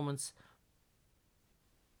has its moments,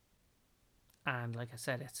 and like I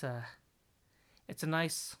said, it's a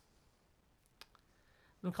nice.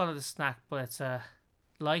 I don't call it a snack, but it's a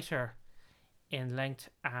lighter in length,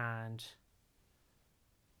 and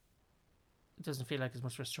it doesn't feel like as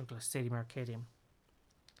much of a struggle as Stadium Arcadium.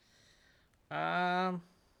 Um,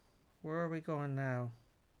 where are we going now?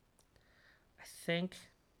 I think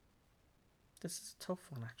this is a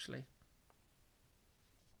tough one actually.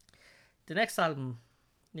 The next album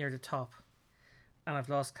near the top, and I've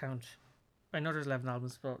lost count. I know there's 11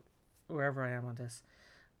 albums, but wherever I am on this,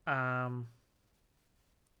 um,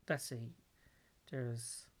 let's see.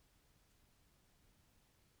 There's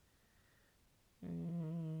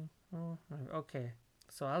okay.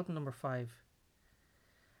 So album number 5.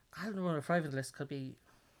 Album number 5 on the list could be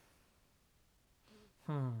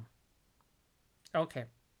okay.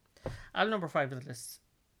 Album number 5 on the list.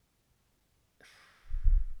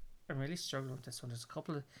 I'm really struggling with this one. There's a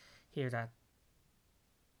couple here that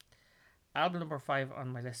album number 5 on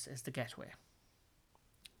my list is The Getaway.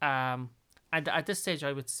 And at this stage,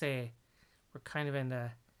 I would say we're kind of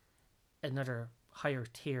in another higher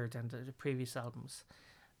tier than the previous albums.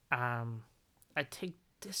 I think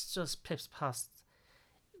this just pips past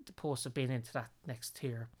the post of being into that next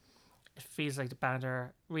tier. It feels like the band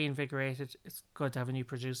are reinvigorated. It's good to have a new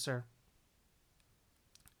producer.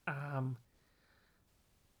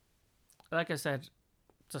 Like I said,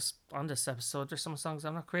 just on this episode, there's some songs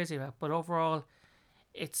I'm not crazy about, but overall,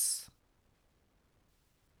 it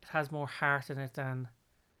has more heart in it than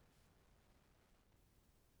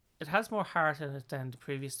the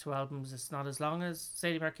previous two albums. It's not as long as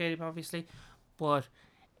Stadium Arcadium, obviously, but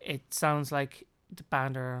it sounds like the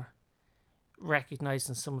band are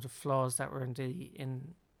recognizing some of the flaws that were in the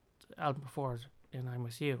album before, in I'm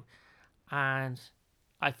With You, and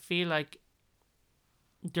I feel like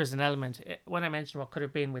there's an element when I mentioned what could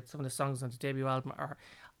have been with some of the songs on the debut album or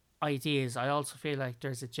ideas. I also feel like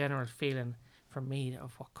there's a general feeling from me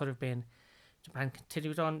of what could have been. The band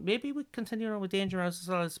continued on. Maybe we continued on with Danger Mouse as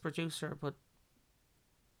well as producer, but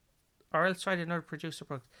or else tried another producer,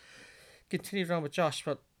 but continued on with Josh.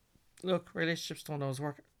 But look, relationships don't always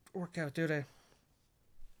work out, do they?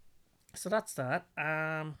 So that's that.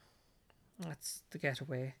 That's The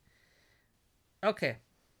Getaway. Okay,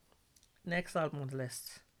 next album on the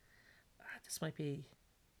list. This might be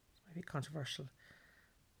controversial.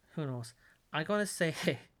 Who knows? I'm gonna say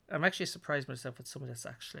I'm actually surprised myself with some of this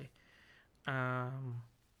actually. Um,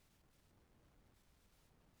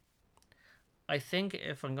 I think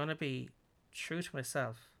if I'm gonna be true to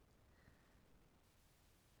myself,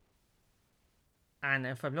 and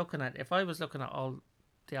if I was looking at all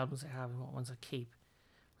the albums I have and what ones I keep,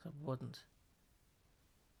 I wouldn't.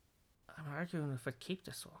 I'm arguing if I'd keep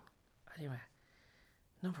this one. Anyway,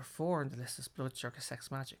 number 4 on the list is Blood Sugar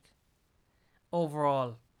Sex Magic.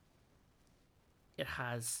 Overall, it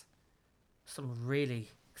has some really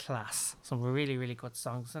some really, really good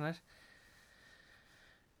songs in it.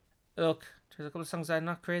 Look, there's a couple of songs I'm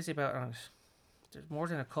not crazy about on it. There's more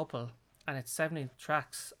than a couple, and it's 17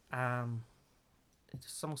 tracks.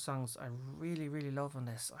 Some songs I really, really love on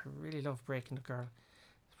this. I really love Breaking the Girl.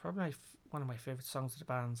 It's probably one of my favourite songs of the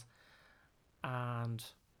band's. And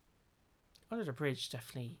Under the Bridge,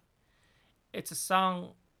 definitely. It's a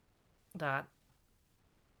song that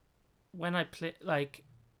when I played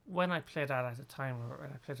that at the time, or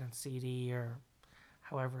when I played it on CD, or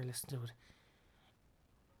however I listened to it,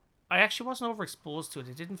 I actually wasn't overexposed to it.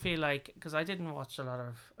 It didn't feel like, because I didn't have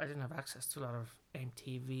access to a lot of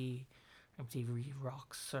MTV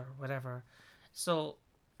Rocks or whatever. So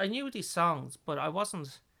I knew these songs, but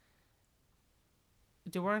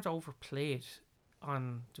they weren't overplayed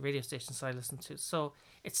on the radio stations I listened to. So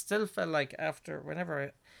it still felt like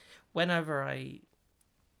whenever I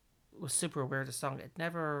was super aware of the song, it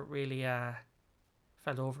never really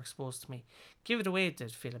felt overexposed to me. Give It Away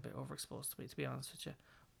did feel a bit overexposed to me, to be honest with you.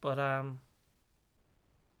 But Under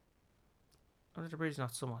the Bridge,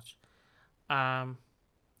 not so much.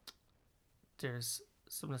 There's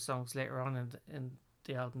some of the songs later on in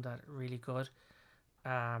the album that are really good.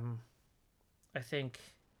 I think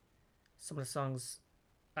some of the songs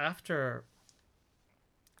after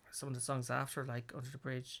like Under the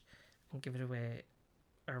Bridge and Give It Away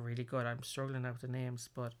are really good. I'm struggling out with the names,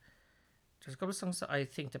 but there's a couple of songs that I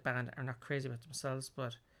think the band are not crazy about themselves,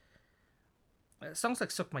 but songs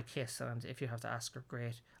like Suck My Kiss and If You Have to Ask are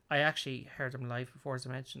great. I actually heard them live before, as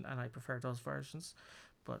I mentioned, and I prefer those versions,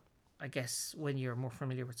 but I guess when you're more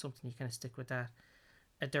familiar with something, you kind of stick with that.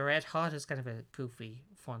 The Red Hot is kind of a goofy,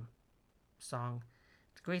 fun song.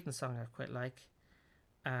 The Greeting song I quite like.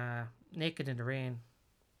 Naked in the Rain,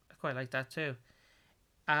 I quite like that too.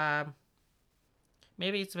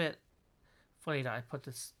 Maybe it's a bit funny that I put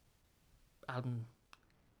this album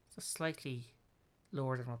just slightly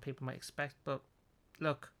lower than what people might expect, but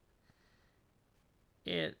look,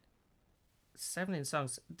 17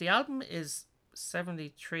 songs. The album is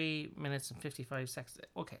 73 minutes and 55 seconds.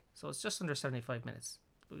 Okay, so it's just under 75 minutes.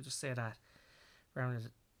 We'll just say that, rounded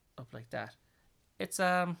it up like that. It's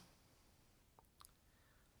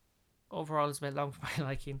overall it's a bit long for my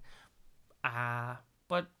liking.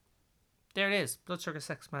 But there it is. Blood Sugar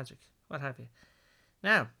Sex Magic. What have you.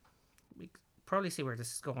 Now, we probably see where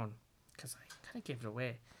this is going, because I kind of gave it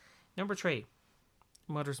away. Number 3,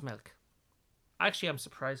 Mother's Milk. Actually, I'm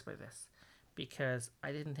surprised by this, because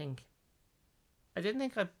I didn't think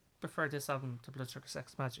I preferred this album to Blood Sugar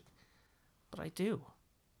Sex Magic, but I do.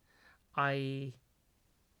 I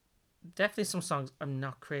definitely, some songs I'm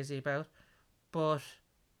not crazy about, but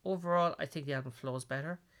overall I think the album flows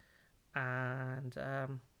better, and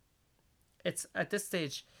it's at this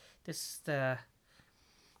stage.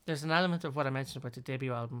 There's an element of what I mentioned about the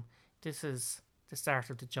debut album. This is the start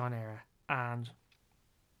of the John era, and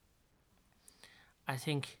I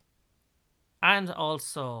think, and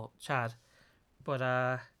also Chad,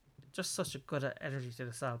 but just such a good energy to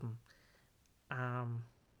this album. Um,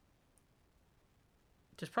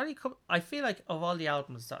 there's probably I feel like of all the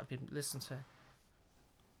albums that I've been listening to,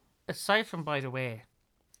 aside from By the Way,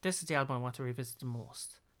 this is the album I want to revisit the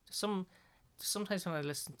most. Sometimes when I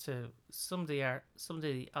listen to some of the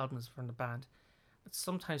albums from the band,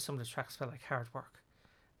 sometimes some of the tracks felt like hard work,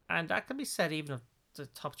 and that can be said even of the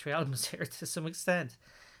top 3 albums here to some extent.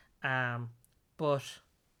 But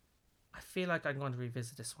I feel like I'm going to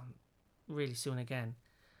revisit this one really soon again.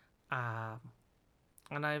 And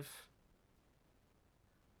I've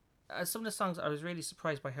some of the songs I was really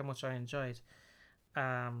surprised by how much I enjoyed.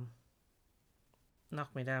 Knock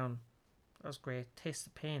Me Down, that was great. Taste the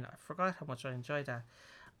Pain, I forgot how much I enjoyed that.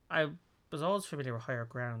 I was always familiar with Higher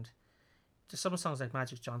Ground. Just some songs like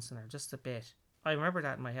Magic Johnson are just a bit. I remember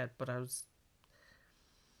that in my head, but I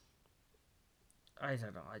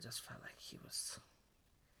don't know. I just felt like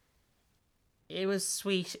it was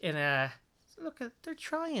sweet in a look. They're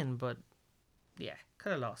trying, but yeah,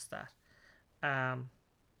 could have lost that.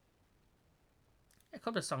 A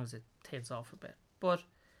couple of songs it tails off a bit, but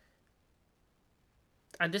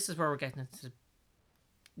and this is where we're getting into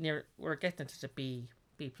the B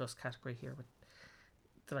plus category here with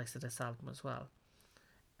the likes of this album as well.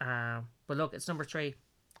 But look, it's number 3.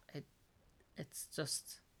 It it's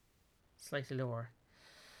just slightly lower.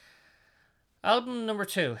 Album number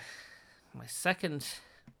 2, my second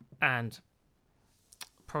and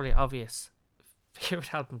probably obvious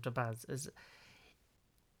favorite album to bands, is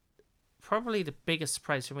probably the biggest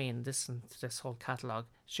surprise for me in this whole catalog.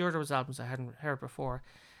 Sure, there was albums I hadn't heard before,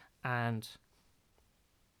 and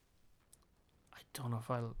I don't know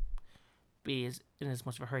if I'll be in as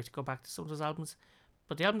much of a hurry to go back to some of those albums.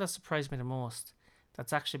 But the album that surprised me the most,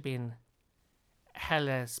 that's actually been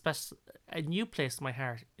hella special, a new place in my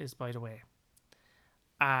heart, is By the Way.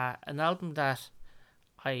 An album that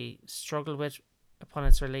I struggled with upon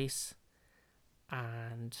its release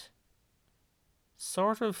and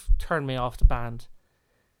sort of turned me off the band.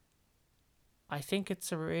 I think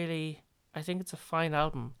it's a fine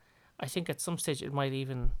album. I think at some stage it might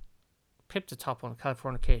even pip the top on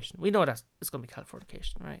Californication. We know that it's going to be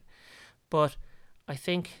Californication, right? But I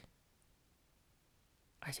think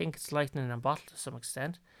it's lightning in a bottle to some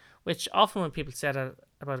extent, which often when people say that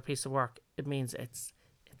about a piece of work, it means it's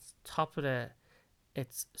top of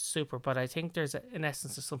it's super. But I think there's an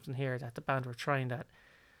essence of something here that the band were trying that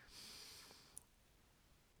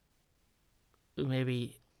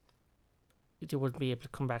maybe they wouldn't be able to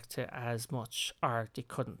come back to as much, or they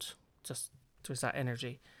couldn't. Just there's that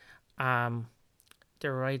energy. They're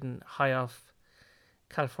riding high off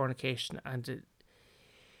Californication, and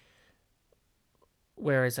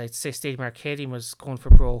whereas I'd say Stadium Arcadium was going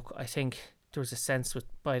for broke, I think there was a sense with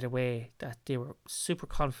By the Way that they were super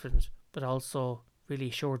confident, but also really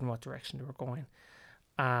assured in what direction they were going.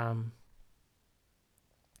 And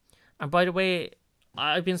By the Way,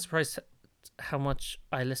 I've been surprised how much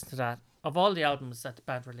I listened to that. Of all the albums that the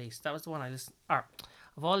band released, that was the one I listened. Or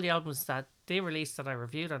of all the albums that they released that I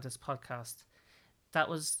reviewed on this podcast, that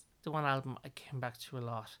was the one album I came back to a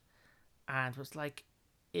lot, and was like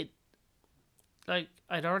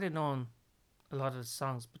I'd already known a lot of the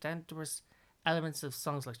songs, but then there was elements of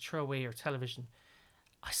songs like Throw Away or Television.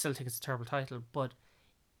 I still think it's a terrible title, but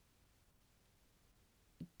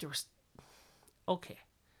there was okay.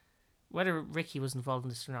 Whether Ricky was involved in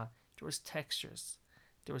this or not, there was textures.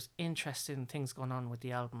 There was interesting things going on with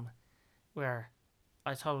the album where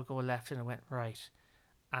I thought it would go left and it went right.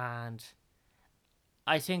 And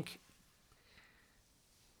I think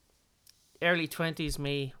early 20s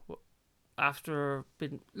me, after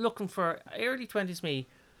been looking for early 20s me,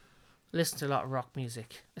 listened to a lot of rock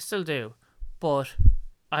music. I still do, but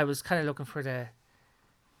I was kind of looking for the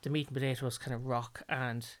meat and potatoes kind of rock,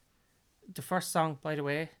 and the first song, By the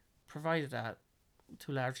Way, provided that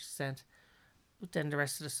to a large extent. But then the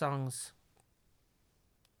rest of the songs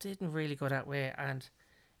didn't really go that way, and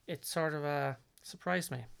it sort of surprised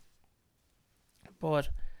me. But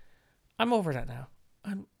I'm over that now.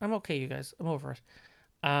 I'm okay, you guys. I'm over it.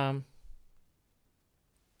 But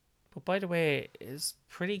By the Way is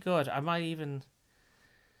pretty good. I'm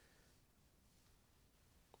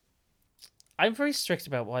very strict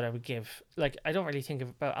about what I would give. Like, I don't really think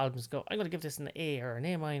about albums. I'm going to give this an A or an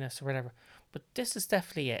A minus or whatever. But this is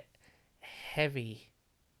definitely a heavy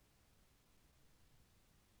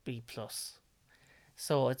B plus.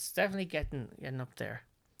 So it's definitely getting up there.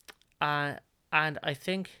 And I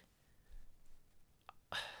think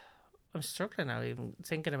I'm struggling now even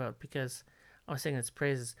thinking about it, because I was singing its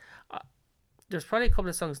praises. There's probably a couple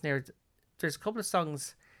of songs near. There's a couple of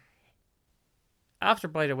songs after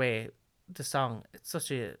By the Way. The song, it's such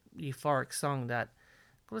a euphoric song that a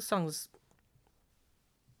couple of songs,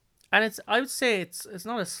 and I would say it's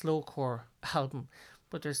not a slowcore album,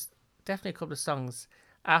 but there's definitely a couple of songs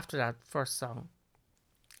after that first song,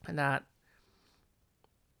 and that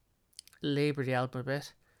labour the album a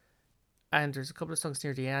bit. And there's a couple of songs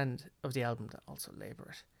near the end of the album that also labour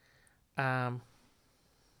it. That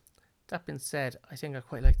being said, I think I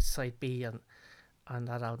quite like the side B on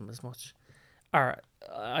that album as much. Or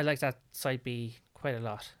I like that side B quite a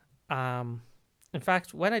lot. In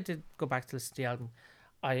fact, when I did go back to listen to the album,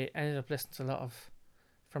 I ended up listening to a lot of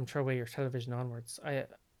From Throw Away or Television onwards. I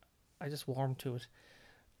just warmed to it.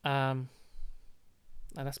 And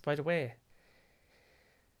that's By the Way.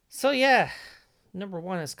 So yeah, number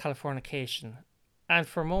 1 is Californication. And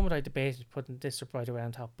for a moment I debated putting this or By the Way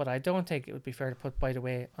on top, but I don't think it would be fair to put By the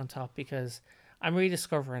Way on top, because I'm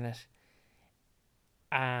rediscovering it.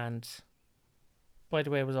 And By the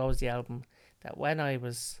Way was always the album that when I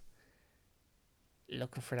was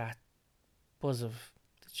looking for that buzz of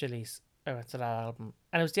the Chili's, I went to that album.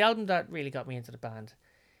 And it was the album that really got me into the band.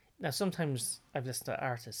 Now, sometimes I've listened to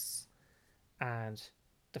artists, and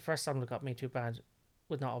the first album that got me into a band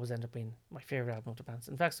would not always end up being my favourite album of the band.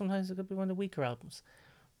 In fact, sometimes it could be one of the weaker albums.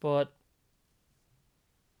 But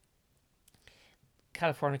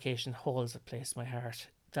Californication holds a place in my heart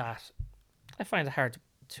that I find it hard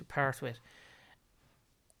to part with.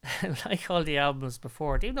 Like all the albums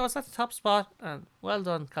before, even though it's at the top spot, and well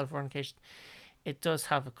done, Californication, it does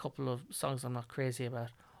have a couple of songs I'm not crazy about.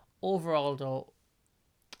 Overall, though,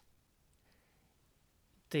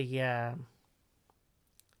 the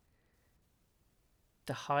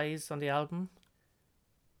the highs on the album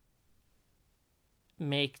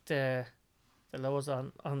make the lows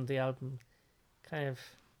on the album kind of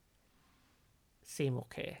seem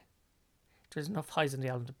okay. There's enough highs on the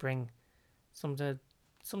album to bring some of the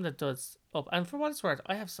duds up. And for what it's worth,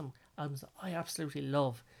 I have some albums that I absolutely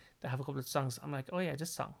love that have a couple of songs. I'm like, oh yeah,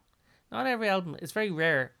 this song. Not every album. It's very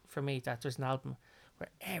rare for me that there's an album where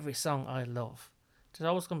every song I love. There's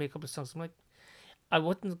always going to be a couple of songs. I'm like, I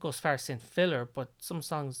wouldn't go as far as saying filler, but some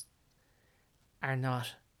songs are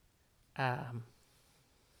not. They're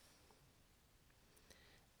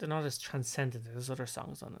not as transcendent as other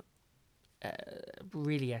songs on it.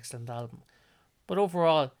 Really excellent album, but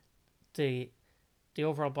overall, the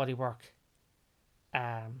overall body work,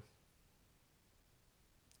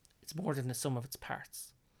 it's more than the sum of its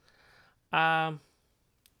parts. That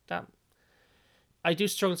I do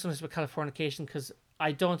struggle sometimes with Californication because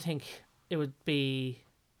I don't think it would be.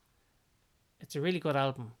 It's a really good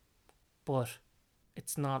album, but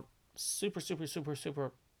it's not super, super, super,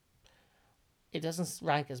 super. It doesn't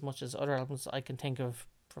rank as much as other albums I can think of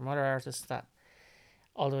from other artists that,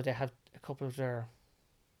 although they have a couple of their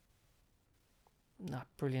not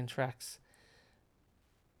brilliant tracks,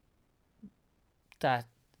 that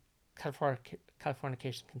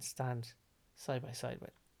Californication can stand side by side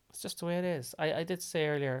with. It's just the way it is. I did say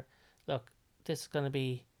earlier, look, this is gonna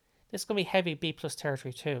be heavy B plus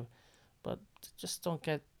territory too, but just don't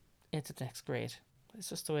get into the next grade. It's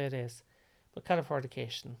just the way it is. But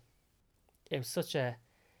Californication, it was such a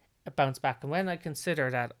bounce back. And when I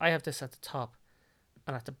consider that I have this at the top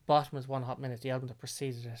and at the bottom is One Hot Minute, the album that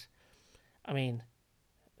preceded it, I mean,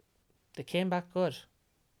 they came back good.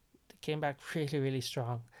 They came back really, really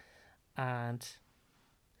strong. And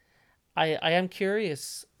I am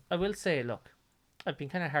curious. I will say, look, I've been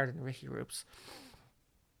kind of hard on Ricky Rupes.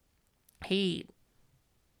 He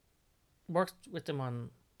worked with them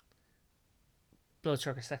on Blood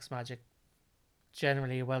Sugar Sex Magic,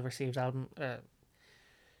 generally a well-received album. I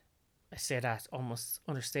say that almost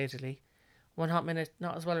understatedly. One Hot Minute,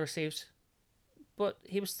 not as well received, but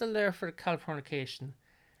he was still there for the Californication,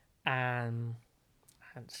 and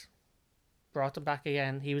brought them back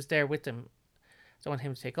again. He was there with them. I don't want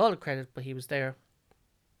him to take all the credit, but he was there.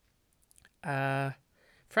 For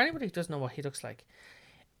anybody who doesn't know what he looks like,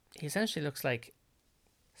 he essentially looks like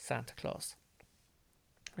Santa Claus.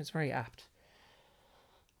 It's very apt.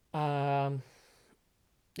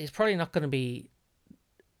 He's probably not going to be.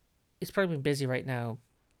 He's probably been busy right now,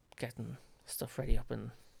 getting stuff ready up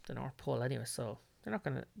in the North Pole anyway. So they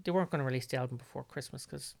weren't gonna release the album before Christmas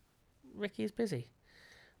because Ricky is busy.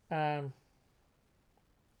 Saint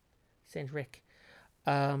Rick.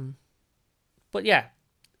 But yeah,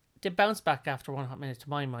 they bounced back after One Hot Minute. To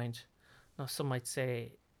my mind, now some might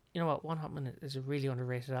say, you know what, One Hot Minute is a really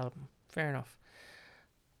underrated album. Fair enough.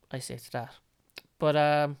 I say to that. But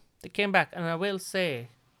they came back, and I will say,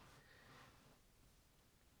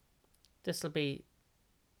 this will be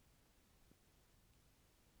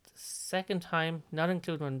the second time, not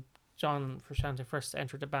including when John Frusciante first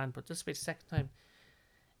entered the band, but this will be the second time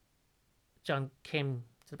John came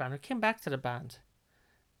to the band, or came back to the band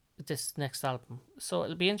with this next album. So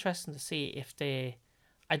it'll be interesting to see if they.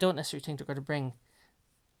 I don't necessarily think they're going to bring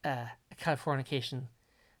a Californication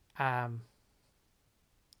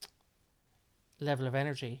level of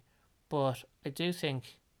energy, but I do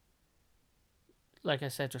think, like I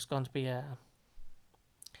said, there's going to be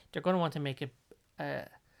they're going to want to make a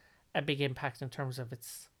big impact in terms of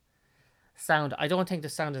its sound. I don't think the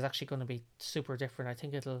sound is actually going to be super different. I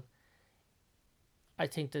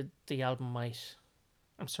think that the album might.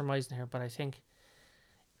 I'm surmising here, but I think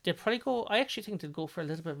they'll probably go. I actually think they'll go for a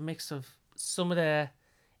little bit of a mix of some of the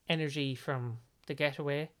energy from The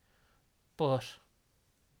Getaway, but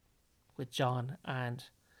with John, and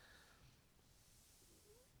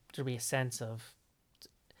there'll be a sense of.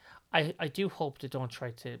 I do hope they don't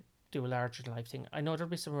try to do a larger than life thing. I know there'll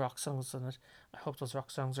be some rock songs on it. I hope those rock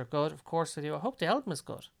songs are good. Of course I do. I hope the album is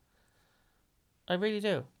good. I really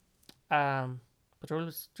do. But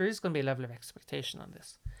there is going to be a level of expectation on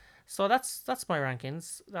this. So that's my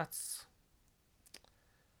rankings. That's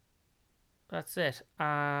it.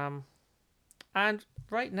 And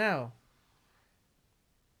right now,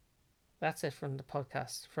 that's it from the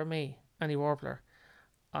podcast. For me, Annie Warbler,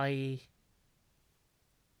 I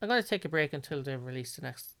I'm going to take a break until they release the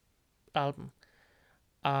next album.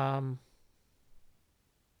 Um,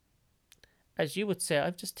 as you would say,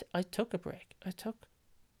 I took a break. I took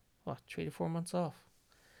what 3 to 4 months off.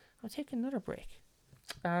 I'll take another break.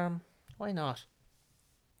 Why not?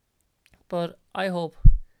 But I hope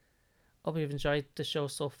you've enjoyed the show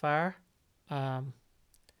so far. Um,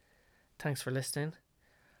 thanks for listening.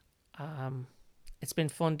 It's been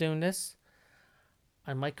fun doing this.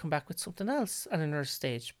 I might come back with something else at another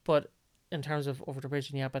stage, but in terms of Over the Bridge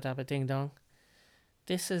and Yabba Dabba Ding Dong,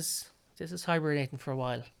 this is hibernating for a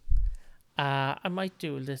while. I might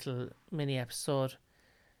do a little mini episode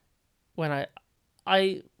when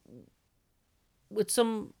I with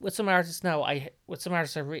some artists now.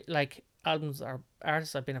 Like albums or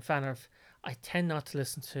artists I've been a fan of. I tend not to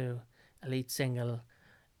listen to a lead single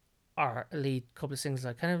or a lead couple of singles.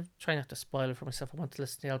 I kind of try not to spoil it for myself. I want to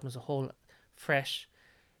listen to the album as a whole, fresh.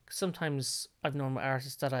 Sometimes I've known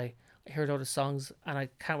artists that I hear all the songs and I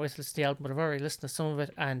can't wait to listen to the album, but I've already listened to some of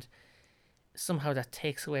it and somehow that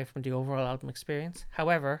takes away from the overall album experience.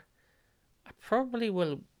 However, I probably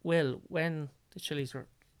will when the Chili's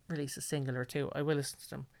release a single or two, I will listen to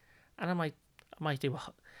them, and I might do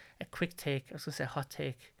a quick take. I was gonna say hot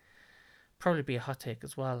take, probably be a hot take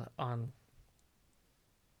as well on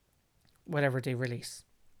whatever they release.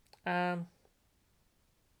 And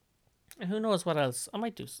who knows what else? I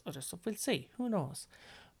might do other stuff. We'll see. Who knows?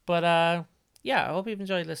 But yeah, I hope you've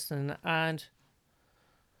enjoyed listening, and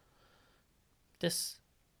this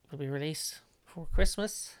will be released before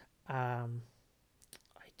Christmas. I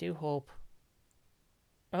do hope.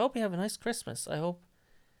 I hope you have a nice Christmas. I hope,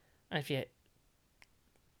 and if you,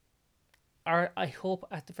 or I hope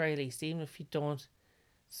at the very least, even if you don't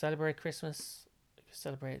celebrate Christmas, if you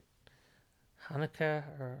celebrate Hanukkah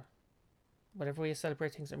or whatever way you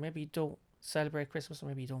celebrate things, or maybe you don't celebrate Christmas, or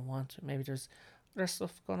maybe you don't want to. Maybe there's other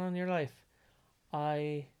stuff going on in your life.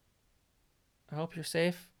 I hope you're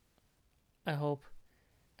safe. I hope,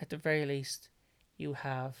 at the very least, you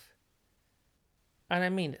have, and I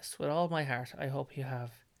mean this with all my heart, I hope you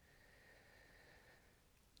have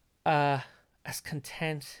as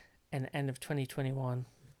content an end of 2021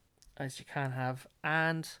 as you can have,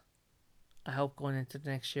 and I hope going into the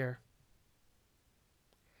next year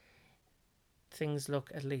things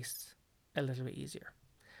look at least a little bit easier.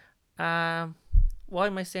 Why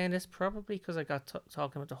am I saying this? Probably because I got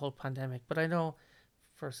talking about the whole pandemic, but I know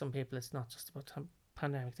for some people it's not just about the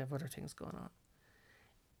pandemic. They have other things going on,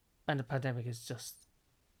 and the pandemic is just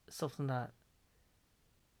something that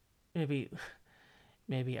maybe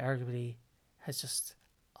arguably has just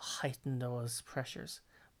heightened those pressures.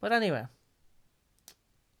 But anyway,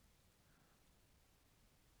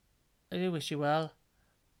 I do wish you well,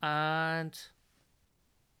 and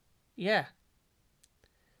yeah,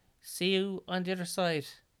 see you on the other side.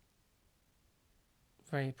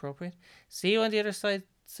 Very appropriate. See you on the other side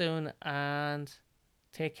soon, and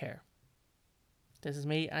take care. This is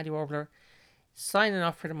me, Andy Warbler, signing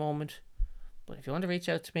off for the moment. But if you want to reach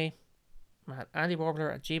out to me, I'm at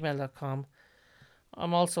andywarbler@gmail.com.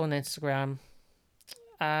 I'm also on Instagram,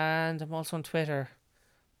 and I'm also on Twitter,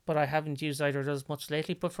 but I haven't used either of those much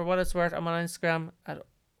lately. But for what it's worth, I'm on Instagram at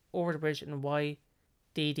Over the Bridge and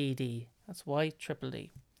YDDD. That's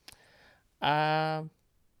YDDD.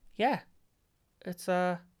 Yeah, it's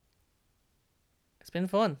been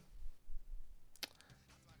fun.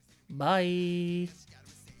 Bye.